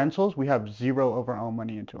all of our rentals, we have zero of our own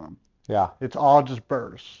money into them. yeah, It's all just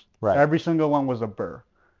burrs. right, Every single one was a burr.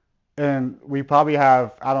 And we probably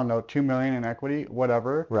have, I don't know, 2 million in equity,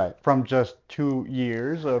 whatever, right. from just 2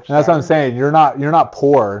 years of And that's what I'm starting. saying. You're not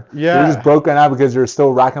poor. You're just Yeah, broken out because you're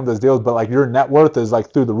still racking up those deals, but like your net worth is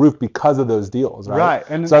like through the roof because of those deals, right? right.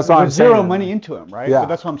 And So that's what I'm with zero saying. money into them, right? But Yeah,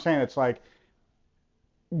 that's what I'm saying. It's like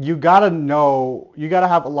you gotta know, you gotta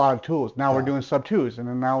have a lot of tools. Now we're yeah, doing sub twos, and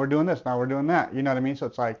then now we're doing this, now we're doing that. You know what I mean? So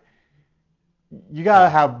it's like you gotta yeah,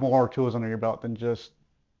 have more tools under your belt than just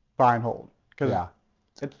buy and hold. Because yeah.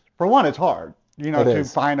 it's for one, it's hard, It to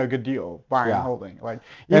is. find a good deal, buying and Yeah. holding. Like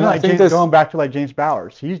even And I like think James, this, going back to like James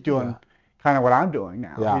Bowers, he's yeah, doing kind of what I'm doing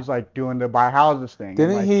now. yeah. He's like doing the buy houses thing in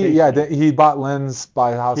Didn't like he? Yeah, Casey. he bought Lynn's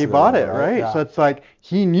buy house He ago, bought it, right? right? Yeah, So it's like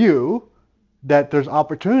he knew that there's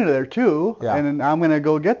opportunity there too, yeah. and then I'm gonna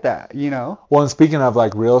go get that. Well, and speaking of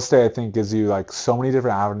like real estate, I think gives you like so many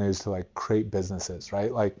different avenues to like create businesses,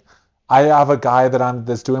 right? Like I have a guy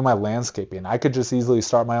that's doing my landscaping. I could just easily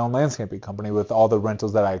start my own landscaping company with all the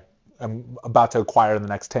rentals that I am about to acquire in the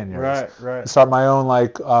next 10 years. Right, right. Start my own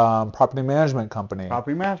like property management company,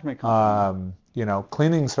 Property management company.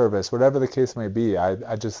 cleaning service, whatever the case may be.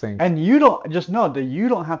 I just think, And you don't just know that you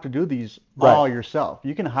don't have to do these right, all yourself.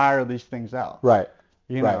 You can hire these things out. right,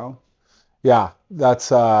 You right. know. Yeah,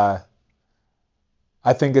 that's I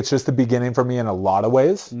think it's just the beginning for me in a lot of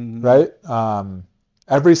ways, Hmm. right?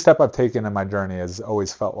 Every step I've taken in my journey has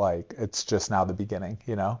always felt like it's just now the beginning,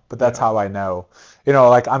 But that's Yeah. how I know,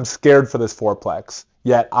 like I'm scared for this fourplex,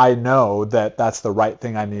 yet I know that that's the right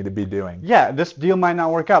thing I need to be doing. Yeah, this deal might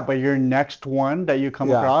not work out, but your next one that you come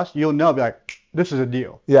Yeah, across, you'll know, be like, this is a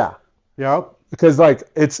deal. yeah, Yep. because like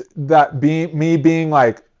it's that being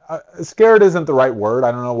like scared isn't the right word.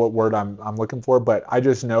 I don't know what word I'm looking for, but I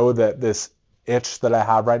just know that this itch that I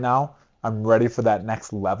have right now, I'm ready for that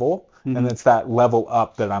next level. And Hmm. it's that level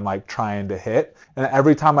up that I'm like trying to hit. And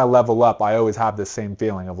every time I level up, I always have this same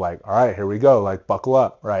feeling of like, all right, here we go, like buckle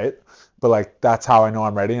up, right? But like that's how I know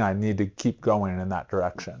I'm ready and I need to keep going in that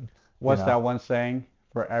direction. What's that one saying?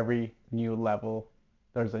 For every new level,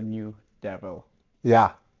 there's a new devil. Yeah.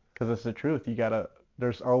 Because it's the truth.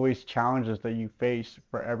 There's always challenges that you face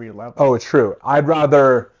for every level. Oh, it's true. I'd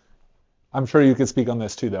rather I'm sure you could speak on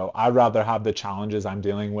this too, though. I'd rather have the challenges I'm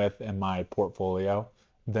dealing with in my portfolio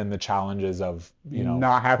than the challenges of,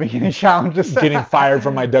 not having any challenges. getting fired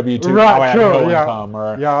from my W-2, Right, now I have true, no yeah. income,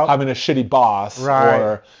 or Yeah. having a shitty boss, Right.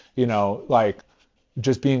 or, like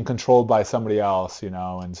just being controlled by somebody else,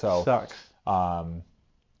 and so, Sucks.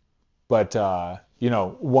 but,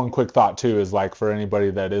 one quick thought too is like for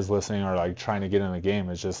anybody that is listening or like trying to get in the game,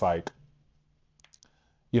 it's just like,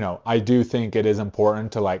 I do think it is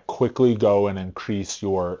important to like quickly go and increase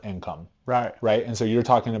your income. Right. Right. And so you're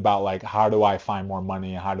talking about like, how do I find more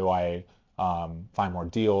money? How do I find more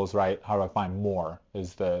deals? Right. How do I find more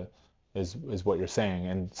is what you're saying.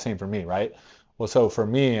 And same for me. Right. Well, so for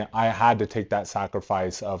me, I had to take that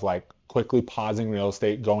sacrifice of like quickly pausing real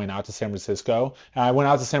estate, going out to San Francisco. And I went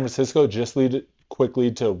out to San Francisco just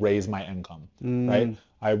quickly to raise my income. Right.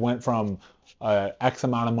 I went from X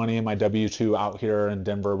amount of money in my W-2 out here in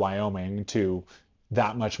Denver, Wyoming, to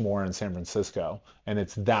that much more in San Francisco. And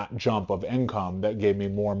it's that jump of income that gave me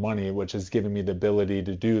more money, which is giving me the ability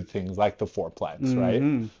to do things like the fourplex,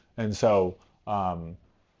 right? And so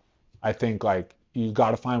I think like you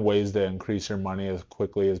got to find ways to increase your money as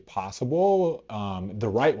quickly as possible, the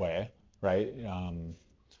right way, right?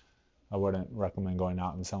 I wouldn't recommend going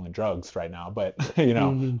out and selling drugs right now, but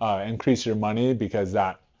increase your money, because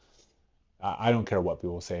I don't care what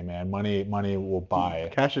people say, man. Money will buy.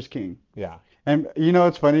 Cash is king. Yeah. And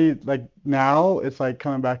it's funny, like now it's like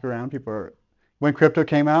coming back around. When crypto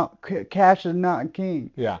came out, cash is not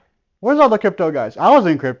king. Yeah. Where's all the crypto guys? I was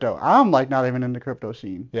in crypto. I'm like not even in the crypto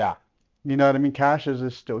scene. Yeah. You know what I mean? Cash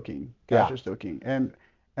is still king. Cash is still king. And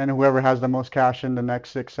whoever has the most cash in the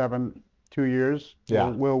next 6, 7, 2 years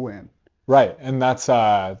will win. Right. And that's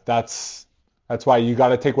why you got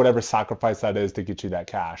to take whatever sacrifice that is to get you that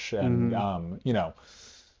cash. And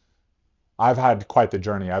I've had quite the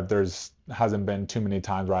journey. There's hasn't been too many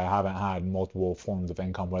times where I haven't had multiple forms of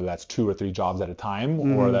income, whether that's 2 or 3 jobs at a time,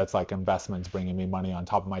 or that's like investments bringing me money on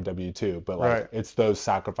top of my W-2. But like it's those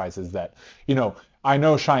sacrifices that, I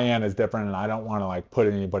know Cheyenne is different, and I don't want to like put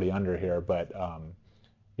anybody under here, but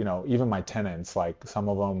even my tenants, like some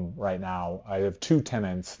of them right now, I have 2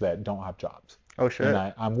 tenants that don't have jobs. Oh, shit.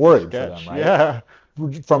 And I'm worried for them, right? Yeah.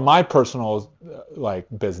 From my personal like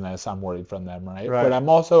business, I'm worried from them, right? But I'm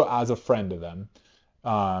also as a friend to them,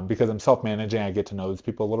 because I'm self-managing. I get to know these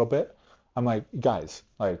people a little bit. I'm like, guys,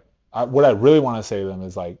 like what I really want to say to them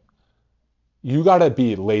is like, you got to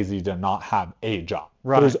be lazy to not have a job.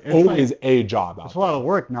 Right. There's always a job out there. It's a lot of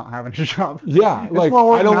work not having a job. Yeah, like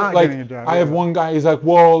I don't like. I have one guy. He's like,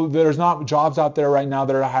 well, there's not jobs out there right now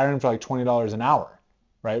that are hiring for like $20 an hour,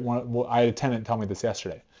 right? I had a tenant tell me this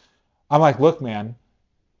yesterday. I'm like, look, man,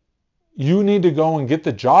 you need to go and get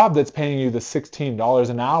the job that's paying you the $16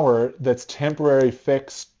 an hour that's temporary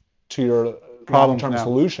fix to your long-term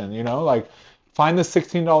solution, like find the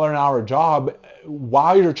 $16 an hour job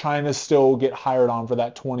while you're trying to still get hired on for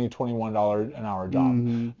that $20, $21 an hour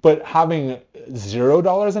job. But having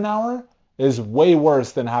 $0 an hour is way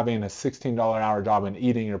worse than having a $16 an hour job and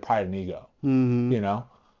eating your pride and ego,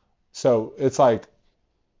 So it's like,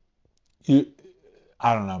 I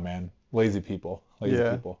don't know, man. Lazy people.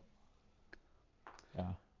 Yeah.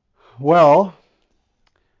 Well,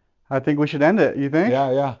 I think we should end it. You think?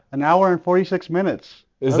 Yeah. An hour and 46 minutes.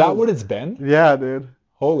 Is that what it's been? Yeah, dude.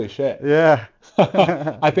 Holy shit. Yeah.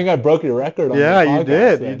 I think I broke your record on the podcast. Yeah, you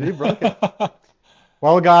did. Then. You broke it.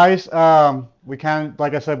 Well, guys, we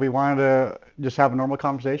like I said, we wanted to just have a normal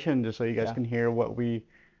conversation just so you guys can hear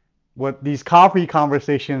what these coffee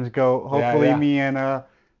conversations go. Hopefully me and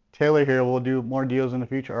Taylor here will do more deals in the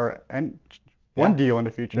future, one deal in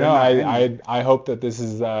the future. No, I hope that this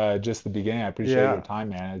is just the beginning. I appreciate your time,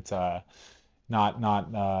 man. It's not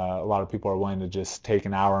a lot of people are willing to just take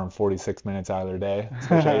an hour and 46 minutes out of their day,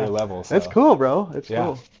 especially at your level. So. It's cool, bro. It's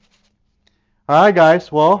cool. All right,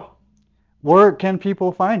 guys. Well, where can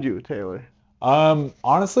people find you, Taylor?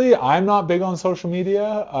 Honestly, I'm not big on social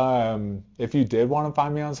media. If you did want to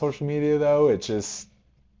find me on social media, though, it's just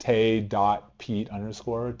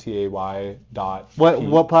tay.pete_, tay.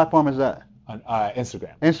 What platform is that?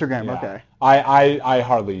 Instagram. Instagram, yeah. Okay. I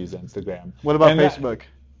hardly use Instagram. What about Facebook?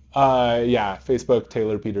 Facebook,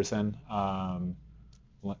 Taylor Peterson. I'm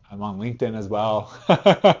on LinkedIn as well.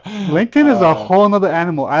 LinkedIn is a whole nother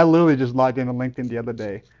animal. I literally just logged into LinkedIn the other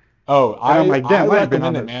day. Oh, I'm like, damn, I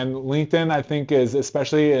recommend it, man. LinkedIn, I think, is,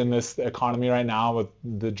 especially in this economy right now with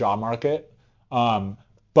the job market.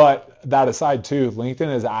 But that aside, too,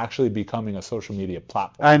 LinkedIn is actually becoming a social media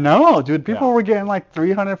platform. I know, dude. People were getting like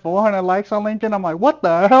 300, 400 likes on LinkedIn. I'm like, what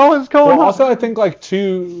the hell is going on? Also, I think like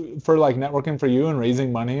for like networking for you and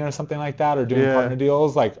raising money or something like that, or doing partner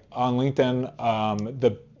deals, like on LinkedIn,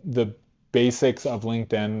 the basics of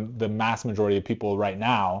LinkedIn, the mass majority of people right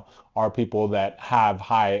now are people that have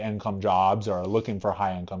high income jobs or are looking for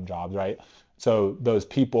high income jobs, right? So those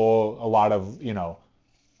people, a lot of,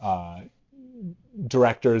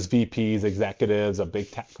 directors, VPs, executives of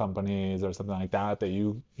big tech companies or something like that,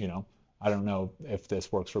 I don't know if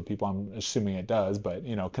this works for people. I'm assuming it does, but,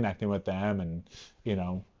 connecting with them and,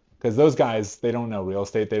 because those guys, they don't know real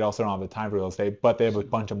estate. They also don't have the time for real estate, but they have a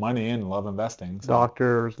bunch of money and love investing. So,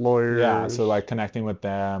 Doctors, lawyers. yeah, so like connecting with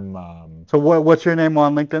them. So what's your name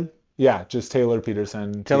on LinkedIn? Yeah, just Taylor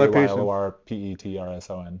Peterson. Taylor Peterson.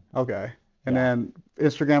 Peterson. Okay. And then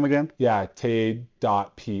Instagram again? Yeah,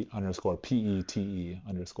 Tay.Pete_PETE_.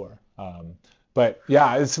 But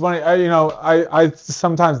yeah, it's funny. I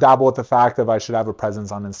sometimes dabble with the fact that I should have a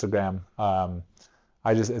presence on Instagram.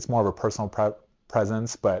 It's more of a personal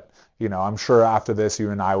presence, but I'm sure after this, you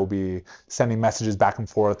and I will be sending messages back and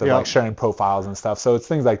forth of like sharing profiles and stuff. So it's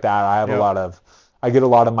things like that. I get a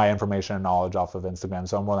lot of my information and knowledge off of Instagram,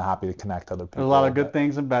 so I'm more than happy to connect other people. There's a lot of good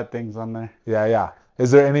things and bad things on there. Yeah. Is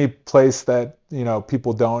there any place that,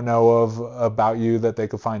 people don't know of about you that they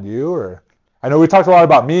could find you? Or I know we talked a lot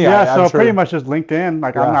about me. Yeah, pretty much just LinkedIn.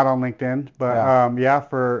 Like I'm not on LinkedIn, but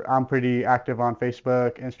I'm pretty active on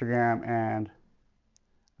Facebook, Instagram, and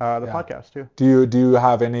the podcast too. Do you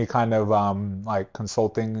have any kind of like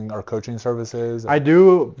consulting or coaching services? I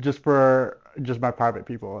do just for my private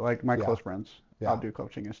people, like my close friends. Yeah. I'll do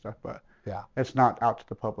coaching and stuff, but it's not out to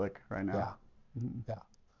the public right now. Yeah. Yeah.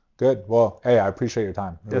 Good. Well, hey, I appreciate your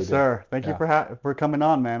time. Yes, sir. Thank you for coming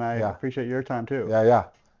on, man. I appreciate your time too. Yeah.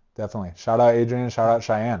 Definitely. Shout out Adrian. Shout out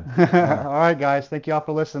Cheyenne. All right, guys. Thank you all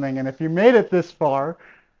for listening. And if you made it this far,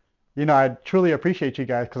 I truly appreciate you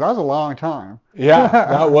guys because that was a long time. Yeah,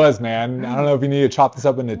 that was, man. I don't know if you need to chop this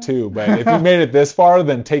up into two, but if you made it this far,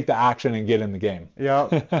 then take the action and get in the game.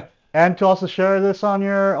 Yep. And to also share this on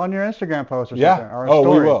your Instagram post or something. Or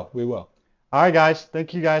story. We will. All right, guys.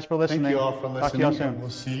 Thank you guys for listening. Thank you all for listening. Talk to y'all soon. We'll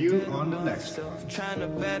see you on the next one. Trying to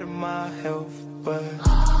better my health, but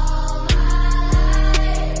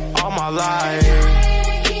all my life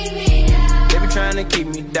they be trying to keep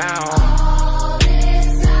me down.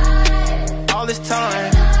 All this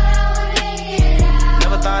time,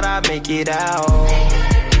 never thought I'd make it out.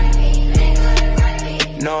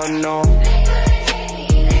 No.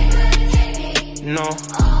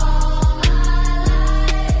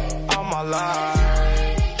 All my life.